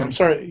so you can. I'm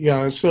sorry.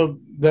 Yeah, so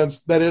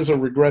that is a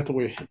regret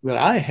that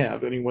I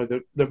have anyway,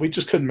 that we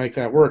just couldn't make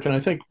that work. And I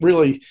think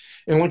really,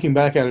 in looking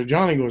back at it,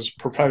 Johnny was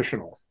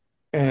professional,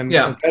 and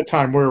at that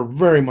time we were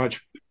very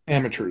much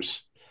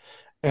amateurs,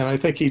 and I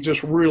think he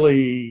just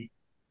really,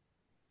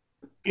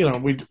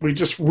 we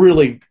just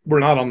really were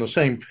not on the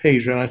same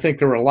page, and I think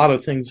there were a lot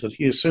of things that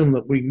he assumed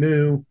that we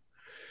knew,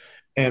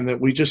 and that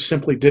we just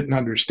simply didn't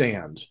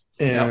understand.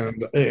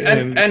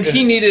 And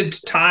he needed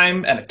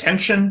time and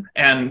attention,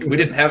 and we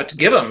didn't have it to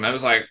give him. I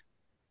was like,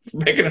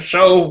 making a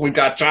show, we've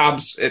got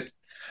jobs. And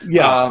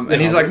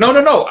he's like,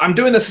 no, I'm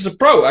doing this as a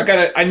pro.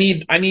 I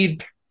need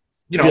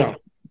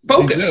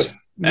focus.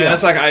 And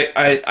it's like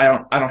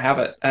I don't have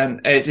it, and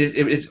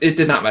it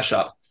did not mesh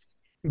up.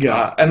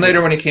 And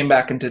later when he came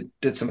back and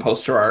did some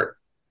poster art,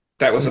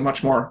 that was a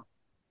much more,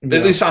 at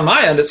least on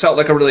my end, it felt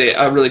like a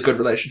really good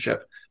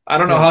relationship. I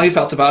don't know how he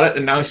felt about it,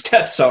 and now he's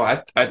dead, so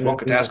I won't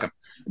get to ask him.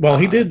 Well,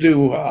 he did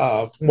do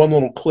one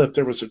little clip.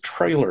 There was a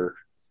trailer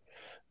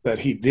that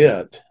he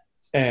did,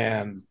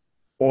 and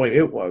boy,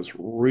 it was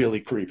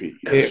really creepy.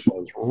 It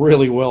was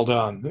really well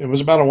done. It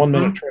was about a 1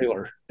 minute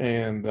trailer,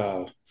 and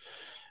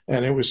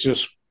it was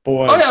just,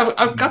 boy. Oh yeah,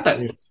 I've got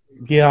that.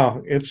 Yeah,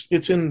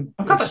 it's in.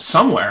 I've got that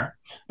somewhere.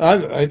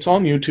 It's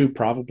on YouTube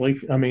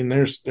probably. I mean,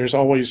 there's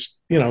always,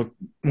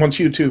 once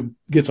YouTube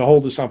gets a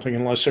hold of something,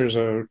 unless there's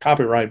a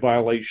copyright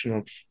violation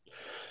of,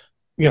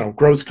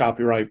 gross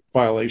copyright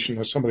violation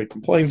that somebody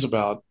complains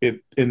about,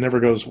 it never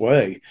goes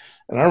away.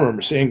 And I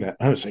remember seeing that.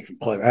 I was thinking,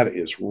 boy, that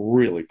is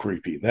really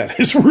creepy. That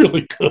is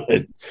really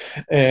good.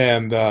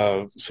 And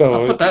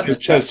so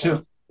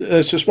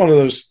it's just one of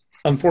those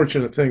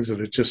unfortunate things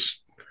that it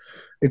just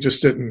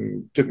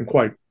didn't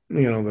quite,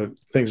 that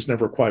things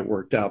never quite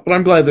worked out. But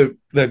I'm glad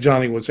that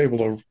Johnny was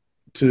able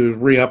to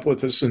re-up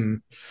with us,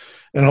 and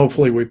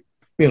hopefully we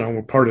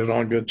parted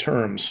on good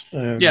terms.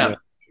 And,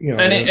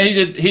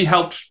 he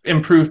helped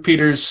improve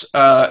Peter's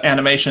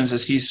animations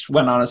as he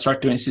went on and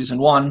started doing season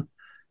 1,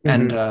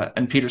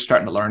 and Peter's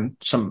starting to learn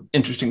some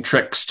interesting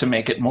tricks to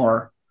make it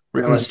more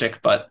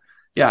realistic. But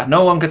yeah,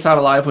 No One Gets Out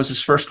Alive was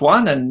his first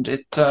one, and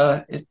it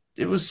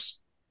was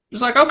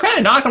like, okay,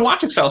 now I can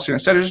watch Excelsior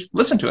instead of just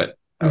listen to it.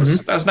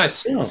 That was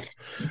nice. Yeah.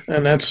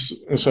 And that's,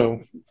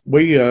 so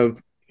we, I'm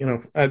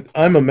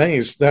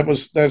amazed.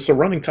 That's a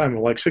running time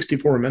of like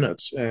 64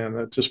 minutes. And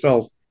it just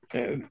felt,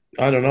 I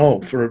don't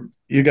know, for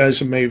you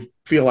guys, it may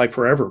feel like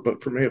forever,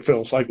 but for me, it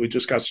feels like we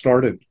just got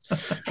started.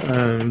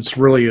 And it's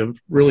really,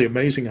 really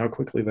amazing how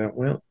quickly that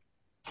went.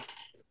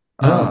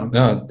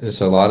 No,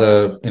 there's a lot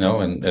of,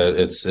 and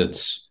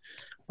there's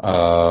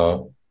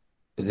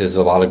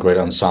a lot of great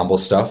ensemble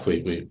stuff.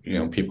 We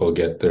people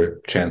get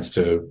their chance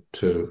to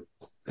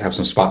have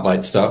some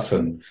spotlight stuff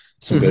and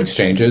some good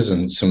exchanges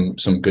and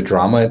some good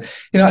drama.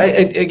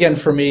 Again,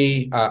 for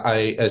me,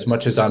 I as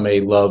much as I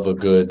may love a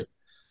good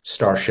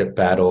starship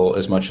battle,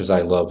 as much as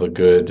I love a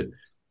good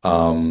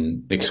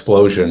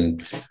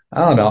explosion,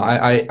 I don't know.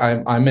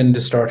 I'm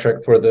into Star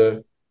Trek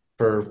for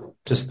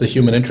just the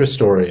human interest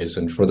stories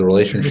and for the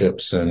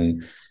relationships,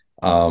 and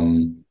I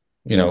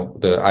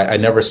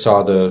never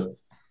saw the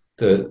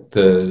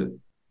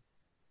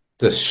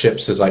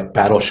ships as like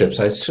battleships.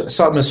 I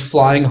saw them as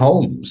flying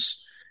homes.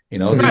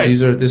 Right.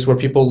 This is where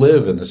people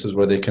live, and this is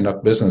where they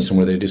conduct business and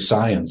where they do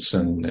science,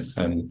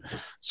 and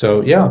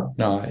so I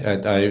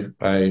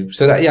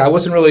said that. I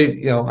wasn't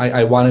really,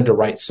 I wanted to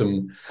write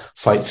some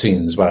fight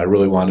scenes, but I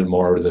really wanted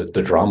more of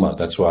the drama.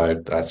 That's why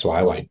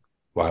I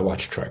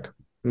watch Trek.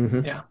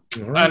 Yeah,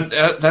 and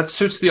that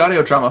suits the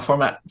audio drama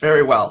format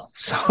very well.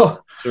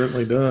 So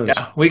certainly does.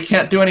 Yeah, we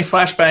can't do any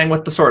flashbang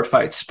with the sword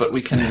fights, but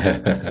we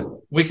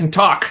can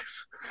talk.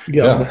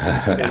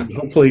 Yeah.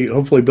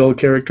 Hopefully build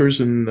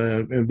characters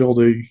and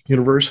build a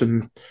universe,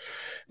 and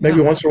maybe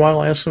once in a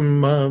while ask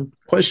some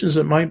questions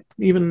that might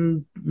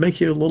even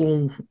make you a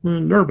little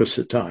nervous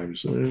at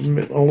times, a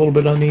little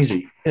bit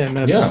uneasy, and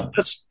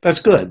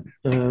that's good.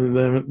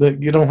 That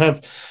you don't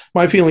have.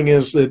 My feeling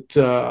is that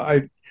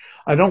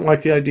I don't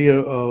like the idea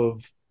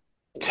of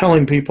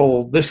telling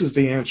people this is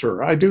the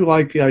answer. I do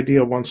like the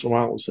idea once in a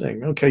while of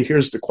saying, okay,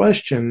 here's the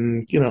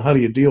question. How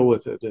do you deal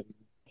with it?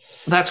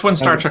 And that's when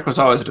Star Trek was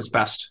always at its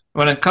best.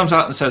 When it comes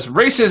out and says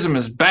racism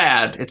is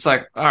bad, it's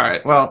like, all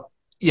right, well,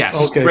 Yes,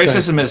 Okay,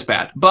 racism is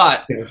bad,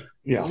 but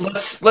yeah.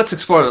 Let's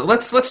explore it.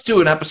 Let's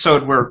do an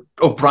episode where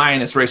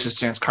O'Brien is racist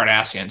against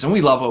Cardassians, and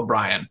we love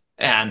O'Brien.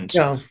 And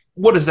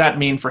what does that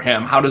mean for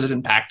him? How does it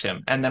impact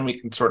him? And then we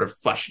can sort of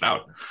flesh it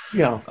out.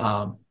 Yeah.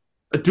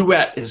 A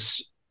duet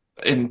is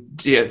in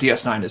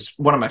DS9 is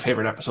one of my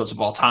favorite episodes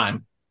of all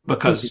time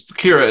because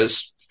Kira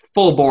is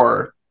full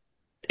bore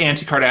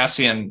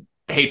anti-Cardassian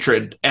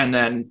hatred, and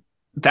then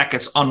that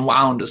gets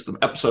unwound as the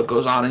episode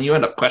goes on, and you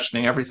end up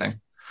questioning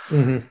everything.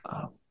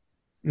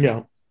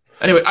 Yeah.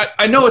 Anyway,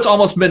 I know it's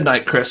almost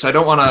midnight, Chris. I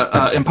don't want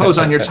to impose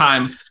on your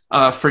time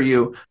for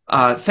you.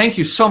 Thank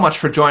you so much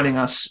for joining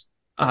us.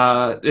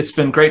 It's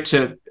been great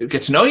to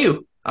get to know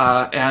you,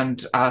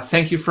 and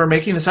thank you for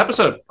making this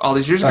episode all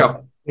these years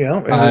ago.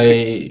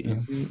 I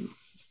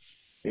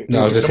was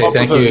going to say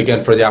thank you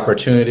again for the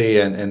opportunity,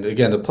 and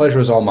again, the pleasure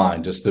is all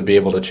mine just to be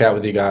able to chat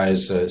with you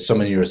guys so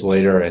many years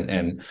later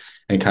and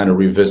kind of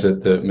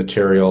revisit the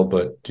material.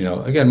 But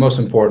again, most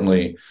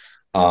importantly,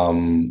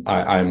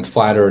 I'm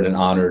flattered and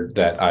honored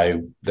that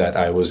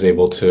I was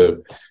able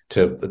to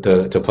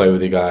play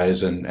with you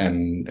guys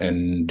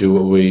and do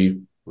what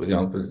we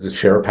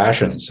share a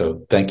passion.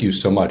 So thank you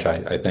so much.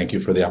 I thank you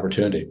for the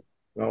opportunity.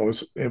 Well,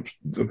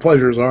 the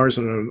pleasure is ours,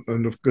 and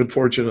the good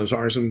fortune is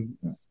ours. And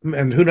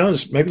who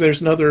knows? Maybe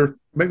there's another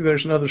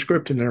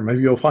script in there.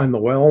 Maybe you'll find the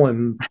well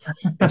and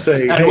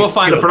say, and we'll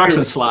find a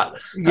production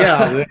slot.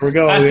 Yeah, there we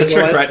go. That's the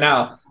trick right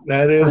now.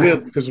 That is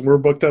it, because we're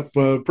booked up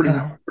pretty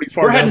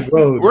far down the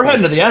road. We're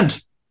heading to the end.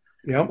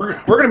 Yeah,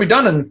 we're going to be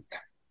done in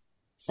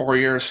 4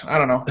 years. I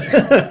don't know.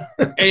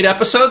 8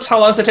 episodes? How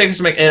long does it take us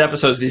to make 8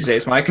 episodes these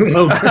days, Mike? You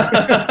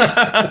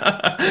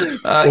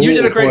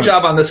did a great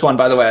job on this one,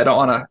 by the way. I don't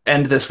want to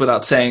end this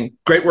without saying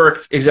great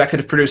work,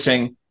 executive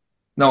producing.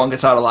 No one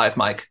gets out alive,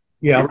 Mike.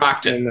 Yeah, you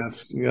rocked it. And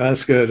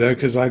that's good,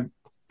 because I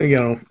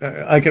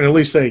can at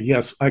least say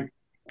yes,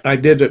 I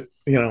did it.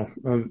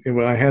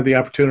 I had the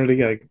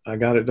opportunity. I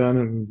got it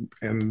done,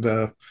 and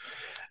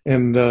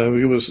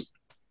it was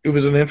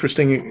an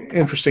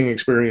interesting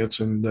experience,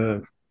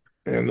 and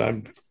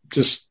I'm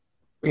just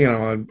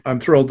I'm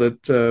thrilled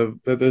that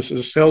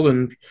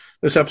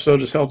this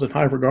episode is held in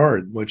high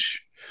regard,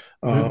 which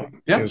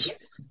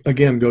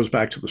again goes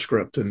back to the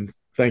script. And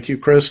thank you,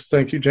 Chris.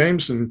 Thank you,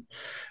 James. And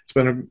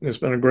it's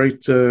been a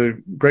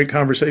great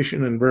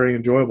conversation and very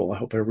enjoyable. I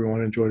hope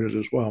everyone enjoyed it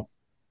as well.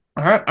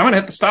 All right, I'm gonna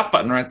hit the stop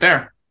button right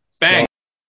there. Bang.